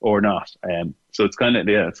set or not. So it's kind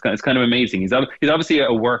of amazing. He's obviously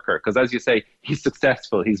a worker, because as you say, he's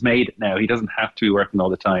successful. He's made it now. He doesn't have to be working all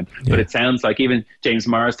the time. Yeah. But it sounds like even James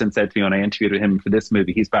Marsden said to me when I interviewed him for this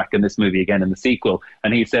movie, he's back in this movie again in the sequel,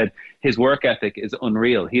 and he said his work ethic is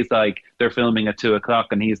unreal. He's like, they're filming at 2:00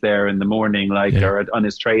 and he's there in the morning, or on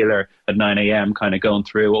his trailer at 9 a.m. kind of going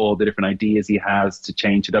through all the different ideas he has to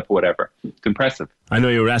change it up or whatever. It's impressive. I know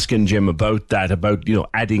you were asking Jim about that, about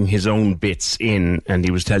adding his own bits in, and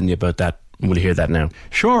he was telling you about that. We'll hear that now.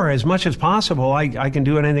 Sure, as much as possible. I can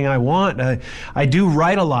do anything I want. I do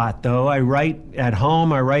write a lot, though. I write at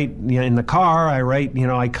home. I write in the car. I write,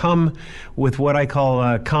 I come with what I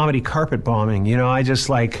call comedy carpet bombing. I just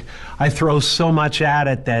I throw so much at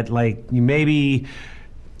it that maybe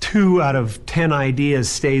 2 out of 10 ideas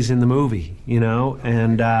stays in the movie,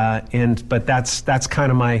 but that's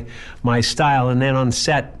kind of my style. And then on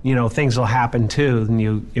set, things will happen too, and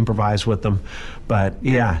you improvise with them. But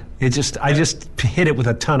yeah, I just hit it with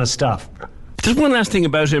a ton of stuff. Just one last thing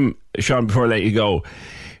about him, Sean, before I let you go.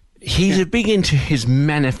 He's big into his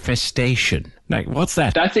manifestation. What's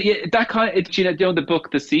that? That's it. Yeah, that kind of, the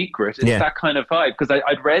book The Secret. It's that kind of vibe, because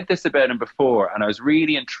I'd read this about him before, and I was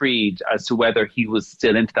really intrigued as to whether he was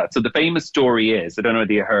still into that. So the famous story is, I don't know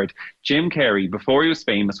whether you heard, Jim Carrey, before he was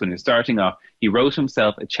famous, when he was starting off, he wrote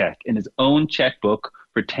himself a check in his own checkbook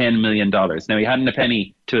for $10 million. Now, he hadn't a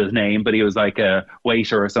penny to his name, but he was like a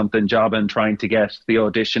waiter or something, jobbing, trying to get the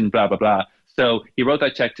audition, blah, blah, blah. So he wrote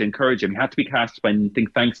that check to encourage him. He had to be cast by, I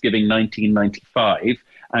think, Thanksgiving 1995.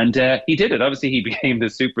 And he did it. Obviously, he became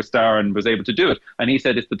this superstar and was able to do it. And he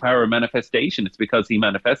said it's the power of manifestation. It's because he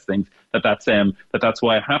manifests things that's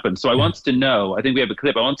why it happened. So I wanted to know, I think we have a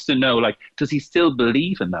clip, I wanted to know, does he still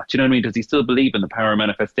believe in that? Do you know what I mean? Does he still believe in the power of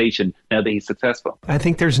manifestation now that he's successful? I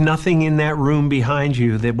think there's nothing in that room behind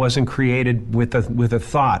you that wasn't created with a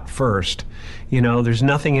thought first. There's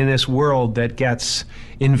nothing in this world that gets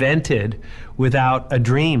invented without a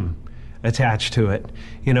dream attached to it.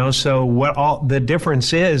 So the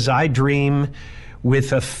difference is, I dream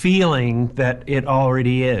with a feeling that it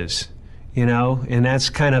already is, and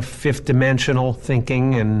that's kind of fifth dimensional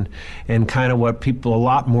thinking, and kind of what a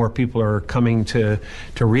lot more people are coming to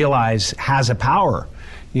realize has a power,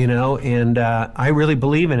 and I really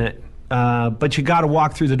believe in it. But you got to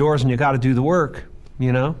walk through the doors and you got to do the work.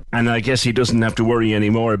 you know? And I guess he doesn't have to worry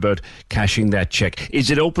anymore about cashing that check. Is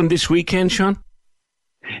it open this weekend, Sean?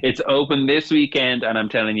 It's open this weekend, and I'm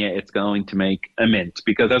telling you, it's going to make a mint.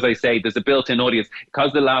 Because, as I say, there's a built-in audience.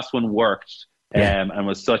 Because the last one worked and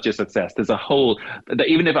was such a success, there's a whole...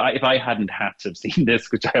 Even if I hadn't had to have seen this,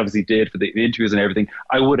 which I obviously did for the interviews and everything,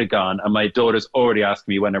 I would have gone. And my daughter's already asked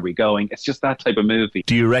me, when are we going? It's just that type of movie.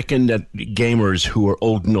 Do you reckon that gamers who are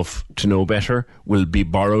old enough to know better will be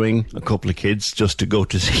borrowing a couple of kids just to go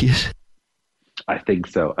to see it? I think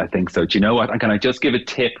so. Do you know what? Can I just give a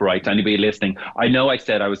tip, right, to anybody listening? I know I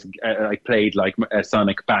said I played like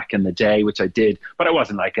Sonic back in the day, which I did, but I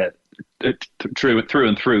wasn't like a through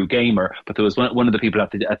and through gamer. But there was one of the people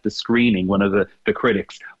at the screening, one of the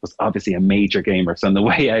critics, was obviously a major gamer. So on the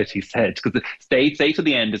way out, he said, because stay to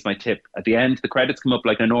the end is my tip. At the end, the credits come up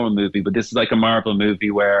like a normal movie, but this is like a Marvel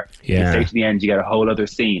movie where you stay to the end, you get a whole other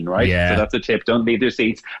scene, right? So that's a tip. Don't leave their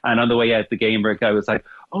seats. And on the way out, the gamer guy was like,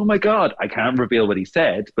 oh my God, I can't reveal what he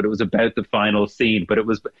said, but it was about the final scene. But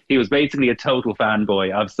he was basically a total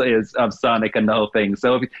fanboy of Sonic and the whole thing.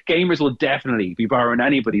 So gamers will definitely be borrowing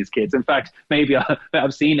anybody's kids. In fact, maybe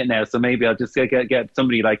I've seen it now, so maybe I'll just get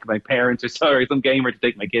somebody like my parents or some gamer to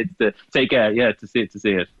take my kids to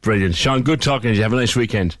see it. Brilliant. Sean, good talking to you. Have a nice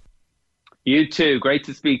weekend. You too. Great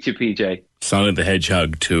to speak to you, PJ. Sonic the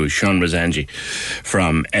Hedgehog to Sean Rosanji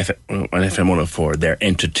from FM 104, their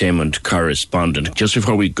entertainment correspondent. Just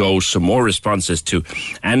before we go, some more responses to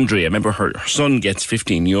Andrea. Remember, her son gets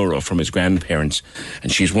 €15 from his grandparents,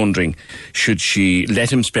 and she's wondering, should she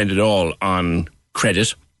let him spend it all on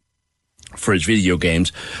credit for his video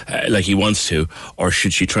games like he wants to, or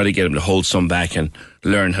should she try to get him to hold some back and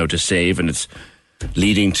learn how to save? And it's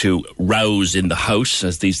leading to rows in the house,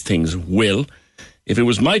 as these things will. If it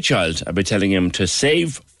was my child, I'd be telling him to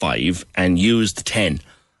save 5 and use the 10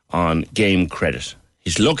 on game credit.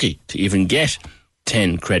 He's lucky to even get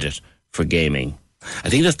 10 credit for gaming. I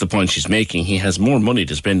think that's the point she's making. He has more money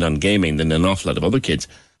to spend on gaming than an awful lot of other kids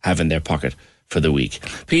have in their pocket for the week.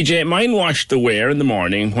 PJ, mine wash the ware in the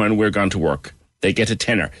morning when we're gone to work. They get a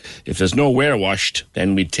tenner. If there's no ware washed,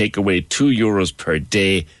 then we take away €2 per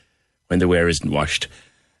day when the ware isn't washed.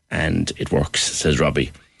 And it works, says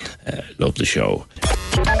Robbie. Love the show.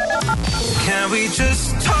 Can we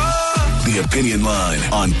just talk? The Opinion Line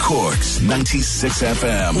on Cork's 96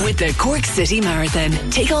 FM. With the Cork City Marathon.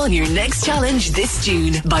 Take on your next challenge this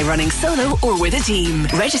June by running solo or with a team.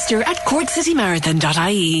 Register at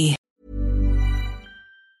corkcitymarathon.ie.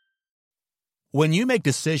 When you make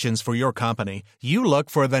decisions for your company, you look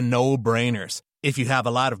for the no-brainers. If you have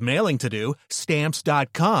a lot of mailing to do,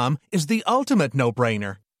 Stamps.com is the ultimate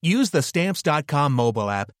no-brainer. Use the Stamps.com mobile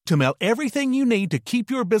app to mail everything you need to keep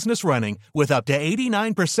your business running with up to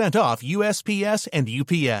 89% off USPS and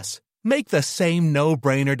UPS. Make the same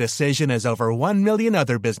no-brainer decision as over 1 million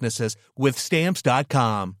other businesses with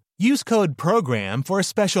Stamps.com. Use code PROGRAM for a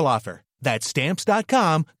special offer. That's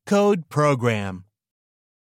Stamps.com, code PROGRAM.